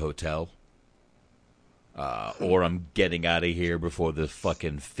back to the hotel. Or I'm getting out of here before the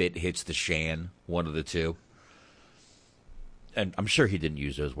fucking fit hits the shan. One of the two. And I'm sure he didn't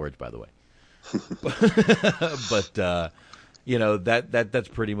use those words, by the way. But that's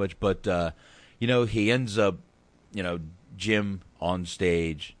pretty much. But he ends up, Jim on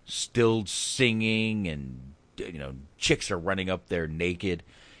stage still singing, and chicks are running up there naked.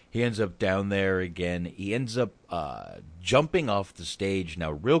 He ends up down there again. He ends up jumping off the stage.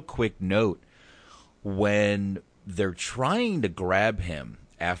 Now, real quick note: when they're trying to grab him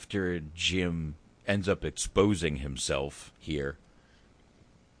after Jim ends up exposing himself here,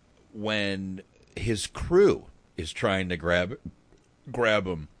 when his crew is trying to grab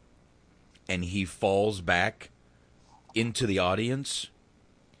him, and he falls back into the audience.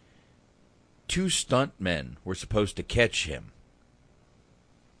 2 stuntmen were supposed to catch him.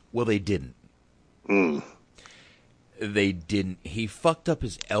 Well, they didn't. They didn't. He fucked up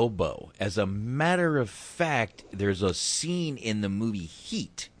his elbow. As a matter of fact, there's a scene in the movie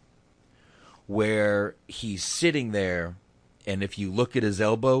Heat where he's sitting there, and if you look at his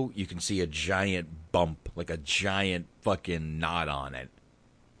elbow, you can see a giant bump, like a giant fucking knot on it.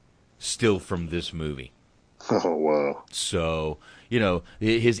 Still from this movie. Oh, wow. So,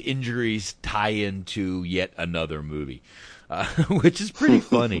 his injuries tie into yet another movie, which is pretty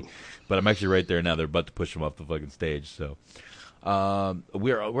funny. But I'm actually right there now. They're about to push him off the fucking stage. So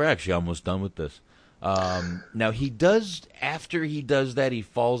we're actually almost done with this. Now, after he does that, he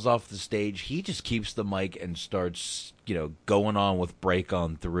falls off the stage. He just keeps the mic and starts, going on with Break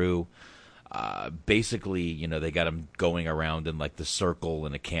On Through. Basically, they got him going around in like the circle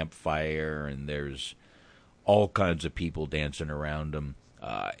in a campfire, and there's all kinds of people dancing around him.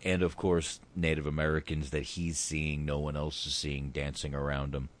 And of course, Native Americans that he's seeing, no one else is seeing, dancing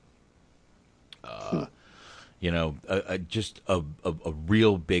around him. Just a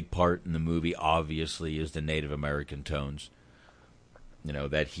real big part in the movie, obviously, is the Native American tones,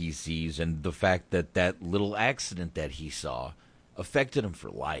 that he sees, and the fact that little accident that he saw affected him for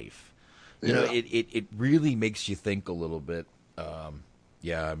life. It really makes you think a little bit. I'm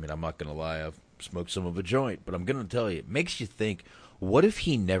not going to lie, I've smoked some of a joint, but I'm going to tell you, it makes you think, what if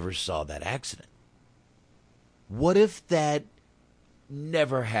he never saw that accident? What if that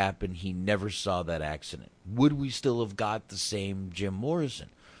never happened, he never saw that accident? Would we still have got the same Jim Morrison?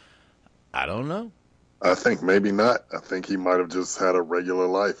 I don't know. I think maybe not. I think he might have just had a regular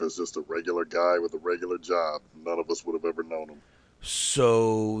life as just a regular guy with a regular job. None of us would have ever known him.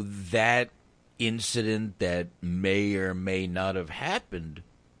 So that incident that may or may not have happened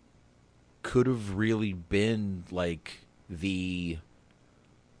could have really been like the,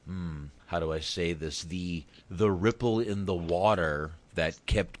 how do I say this? The ripple in the water that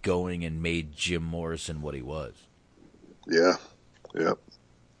kept going and made Jim Morrison what he was. Yeah. Yep.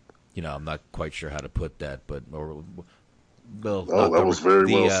 I'm not quite sure how to put that, but that was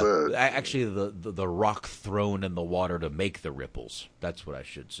very well said. Actually, the rock thrown in the water to make the ripples. That's what I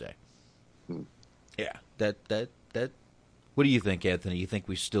should say. Yeah. That. What do you think, Anthony? You think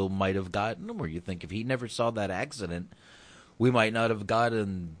we still might have gotten him, or you think if he never saw that accident, we might not have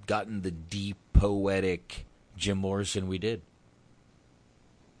gotten the deep, poetic Jim Morrison we did?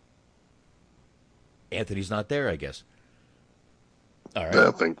 Anthony's not there, I guess. All right. Yeah,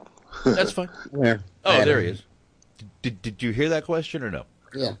 I think. That's fine. Where? Oh, there he is. Did you hear that question or no?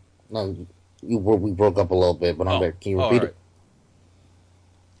 Yeah. No, we broke up a little bit, but I'm there. Can you repeat it?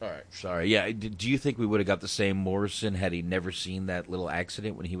 All right. Sorry. Yeah. Do you think we would have got the same Morrison had he never seen that little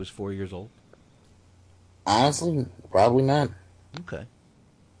accident when he was 4 years old? Honestly, probably not. Okay.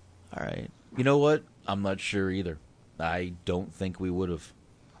 All right. You know what? I'm not sure either. I don't think we would have.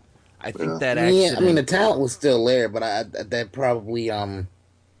 I think that accident... Yeah, I mean, the talent was still there, but that probably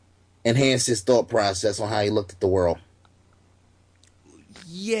enhanced his thought process on how he looked at the world.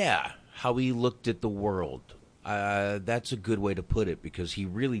 Yeah, how he looked at the world. That's a good way to put it, because he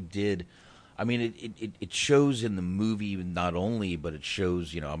really did. I mean, it shows in the movie not only, but it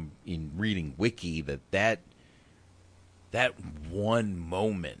shows, I'm in reading Wiki that one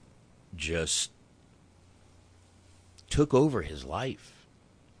moment just took over his life.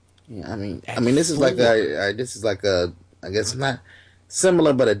 Yeah, I mean, this is like a, I guess not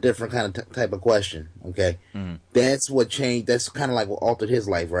similar, but a different kind of type of question. Okay, That's what changed. That's kind of like what altered his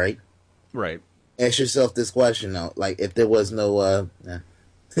life, right? Right. Ask yourself this question though: like, if there was no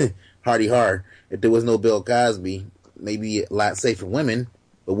Hardy Hard, if there was no Bill Cosby, maybe a lot safer women,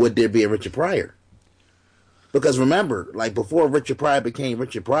 but would there be a Richard Pryor? Because remember, like before Richard Pryor became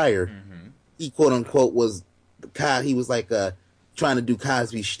Richard Pryor, he quote unquote was he was like trying to do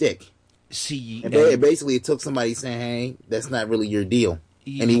Cosby shtick. See, and basically it took somebody saying, "Hey, that's not really your deal,"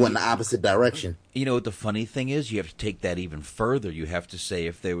 and he went in the opposite direction. You know what the funny thing is? You have to take that even further. You have to say,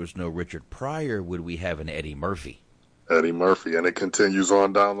 if there was no Richard Pryor, would we have an Eddie Murphy? Eddie Murphy, and it continues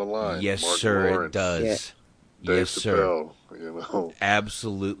on down the line. Yes, Mark sir, Lawrence, it does. Dave Yes, Chappelle, sir.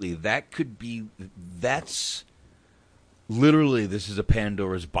 Absolutely. That could be. That's literally. This is a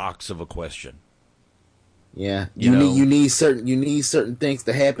Pandora's box of a question. Yeah, you need certain things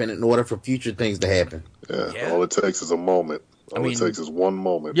to happen in order for future things to happen. Yeah, all it takes is a moment, All it takes is one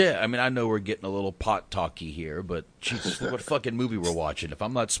moment. Yeah, I mean, I know we're getting a little pot talky here, but Jesus, what fucking movie we're watching? If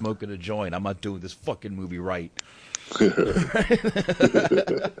I'm not smoking a joint, I'm not doing this fucking movie right.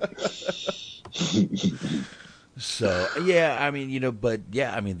 So yeah, I mean, but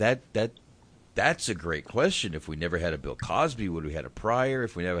yeah, I mean that's a great question. If we never had a Bill Cosby, would we had a Pryor?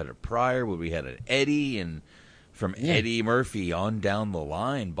 If we never had a Pryor, would we had an Eddie? And from Eddie Murphy on down the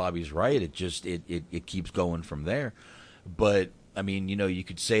line, Bobby's right. It just it keeps going from there. But I mean, you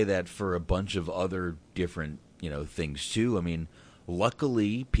could say that for a bunch of other different things too. I mean,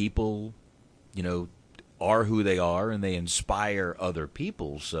 luckily people are who they are and they inspire other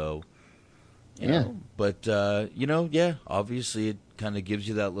people. So you know, but obviously it kind of gives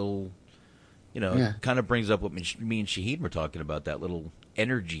you that little. It kind of brings up what me and Shahid were talking about, that little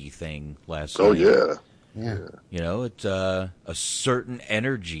energy thing last night. Oh, yeah. It's a certain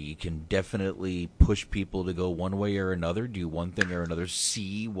energy can definitely push people to go one way or another, do one thing or another,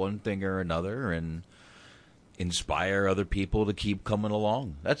 see one thing or another, and inspire other people to keep coming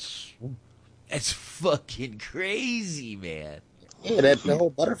along. That's fucking crazy, man. Yeah, that's the whole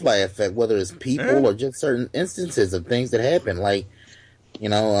butterfly effect, whether it's people or just certain instances of things that happen. Like,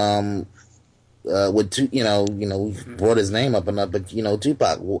 with we brought his name up enough, but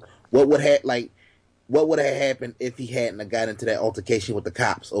Tupac. What would have happened if he hadn't got into that altercation with the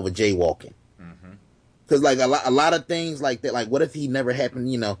cops over jaywalking? Because like a lot of things like that, like what if he never happened?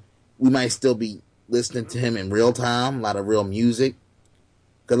 We might still be listening to him in real time, a lot of real music.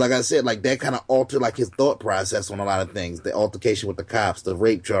 Because like I said, like that kind of altered like his thought process on a lot of things. The altercation with the cops, the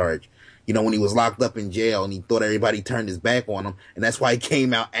rape charge. When he was locked up in jail and he thought everybody turned his back on him, and that's why he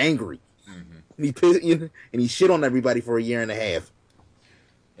came out angry. And he shit on everybody for a year and a half.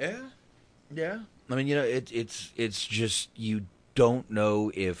 Yeah. I mean, it's just you don't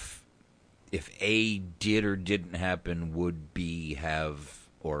know if A did or didn't happen, would be, have,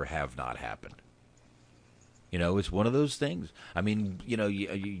 or have not happened. It's one of those things. I mean,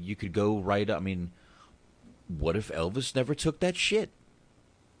 you could go right up. I mean, what if Elvis never took that shit?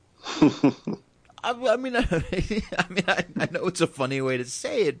 I know it's a funny way to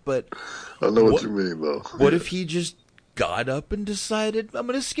say it, but I know what you mean, though. What if he just got up and decided, I'm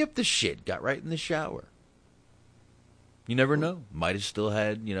going to skip the shit, got right in the shower? You never know. Might have still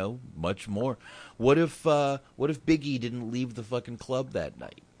had, much more. What if Biggie didn't leave the fucking club that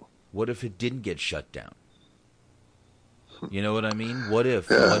night? What if it didn't get shut down? You know what I mean? What if?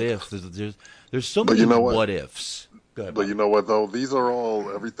 Yeah. What if? There's so many what ifs. But you know what though? These are all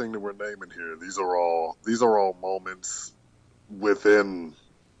everything that we're naming here. These are all moments within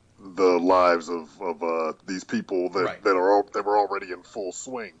the lives of these people that were already in full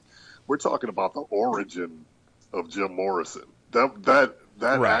swing. We're talking about the origin of Jim Morrison. That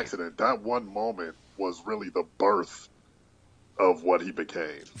accident, that one moment was really the birth of what he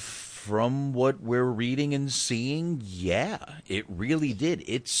became. From what we're reading and seeing, yeah, it really did.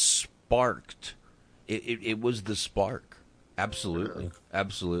 It sparked. It was the spark. Absolutely.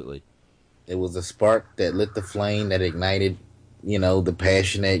 Absolutely. It was the spark that lit the flame that ignited, the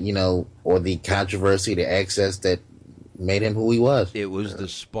passionate, or the controversy, the access that made him who he was. It was the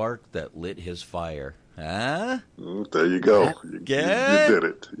spark that lit his fire. Huh? There you go. You did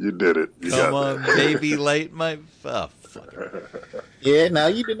it. You did it. You Come on, baby, light my... Oh, fuck it. Yeah, no,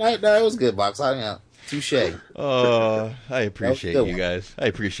 you did not. No, it was good, Box. Touche. Oh, I appreciate you guys. I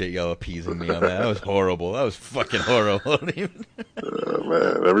appreciate y'all appeasing me on that. That was horrible. That was fucking horrible.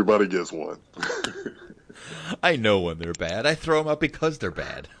 Man, everybody gets one. I know when they're bad. I throw them out because they're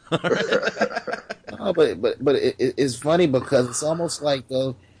bad. No, but it's funny because it's almost like,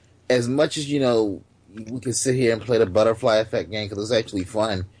 though, as much as, we can sit here and play the butterfly effect game because it's actually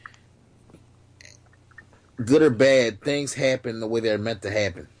fun, good or bad, things happen the way they're meant to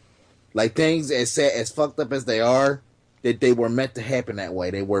happen. Like, things as sad, as fucked up as they are, that they were meant to happen that way.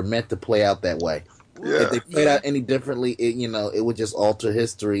 They were meant to play out that way. Yeah. If they played out any differently, it would just alter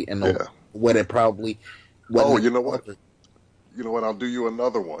history and what it probably... Oh, you know what? You know what? I'll do you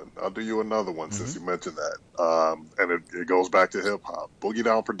another one. Since you mentioned that. And it goes back to hip-hop. Boogie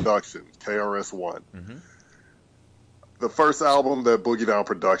Down Productions, KRS-One. The first album that Boogie Down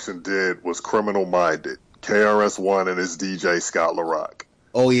Production did was Criminal Minded. KRS-One and his DJ Scott LaRock.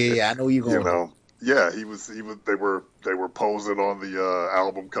 Oh yeah, I know you're going. Yeah, he was. They were posing on the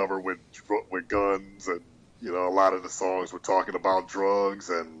album cover with guns, and a lot of the songs were talking about drugs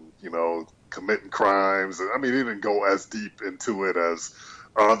and committing crimes. I mean, he didn't go as deep into it as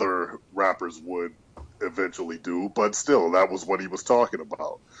other rappers would eventually do, but still, that was what he was talking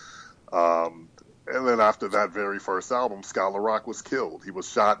about. And then after that very first album, Scholar Rock was killed. He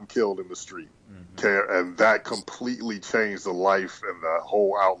was shot and killed in the street. And that completely changed the life and the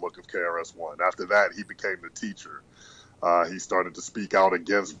whole outlook of KRS-One. After that, he became the teacher. He started to speak out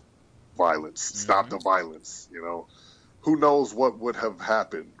against violence, stop the violence, you know. Who knows what would have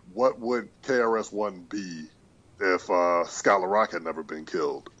happened? What would KRS-One be if Scholar Rock had never been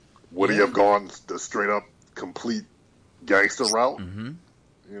killed? Would he have gone the straight up complete gangster route? You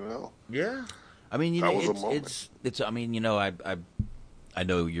know? Yeah. I mean, you know, it's. I mean, you know, I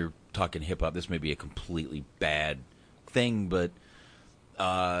know you're talking hip hop. This may be a completely bad thing, but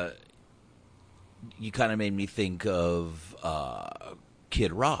you kind of made me think of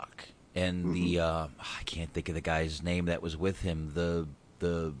Kid Rock and the I can't think of the guy's name that was with him. The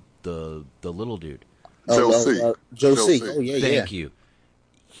little dude. Joe C. Oh yeah, Thank you.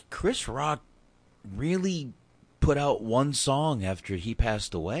 Chris Rock really put out one song after he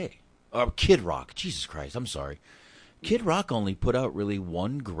passed away. Kid Rock. Jesus Christ, I'm sorry. Kid Rock only put out really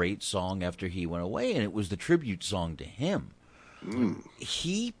one great song after he went away, and it was the tribute song to him.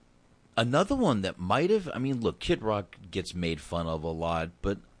 Another one that might have, I mean, look, Kid Rock gets made fun of a lot,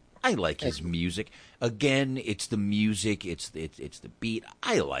 but I like his music. Again, it's the music, it's the beat.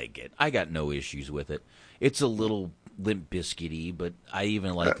 I like it. I got no issues with it. It's a little Limp Bizkit-y, but I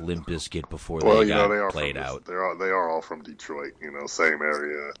even like Limp Bizkit before they got played out. They are all from Detroit, you know, same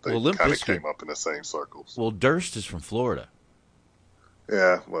area. They Limp kind of Bizkit came up in the same circles. Well, Durst is from Florida.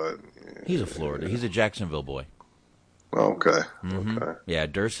 Yeah, but he's a Florida. He's a Jacksonville boy. Okay. Okay. Yeah,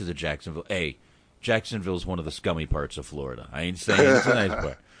 Durst is a Jacksonville. Hey, Jacksonville's one of the scummy parts of Florida. I ain't saying it's a nice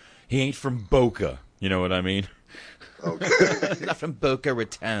part. He ain't from Boca. You know what I mean? Okay. Not from Boca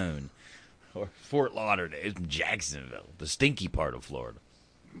Raton or Fort Lauderdale. It's from Jacksonville, the stinky part of Florida.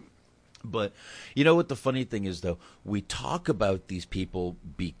 But you know what the funny thing is, though? We talk about these people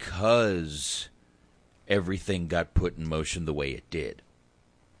because everything got put in motion the way it did.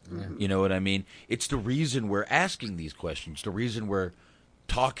 You know what I mean? It's the reason we're asking these questions. The reason we're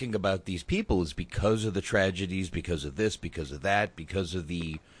talking about these people is because of the tragedies, because of this, because of that, because of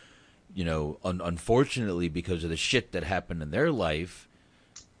the, you know, unfortunately, because of the shit that happened in their life.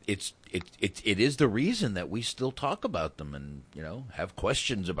 It is the reason that we still talk about them and, you know, have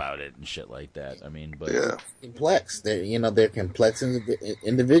questions about it and shit like that. I mean, but complex. They're complex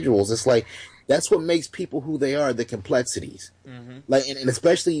individuals. It's like that's what makes people who they are. The complexities, like, and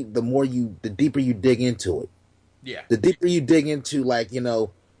especially the deeper you dig into it. Yeah, the deeper you dig into, like, you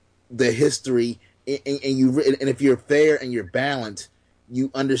know, the history, and if you're fair and you're balanced,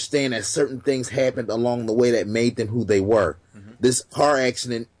 you understand that certain things happened along the way that made them who they were. This car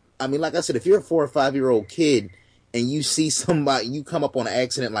accident. I mean, like I said, if you're a 4 or 5 year old kid and you see somebody, you come up on an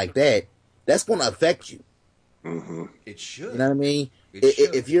accident like that, that's going to affect you. It should. You know what I mean?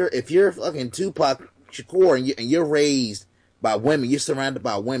 If you're fucking Tupac Shakur and you're raised by women, you're surrounded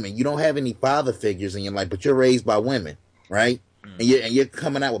by women, you don't have any father figures in your life, but you're raised by women, right? And you're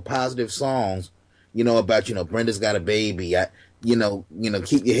coming out with positive songs, you know, about, you know, Brenda's got a baby, you know,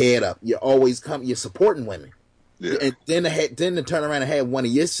 keep your head up. You're supporting women. Yeah. And then to turn around and have one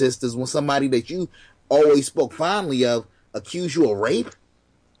of your sisters, when somebody that you always spoke fondly of, accuse you of rape.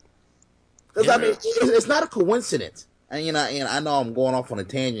 Because I mean, it's not a coincidence. And I know I'm going off on a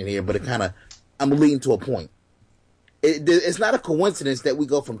tangent here, but I'm leading to a point. It's not a coincidence that we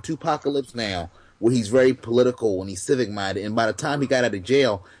go from Tupacalypse Now, where he's very political and he's civic minded, and by the time he got out of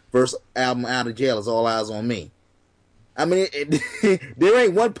jail, first album out of jail is All Eyes on Me. I mean, there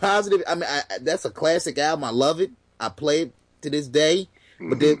ain't one positive. I mean, that's a classic album. I love it. I play it to this day.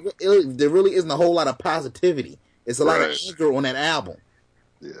 But there really isn't a whole lot of positivity. It's a lot of anger on that album.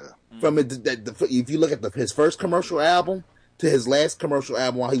 Yeah. From if you look at his first commercial album to his last commercial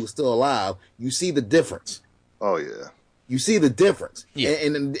album while he was still alive, you see the difference. Oh yeah. You see the difference. Yeah.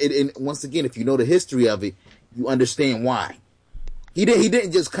 And once again, if you know the history of it, you understand why. He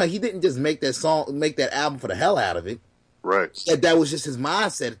didn't just make that album for the hell out of it. Right. That was just his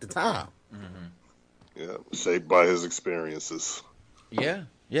mindset at the time. Yeah, shaped by his experiences. Yeah,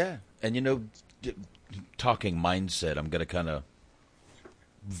 yeah. And, you know, talking mindset, I'm going to kind of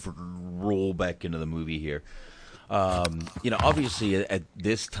roll back into the movie here. You know, obviously at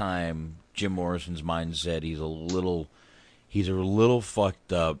this time, Jim Morrison's mindset, he's a little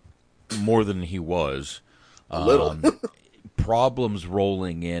fucked up, more than he was. A little. Problems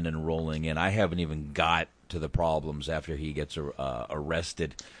rolling in. I haven't even got to the problems after he gets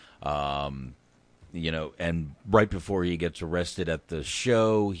arrested. You know, and right before he gets arrested at the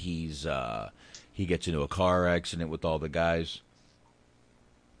show, he gets into a car accident with all the guys.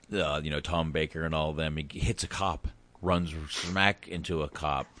 You know, Tom Baker and all of them. He hits a cop, runs smack into a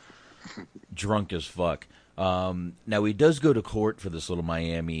cop. drunk as fuck. Now, he does go to court for this little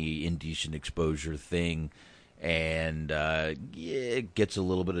Miami indecent exposure thing, and it gets a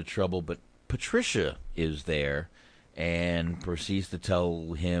little bit of trouble, but Patricia is there and proceeds to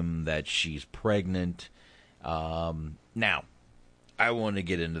tell him that she's pregnant. Now, I want to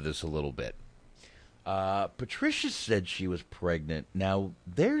get into this a little bit. Patricia said she was pregnant. Now,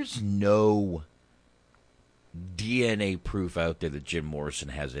 there's no DNA proof out there that Jim Morrison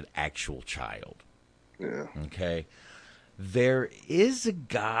has an actual child. Yeah. Okay. There is a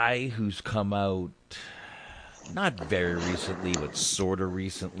guy who's come out, not very recently, but sort of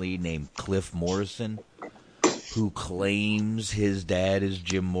recently, named Cliff Morrison, who claims his dad is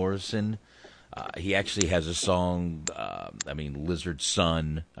Jim Morrison. He actually has a song, Lizard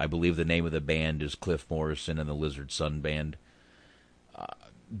Sun. I believe the name of the band is Cliff Morrison and the Lizard Sun Band.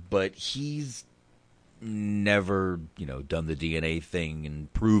 But he's never, done the DNA thing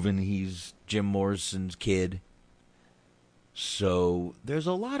and proven he's Jim Morrison's kid. So there's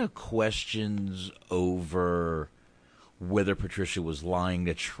a lot of questions over whether Patricia was lying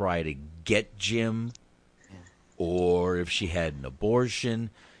to try to get Jim or if she had an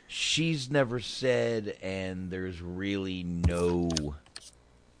abortion. She's never said, and there's really no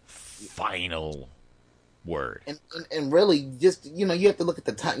final word. And really, just you have to look at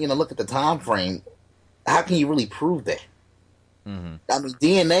the time. Look at the time frame. How can you really prove that? Mm-hmm. I mean,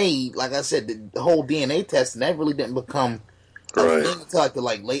 DNA, like I said, the whole DNA testing that really didn't become a thing until like the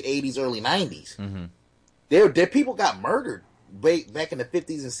late '80s, early '90s. Mm-hmm. There people got murdered back in the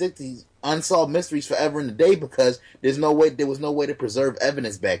 '50s and '60s, unsolved mysteries forever and a day because there was no way to preserve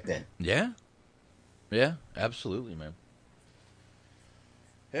evidence back then. Yeah, absolutely, man.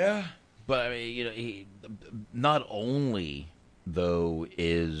 Yeah, but I mean, he not only though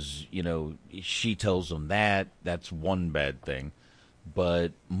is she tells him that's one bad thing,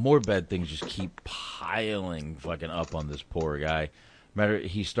 but more bad things just keep piling fucking up on this poor guy.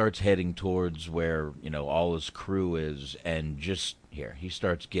 He starts heading towards where all his crew is, and just here he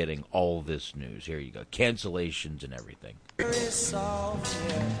starts getting all this news. Here you go, cancellations and everything.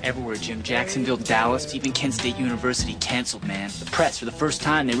 Everywhere, Jim. Jacksonville, Dallas, even Kent State University canceled, man. The press, for the first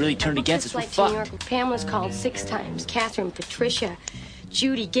time, they really turned against us. We're fucked. New York, Pamela's called 6 times. Catherine, Patricia,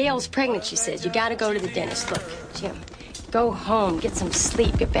 Judy, Gail's pregnant, she says. You gotta go to the dentist. Look, Jim, go home, get some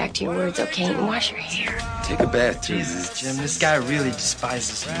sleep, get back to your words, okay? And wash your hair. Take a bath, Jesus, Jim. This guy really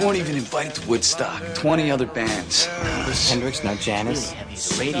despises me. He won't even invite to Woodstock. 20 other bands. Hendrix, not Janis.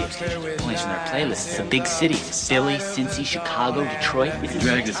 Really heavy. Radio station points from their playlists. It's a big city. Philly, Cincy, Chicago, Detroit. We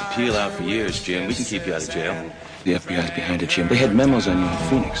dragged this appeal out for years, Jim. We can keep you out of jail. The FBI's behind it, Jim. They had memos on you in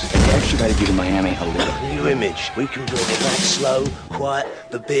Phoenix. They extradited you to Miami a little. New image. We can build it back slow, quiet,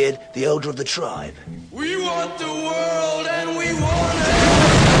 the beard, the elder of the tribe. We want the world and we want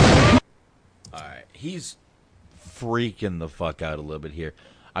it. Alright, he's freaking the fuck out a little bit here.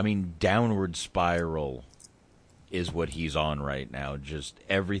 I mean, downward spiral is what he's on right now. Just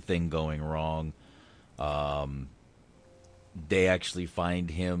everything going wrong. They actually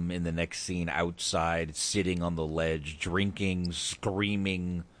find him in the next scene outside, sitting on the ledge, drinking,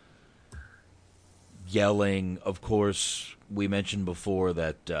 screaming, yelling. Of course, we mentioned before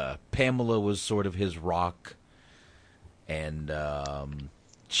that Pamela was sort of his rock, and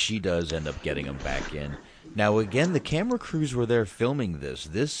she does end up getting him back in. Now, again, the camera crews were there filming this.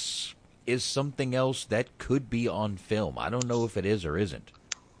 This is something else that could be on film. I don't know if it is or isn't.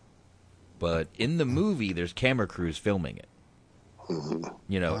 But in the movie, there's camera crews filming it.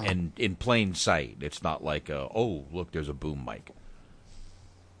 And in plain sight. It's not like, oh, look, there's a boom mic.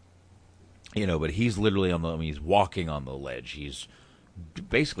 But he's literally he's walking on the ledge. He's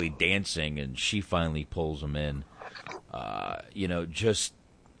basically dancing, and she finally pulls him in. Just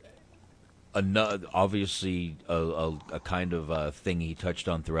another, obviously, a kind of thing he touched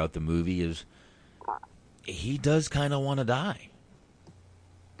on throughout the movie is he does kind of want to die.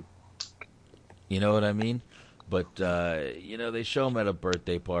 You know what I mean? But, they show him at a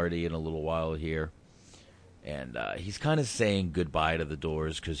birthday party in a little while here. And he's kind of saying goodbye to the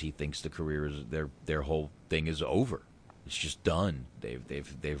Doors because he thinks the career is their whole thing is over. It's just done.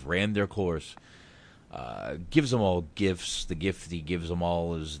 They've ran their course. Gives them all gifts. The gift he gives them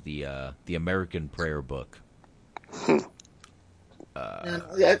all is the American Prayer Book.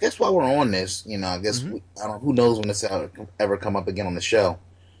 I guess while we're on this, I guess I don't. Who knows when this ever come up again on the show?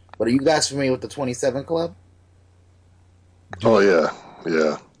 But are you guys familiar with the 27 Club? Oh,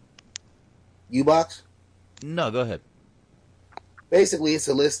 yeah. U-Box? No, go ahead. Basically, it's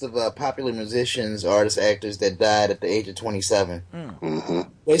a list of popular musicians, artists, actors that died at the age of 27. Mm-hmm.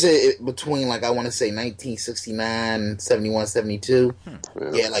 They say between, like, I want to say 1969, 71, 72.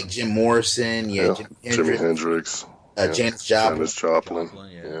 Yeah, like Jim Morrison, Jimi Hendrix, Janis Joplin. Janis Joplin,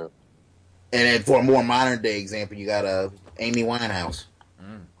 yeah. And then for a more modern day example, you got Amy Winehouse.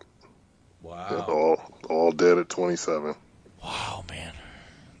 Wow. All dead at 27. Wow, man.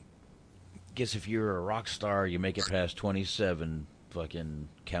 Guess if you're a rock star, you make it past 27. Fucking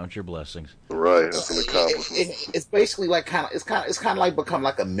count your blessings. Right, that's an accomplishment. It's basically like it's kind of like become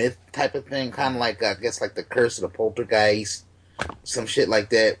like a myth type of thing, kind of like I guess like the Curse of the Poltergeist, some shit like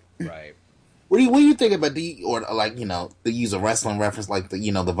that. Right. What do you think about or like, you know, to use a wrestling reference, like the,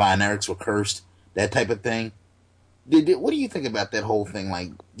 you know, the Von Erichs were cursed, that type of thing? What do you think about that whole thing?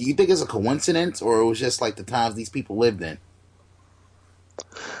 Like, do you think it's a coincidence, or it was just like the times these people lived in?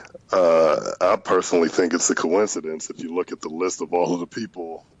 I personally think it's a coincidence. If you look at the list of all of the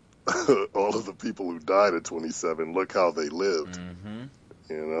people who died at 27, look how they lived. Mm-hmm.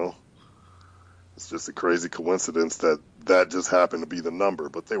 You know, it's just a crazy coincidence that just happened to be the number.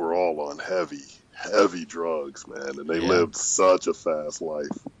 But they were all on heavy drugs, man, and they lived such a fast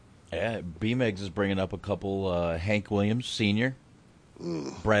life. Yeah, B-Megs is bringing up a couple. Hank Williams Sr.,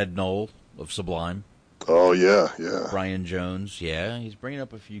 Brad Knoll of Sublime. Oh, yeah. Brian Jones, yeah. He's bringing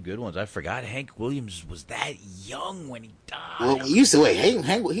up a few good ones. I forgot Hank Williams was that young when he died. Well, you used to wait.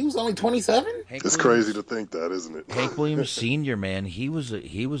 Hank, he was only 27? It's crazy to think that, isn't it? Hank Williams Sr., man, he was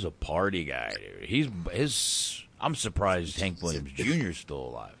a party guy, dude. I'm surprised Hank Williams Jr. is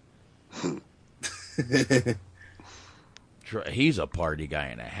still alive. He's a party guy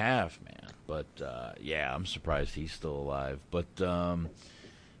and a half, man. But, yeah, I'm surprised he's still alive. But,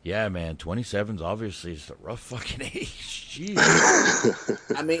 yeah, man, 27's obviously is a rough fucking age. Jeez.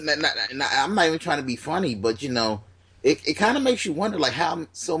 I mean, I'm not even trying to be funny, but, you know, it kind of makes you wonder, like, how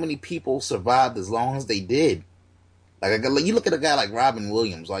so many people survived as long as they did. Like, you look at a guy like Robin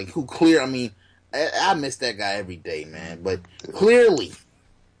Williams, like, who I mean, I miss that guy every day, man. But clearly,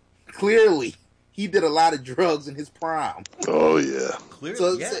 he did a lot of drugs in his prime. Oh, yeah. Clearly,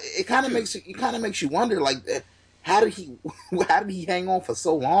 so it kind of makes you wonder, like, how did he hang on for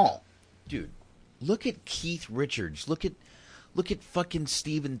so long? Dude, look at Keith Richards. Look at fucking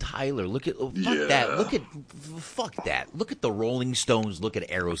Steven Tyler. Look at that. Fuck that. Look at the Rolling Stones. Look at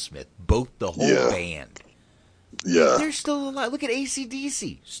Aerosmith. Both the whole band. Yeah. They're still alive. Look at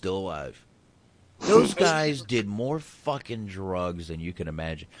AC/DC. Still alive. Those guys did more fucking drugs than you can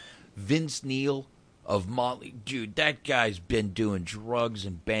imagine. Vince Neil of Motley, dude, that guy's been doing drugs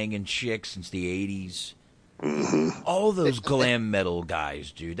and banging chicks since the 80s. Mm-hmm. All those glam metal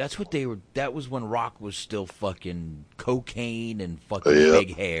guys, dude. That's what they were. That was when rock was still fucking cocaine and fucking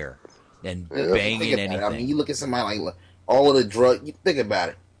big hair and banging anything. I mean, you look at somebody like all of the drug. You think about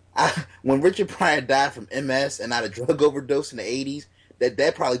it. When Richard Pryor died from MS and not a drug overdose in the 80s,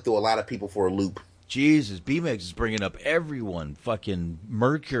 that probably threw a lot of people for a loop. Jesus, B-Megs is bringing up everyone. Fucking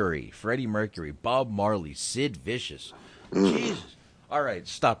Mercury, Freddie Mercury, Bob Marley, Sid Vicious. Jesus. All right,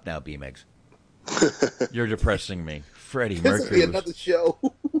 stop now, B-Megs. You're depressing me. Freddie Mercury. This will be another show.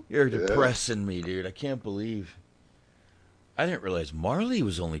 You're depressing me, dude. I can't believe. I didn't realize Marley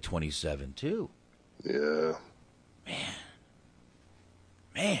was only 27, too. Yeah.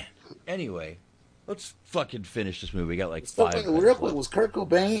 Man. Anyway, let's fucking finish this movie. We got like So, 5 wait, minutes real left. quick, was Kurt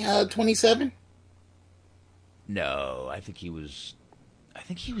Cobain 27? No, I think he was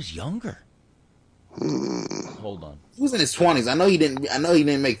younger. Hold on. He was in his 20s. I know he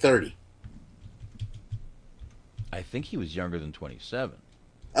didn't make 30. I think he was younger than 27.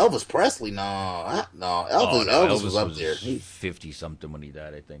 Elvis Presley, no. Elvis was up there. 50-something when he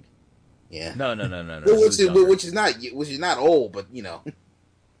died, I think. Yeah. No. Which is not old, but you know.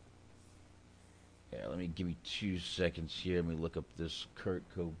 Yeah, let me give me 2 seconds here. Let me look up this Kurt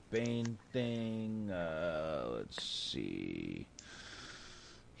Cobain thing. Let's see.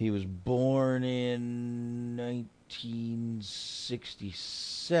 He was born in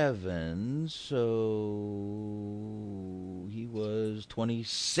 1967, so he was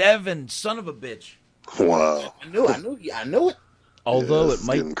 27. Son of a bitch! Wow. I knew it. Although Yeah, it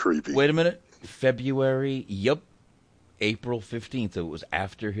might. getting creepy. Wait a minute. February. Yep. April 15th. It was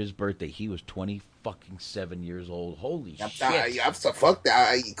after his birthday. He was 27 years old. Holy shit! I'm so fuck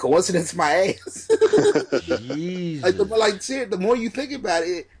that. Coincidence, my ass. Jesus. The more you think about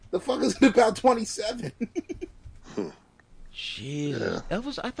it, the fuck is about 27. Jesus.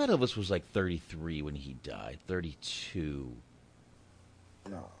 Elvis. I thought Elvis was like 33 when he died. 32.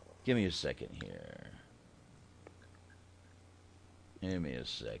 No. Give me a second here.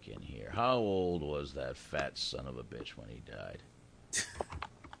 How old was that fat son of a bitch when he died?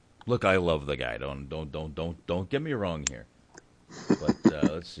 Look, I love the guy. Don't get me wrong here. But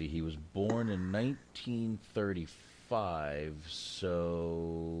let's see, he was born in 1935,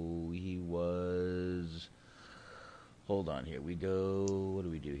 so he was... Hold on here. We go... What do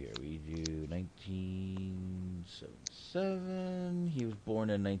we do here? We do 1977. He was born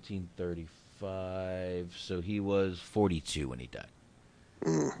in 1935, so he was 42 when he died.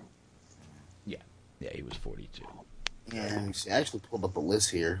 Yeah, he was 42. Yeah, let me see. I actually pulled up a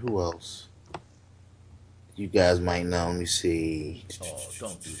list here. Who else? You guys might know. Let me see. Oh,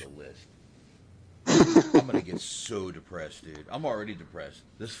 don't do the list. I'm going to get so depressed, dude. I'm already depressed.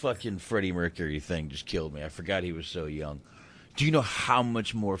 This fucking Freddie Mercury thing just killed me. I forgot he was so young. Do you know how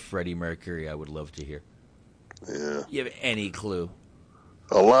much more Freddie Mercury I would love to hear? Yeah. You have any clue?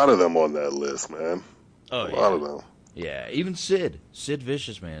 A lot of them on that list, man. Oh, a lot of them. Yeah, even Sid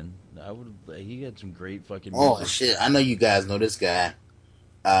Vicious, man. He had some great fucking music. Oh shit! I know you guys know this guy,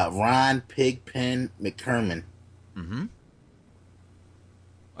 Ron Pigpen McCormick. Mm-hmm.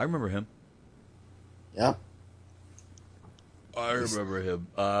 I remember him. Yep. I remember him.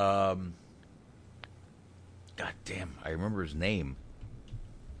 God damn, I remember his name.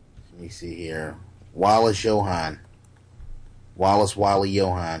 Let me see here. Wallace Wally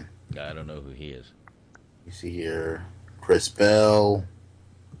Johan. I don't know who he is. You see here, Chris Bell,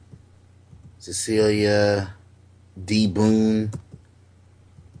 Cecilia, D. Boone,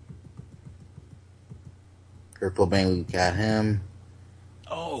 Kurt Cobain. We got him.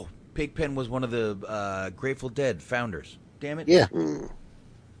 Oh, Pigpen was one of the Grateful Dead founders. Damn it. Yeah.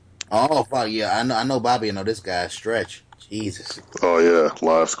 Oh fuck yeah! I know Bobby. I know this guy. Stretch. Jesus. Oh yeah,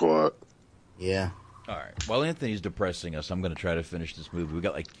 Live Squad. Yeah. All right. While Anthony's depressing us, I'm going to try to finish this movie. We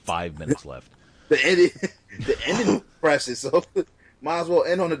got like 5 minutes left. The ending is depressing, so might as well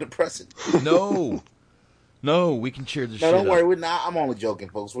end on a depressing. No, we can cheer the shit No, don't worry. up. We're not. I'm only joking,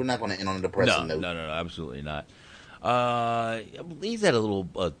 folks. We're not going to end on a depressing note. No, absolutely not. I believe that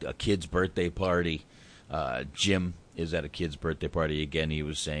a kid's birthday party. Jim is at a kid's birthday party again. He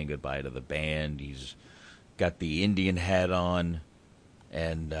was saying goodbye to the band. He's got the Indian hat on,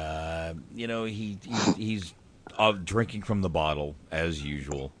 and he's drinking from the bottle as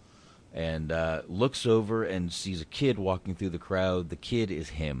usual. And looks over and sees a kid walking through the crowd. The kid is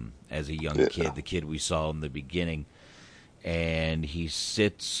him as a young kid, the kid we saw in the beginning. And he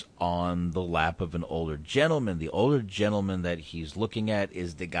sits on the lap of an older gentleman. The older gentleman that he's looking at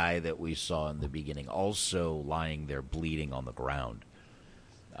is the guy that we saw in the beginning, also lying there bleeding on the ground.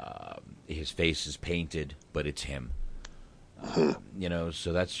 His face is painted, but it's him.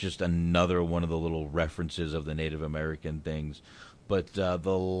 So that's just another one of the little references of the Native American things. But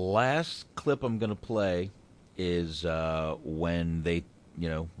the last clip I'm going to play is when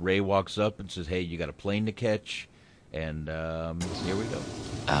Ray walks up and says, "Hey, you got a plane to catch," and here we go.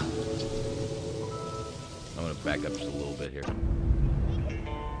 I'm going to back up just a little bit here.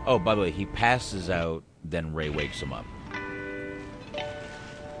 Oh, by the way, he passes out, then Ray wakes him up.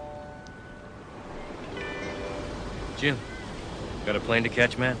 Jim, got a plane to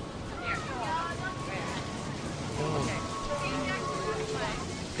catch, man?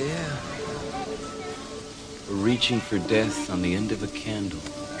 Yeah. We're reaching for death on the end of a candle.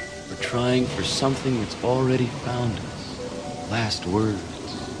 We're trying for something that's already found us. Last words.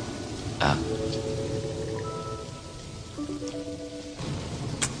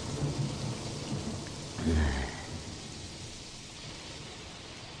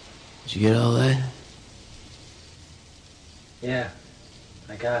 Did you get all that? Yeah,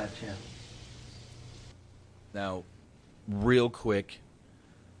 I got it, Jim. Now, real quick,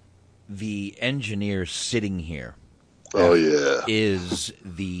 the engineer sitting here is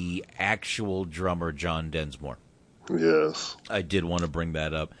the actual drummer, John Densmore. Yes. I did want to bring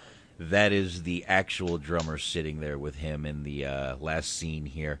that up. That is the actual drummer sitting there with him in the last scene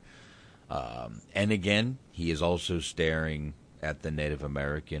here. And again, he is also staring at the Native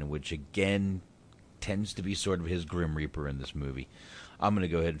American, which again tends to be sort of his Grim Reaper in this movie. I'm going to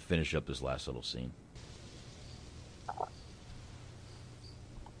go ahead and finish up this last little scene.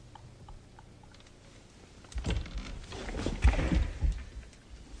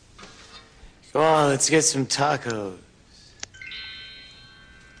 Come on, let's get some tacos.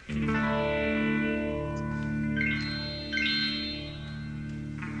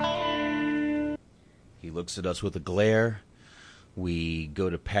 He looks at us with a glare. We go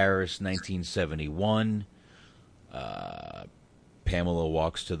to Paris, 1971. Pamela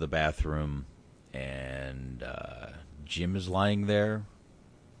walks to the bathroom, and Jim is lying there,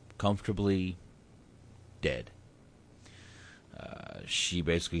 comfortably dead. She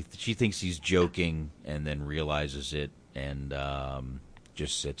thinks he's joking, and then realizes it, and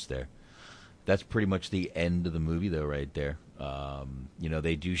just sits there. That's pretty much the end of the movie, though, right there.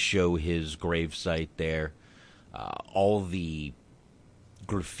 They do show his gravesite there. All the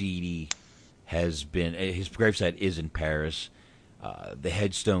graffiti has been... His gravesite is in Paris. The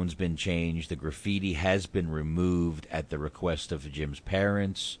headstone's been changed. The graffiti has been removed at the request of Jim's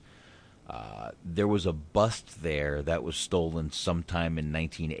parents. There was a bust there that was stolen sometime in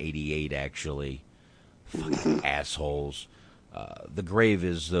 1988, actually. Fucking assholes. The grave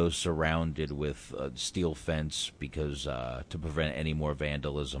is, though, surrounded with steel fence because to prevent any more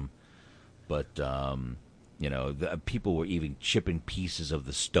vandalism. But, people were even chipping pieces of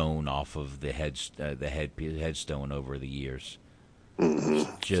the stone off of the headstone over the years.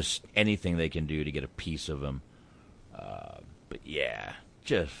 Just anything they can do to get a piece of him. But yeah,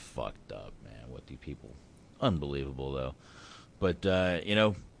 just fucked up, man. What do people... Unbelievable, though. But,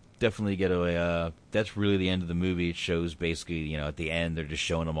 definitely get a... that's really the end of the movie. It shows basically, at the end, they're just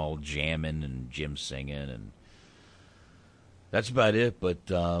showing them all jamming and Jim singing, and that's about it. But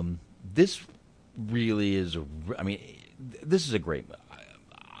this really is... this is a great...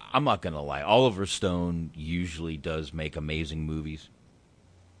 I'm not going to lie. Oliver Stone usually does make amazing movies.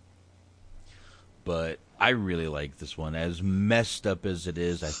 But I really like this one. As messed up as it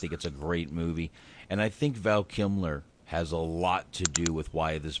is, I think it's a great movie. And I think Val Kilmer has a lot to do with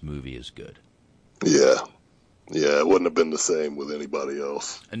why this movie is good. Yeah. Yeah, it wouldn't have been the same with anybody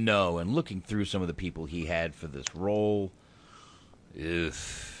else. No, and looking through some of the people he had for this role...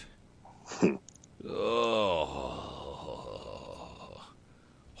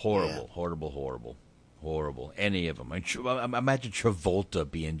 Horrible, yeah. Horrible. Any of them. Imagine Travolta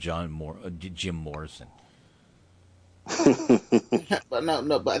being Jim Morrison. But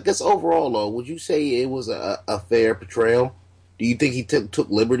I guess overall, though, would you say it was a fair portrayal? Do you think he took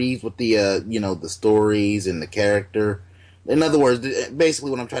liberties with the the stories and the character? In other words, basically,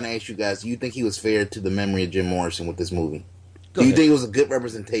 what I'm trying to ask you guys: do you think he was fair to the memory of Jim Morrison with this movie? Do you think it was a good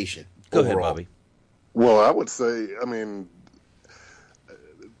representation? Go overall? ahead, Bobby. Well, I would say,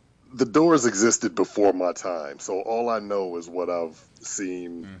 the Doors existed before my time, so all I know is what I've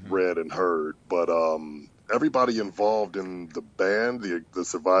seen, read, and heard. But everybody involved in the band, the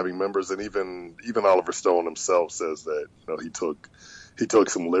surviving members, and even Oliver Stone himself says that he took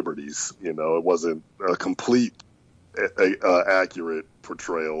some liberties. It wasn't a complete accurate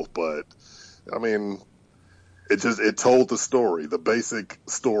portrayal, but it told the story. The basic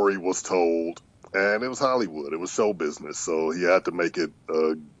story was told. And it was Hollywood. It was show business. So he had to make it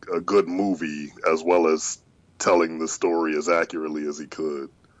a good movie as well as telling the story as accurately as he could.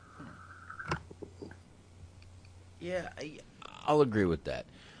 Yeah, I'll agree with that.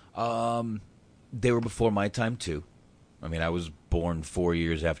 They were before my time, too. I was born 4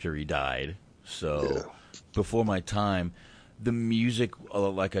 years after he died. So before my time, the music,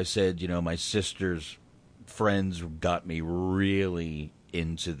 like I said, my sister's friends got me really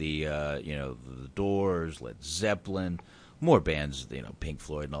into the the Doors, Led Zeppelin, more bands, Pink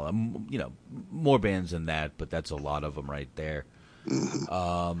Floyd and all that, more bands than that, but that's a lot of them right there.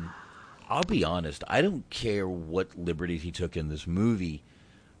 I'll be honest, I don't care what liberties he took in this movie.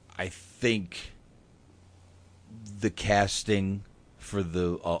 I think the casting for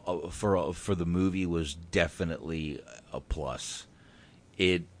the movie was definitely a plus.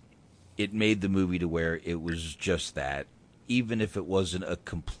 It made the movie to where it was just that. Even if it wasn't a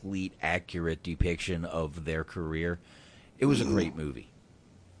complete accurate depiction of their career, it was a great movie.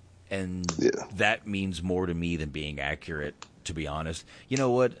 And that means more to me than being accurate, to be honest. You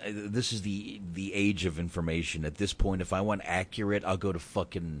know what? This is the age of information. At this point, if I want accurate, I'll go to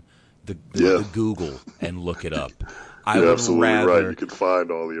fucking the Google and look it up. You're absolutely right. You can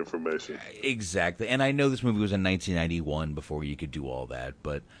find all the information. Exactly. And I know this movie was in 1991 before you could do all that,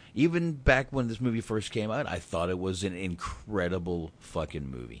 but even back when this movie first came out, I thought it was an incredible fucking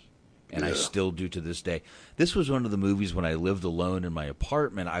movie. And I still do to this day. This was one of the movies when I lived alone in my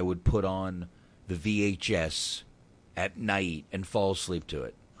apartment, I would put on the VHS at night and fall asleep to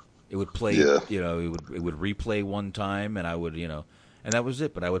it. It would play, it would replay one time, and I would, and that was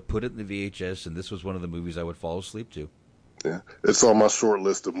it. But I would put it in the VHS, and this was one of the movies I would fall asleep to. Yeah, it's on my short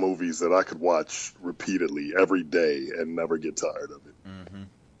list of movies that I could watch repeatedly every day and never get tired of it.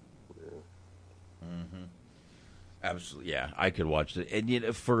 Absolutely, yeah. I could watch it.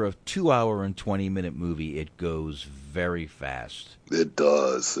 And for a 2-hour and 20-minute movie, it goes very fast. It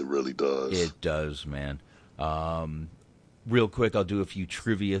does. It really does. It does, man. Real quick, I'll do a few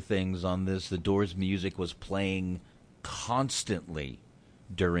trivia things on this. The Doors music was playing constantly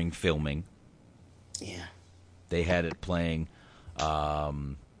during filming. Yeah. They had it playing. I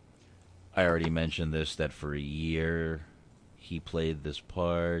already mentioned this, that for a year he played this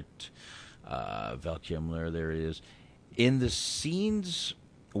part. Val Kilmer, there he is. In the scenes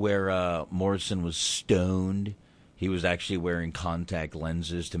where Morrison was stoned, he was actually wearing contact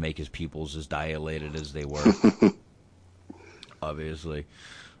lenses to make his pupils as dilated as they were. Obviously.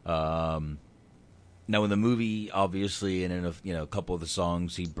 Now, in the movie, obviously, and in a couple of the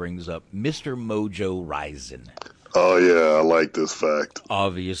songs, he brings up Mr. Mojo Rising. Oh, yeah, I like this fact.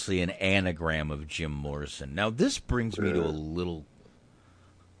 Obviously, an anagram of Jim Morrison. Now, this brings me to a little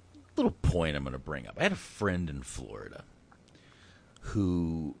point I'm going to bring up. I had a friend in Florida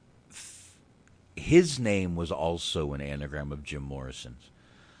who his name was also an anagram of Jim Morrison's.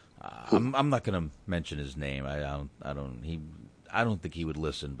 I'm not going to mention his name. I don't think he would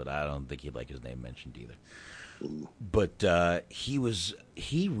listen, but I don't think he'd like his name mentioned either. But he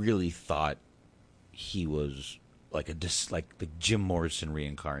really thought he was like the Jim Morrison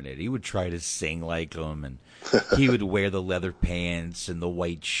reincarnated. He would try to sing like him, and he would wear the leather pants and the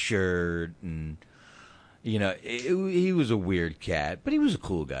white shirt, and he was a weird cat, but he was a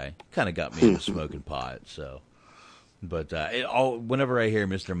cool guy. Kind of got me into smoking pot. So, but whenever I hear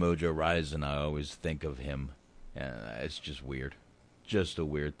Mr. Mojo Rising, I always think of him. It's just weird, just a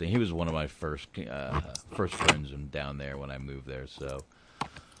weird thing. He was one of my first friends down there when I moved there. So,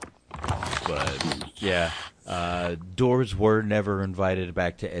 but yeah, Doors were never invited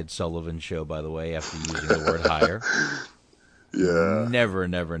back to Ed Sullivan's show, by the way, after using the word hire. Yeah, never.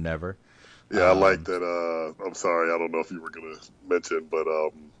 Yeah, I like that. I'm sorry, I don't know if you were going to mention, but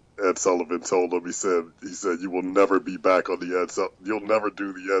Ed Sullivan told him, he said, you will never be back on the you'll never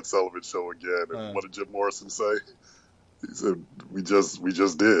do the Ed Sullivan show again. And what did Jim Morrison say? He said, we just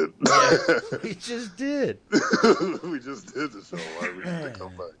did. Yeah, we just did. We just did the show. Why we need to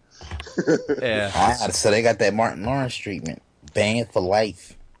come back? Yeah. So they got that Martin Lawrence treatment. Banned for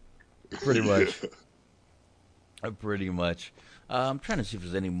life. Pretty much. Pretty much. I'm trying to see if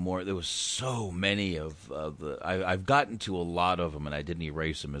there's any more. There was so many of the. I've gotten to a lot of them, and I didn't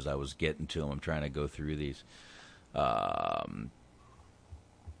erase them as I was getting to them. I'm trying to go through these. I'm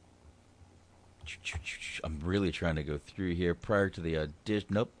really trying to go through here prior to the audition.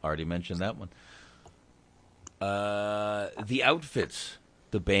 Nope, already mentioned that one. The outfits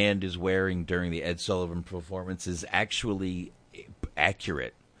the band is wearing during the Ed Sullivan performance is actually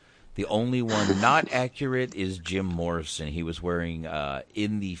accurate. The only one not accurate is Jim Morrison. He was wearing,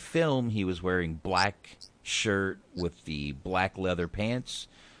 in the film, he was wearing black shirt with the black leather pants.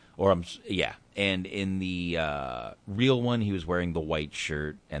 And in the real one, he was wearing the white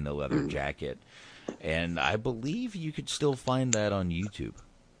shirt and the leather jacket. And I believe you could still find that on YouTube.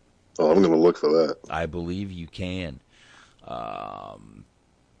 Oh, I'm going to look for that. I believe you can. That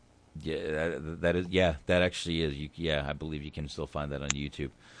actually is. I believe you can still find that on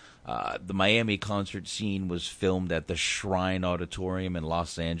YouTube. The Miami concert scene was filmed at the Shrine Auditorium in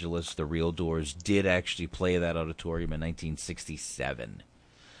Los Angeles. The Real Doors did actually play that auditorium in 1967.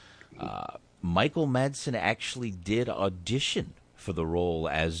 Michael Madsen actually did audition for the role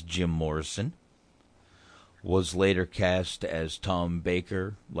as Jim Morrison. Was later cast as Tom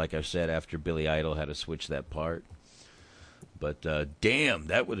Baker, like I said, after Billy Idol had to switch that part. But damn,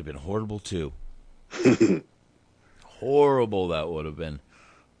 that would have been horrible too. Horrible that would have been.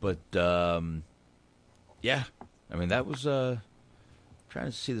 But, yeah, I mean, that was, trying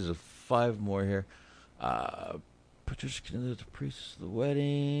to see, there's 5 more here. Patricia Keneally, the priestess of the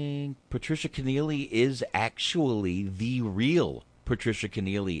wedding. Patricia Keneally is actually the real Patricia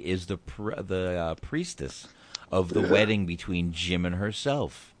Keneally, is the priestess of the wedding between Jim and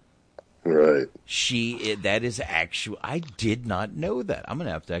herself. Right. That is actual. I did not know that. I'm going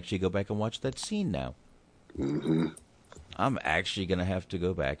to have to actually go back and watch that scene now. Mm-hmm. I'm actually going to have to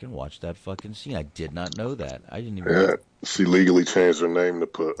go back and watch that fucking scene. I did not know that. I didn't even know. She legally changed her name to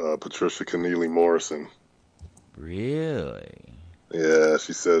Patricia Keneally Morrison. Really? Yeah,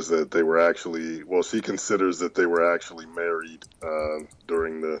 she says that they were actually, she considers that they were actually married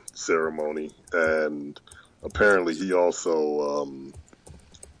during the ceremony. And apparently he also,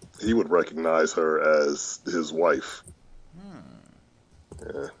 he would recognize her as his wife.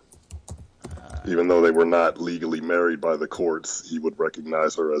 Yeah. Even though they were not legally married by the courts, he would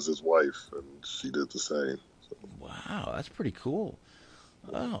recognize her as his wife, and she did the same. So. Wow, that's pretty cool.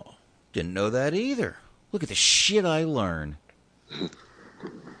 Oh, didn't know that either. Look at the shit I learn.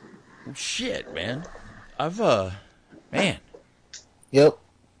 Shit, man. Man. Yep.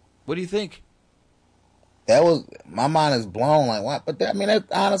 What do you think? That was, my mind is blown. Like, what? But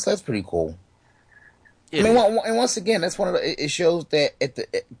honestly, that's pretty cool. Yeah. I mean, and once again, that's one of the. It shows that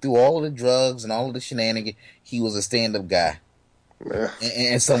through all of the drugs and all of the shenanigans, he was a stand-up guy. Yeah.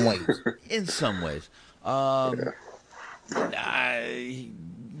 In some ways. In some ways,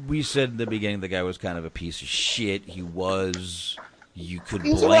 we said in the beginning the guy was kind of a piece of shit. He was. You could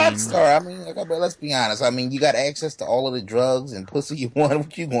He was a blame. rock star. I mean, let's be honest. I mean, you got access to all of the drugs and pussy you want.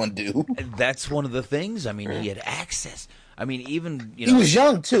 What you gonna do? That's one of the things. I mean, he had access. I mean, even he was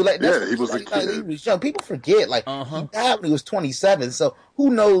young too. Like, he was a kid. He was young. People forget. Like he died when he was 27. So who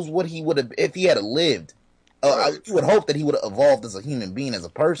knows what he would have if he had lived. You would hope that he would have evolved as a human being, as a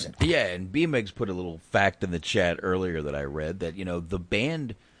person. Yeah, and B-Megs put a little fact in the chat earlier that I read that, the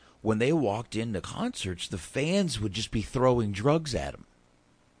band, when they walked into concerts, the fans would just be throwing drugs at them.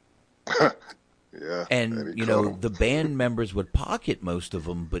 Yeah. And, the band members would pocket most of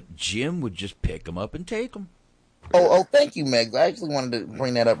them, but Jim would just pick them up and take them. Oh, thank you, Megs. I actually wanted to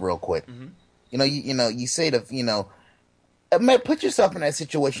bring that up real quick. You say that, put yourself in that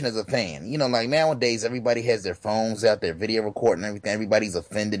situation as a fan. Like nowadays, everybody has their phones out, their video recording, everything. Everybody's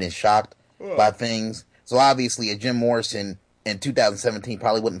offended and shocked by things. So obviously, a Jim Morrison in 2017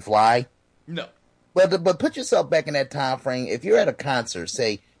 probably wouldn't fly. No. But put yourself back in that time frame. If you're at a concert,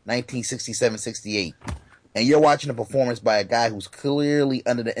 say 1967, 68, and you're watching a performance by a guy who's clearly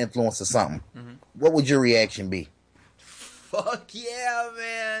under the influence of something, what would your reaction be? Fuck yeah,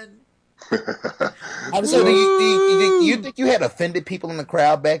 man. So do you think you had offended people in the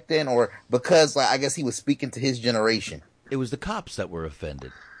crowd back then, or because I guess he was speaking to his generation? It was the cops that were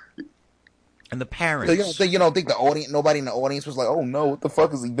offended, and the parents. So you don't think the audience, nobody in the audience was like, "Oh no, what the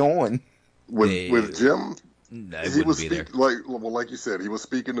fuck is he doing?" With Jim, he was speaking like you said, he was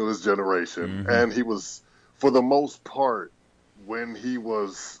speaking to his generation, and he was, for the most part, when he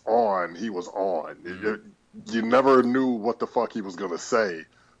was on, he was on. You never knew what the fuck he was going to say,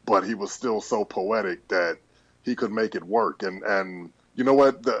 but he was still so poetic that he could make it work. And you know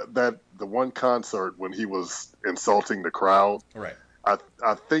what? The one concert when he was insulting the crowd, right?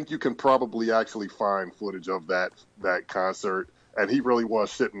 I think you can probably actually find footage of that concert, and he really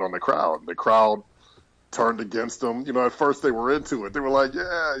was shitting on the crowd. The crowd turned against him. At first they were into it. They were like,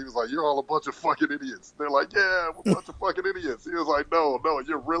 yeah. He was like, you're all a bunch of fucking idiots. They're like, yeah, we're a bunch of fucking idiots. He was like, no,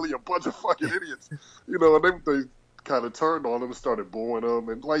 you're really a bunch of fucking idiots. And they kind of turned on him and started booing him.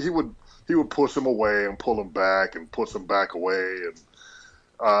 And like he would push him away and pull him back and push him back away.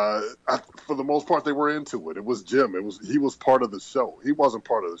 And for the most part, they were into it. It was Jim. He was part of the show. He wasn't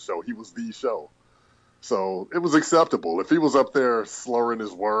part of the show. He was the show. So it was acceptable. If he was up there slurring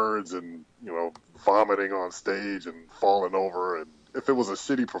his words and, vomiting on stage and falling over, and if it was a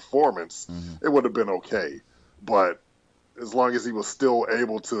shitty performance, it would have been okay. But as long as he was still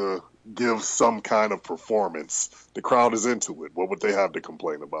able to give some kind of performance, the crowd is into it. What would they have to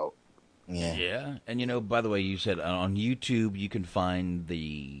complain about? Yeah. And, by the way, you said on YouTube you can find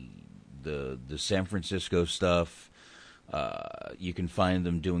the San Francisco stuff. You can find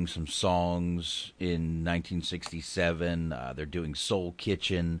them doing some songs in 1967. They're doing Soul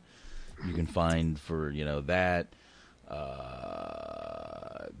Kitchen. You can find for, that.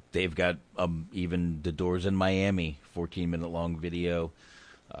 They've got even The Doors in Miami, 14-minute long video.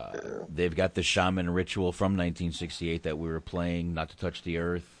 They've got the Shaman Ritual from 1968 that we were playing, Not to Touch the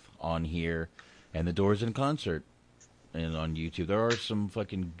Earth, on here. And The Doors in concert and on YouTube. There are some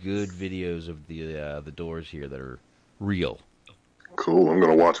fucking good videos of the Doors here that are real. Cool. I'm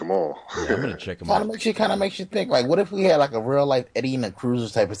gonna watch them all. Yeah, I'm gonna check them out. Kind of makes you think. Like, what if we had like a real life Eddie and the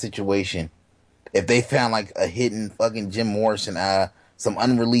Cruisers type of situation? If they found like a hidden fucking Jim Morrison, some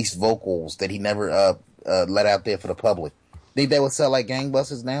unreleased vocals that he never let out there for the public, think that would sell like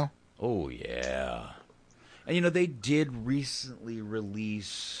gangbusters now? Oh yeah. And they did recently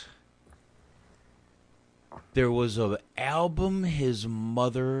release. There was an album his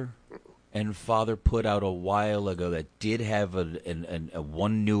mother and father put out a while ago that did have a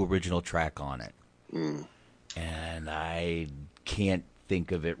one new original track on it. And I can't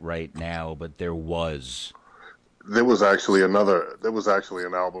think of it right now, but there was. There was actually an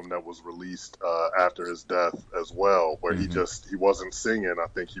album that was released after his death as well, where he wasn't singing. I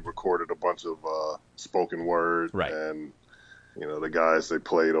think he recorded a bunch of spoken word, right? And the guys, they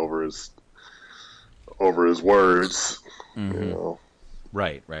played over his words.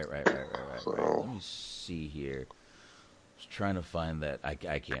 Right. So, let me see here. I was trying to find that. I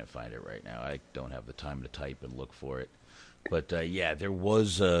can't find it right now. I don't have the time to type and look for it. But yeah, there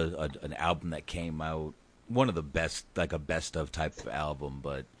was an album that came out. One of the best, like a best of type of album,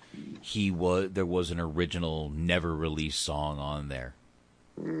 but there was an original never released song on there.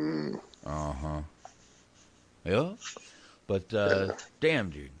 Yeah. But damn,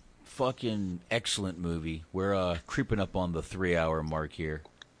 dude, fucking excellent movie. We're creeping up on the 3-hour mark here.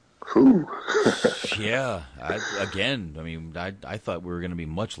 Yeah. I thought we were going to be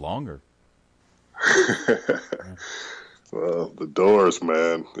much longer. Well, The Doors,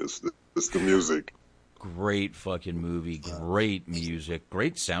 man. It's the music. Great fucking movie. Great music.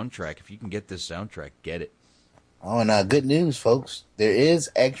 Great soundtrack. If you can get this soundtrack, get it. Oh, and good news, folks. There is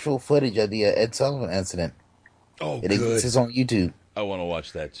actual footage of the Ed Sullivan incident. Oh, it exists on YouTube. I want to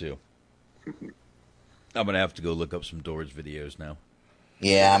watch that, too. I'm going to have to go look up some Doors videos now.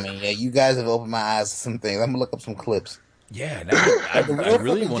 Yeah, I mean, you guys have opened my eyes to some things. I'm going to look up some clips. Yeah, I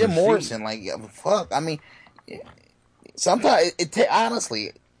really want to Jim see. Morrison, like, fuck. I mean, sometimes,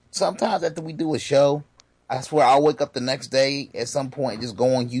 honestly, sometimes after we do a show, I swear I'll wake up the next day at some point and just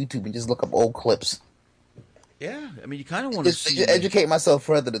go on YouTube and just look up old clips. Yeah, I mean, you kind of want to see... educate myself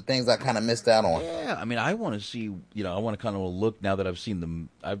further to things I kind of missed out on. Yeah, I mean, I want to see, I want to kind of look, now that I've seen them,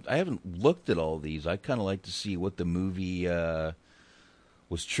 I haven't looked at all these. I kind of like to see what the movie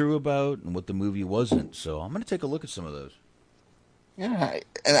was true about and what the movie wasn't. So I'm going to take a look at some of those. Yeah,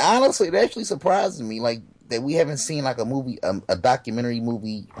 and honestly, it actually surprises me, like, that we haven't seen, like, a movie, a documentary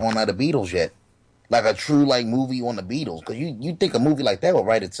movie on the Beatles yet. Like a true, like, movie on the Beatles. Because you think a movie like that would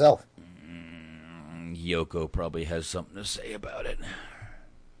write itself. Yoko probably has something to say about it.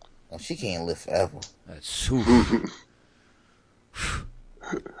 Well, she can't live forever. That's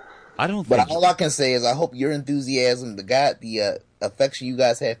I don't. But all I can say is I hope your enthusiasm, the affection you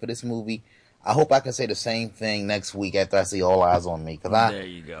guys have for this movie, I hope I can say the same thing next week after I see All Eyes on Me. There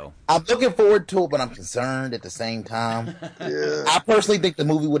you go. I'm looking forward to it, but I'm concerned at the same time. Yeah. I personally think the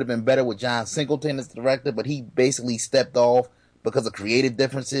movie would have been better with John Singleton as the director, but he basically stepped off because of creative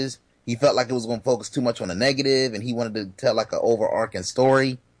differences. He felt like it was going to focus too much on the negative, and he wanted to tell like an overarching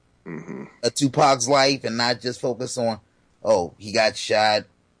story of Tupac's life and not just focus on, oh, he got shot,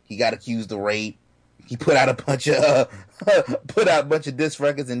 he got accused of rape, he put out a bunch of diss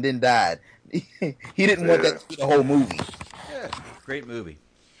records and then died. He didn't want that to be the whole movie. Yeah, great movie.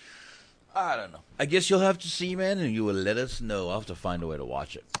 I don't know. I guess you'll have to see, man, and you will let us know. I'll have to find a way to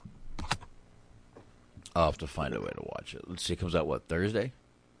watch it. Let's see, it comes out, what, Thursday?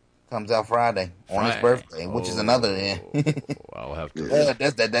 Comes out Friday on his birthday, which is another. I'll have to.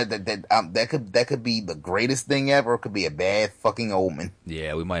 That could be the greatest thing ever. It could be a bad fucking omen.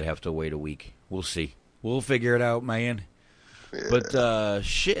 Yeah, we might have to wait a week. We'll see. We'll figure it out, man. Yeah. But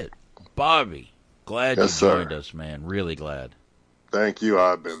shit, Bobby, glad you joined us, man. Really glad. Thank you.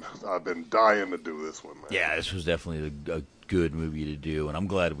 I've been dying to do this one, man. Yeah, this was definitely a good movie to do, and I'm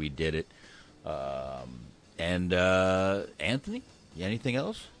glad we did it. And Anthony, anything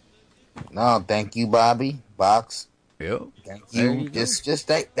else? No, thank you, Bobby. Box. Yep. Thank you.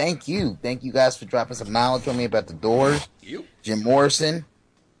 Thank you. Thank you guys for dropping some knowledge on me about the Doors. Yep. Jim Morrison.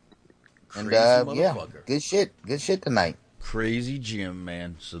 Crazy good shit. Good shit tonight. Crazy Jim,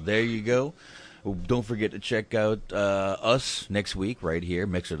 man. So there you go. Don't forget to check out us next week right here,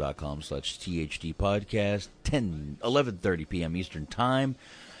 mixer.com/THD podcast, 11:30 p.m. Eastern Time.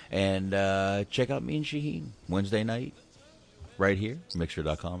 And check out me and Shaheen Wednesday night. Right here,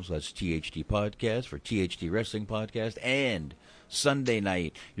 mixer.com/THD podcast for THD Wrestling Podcast. And Sunday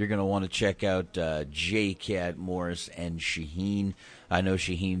night, you're going to want to check out J-Cat, Morris, and Shaheen. I know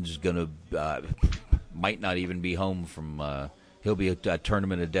Shaheen's going to, might not even be home from, he'll be at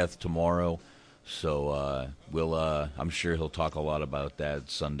Tournament of Death tomorrow. So I'm sure he'll talk a lot about that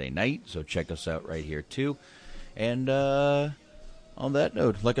Sunday night. So check us out right here, too. And on that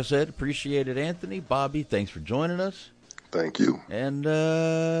note, like I said, appreciate it, Anthony. Bobby, thanks for joining us. Thank you. And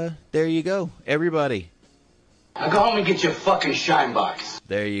there you go, everybody. Now go home and get your fucking shine box.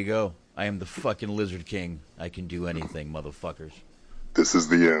 There you go. I am the fucking Lizard King. I can do anything, motherfuckers. This is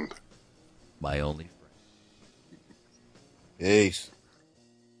the end. My only friend. Peace.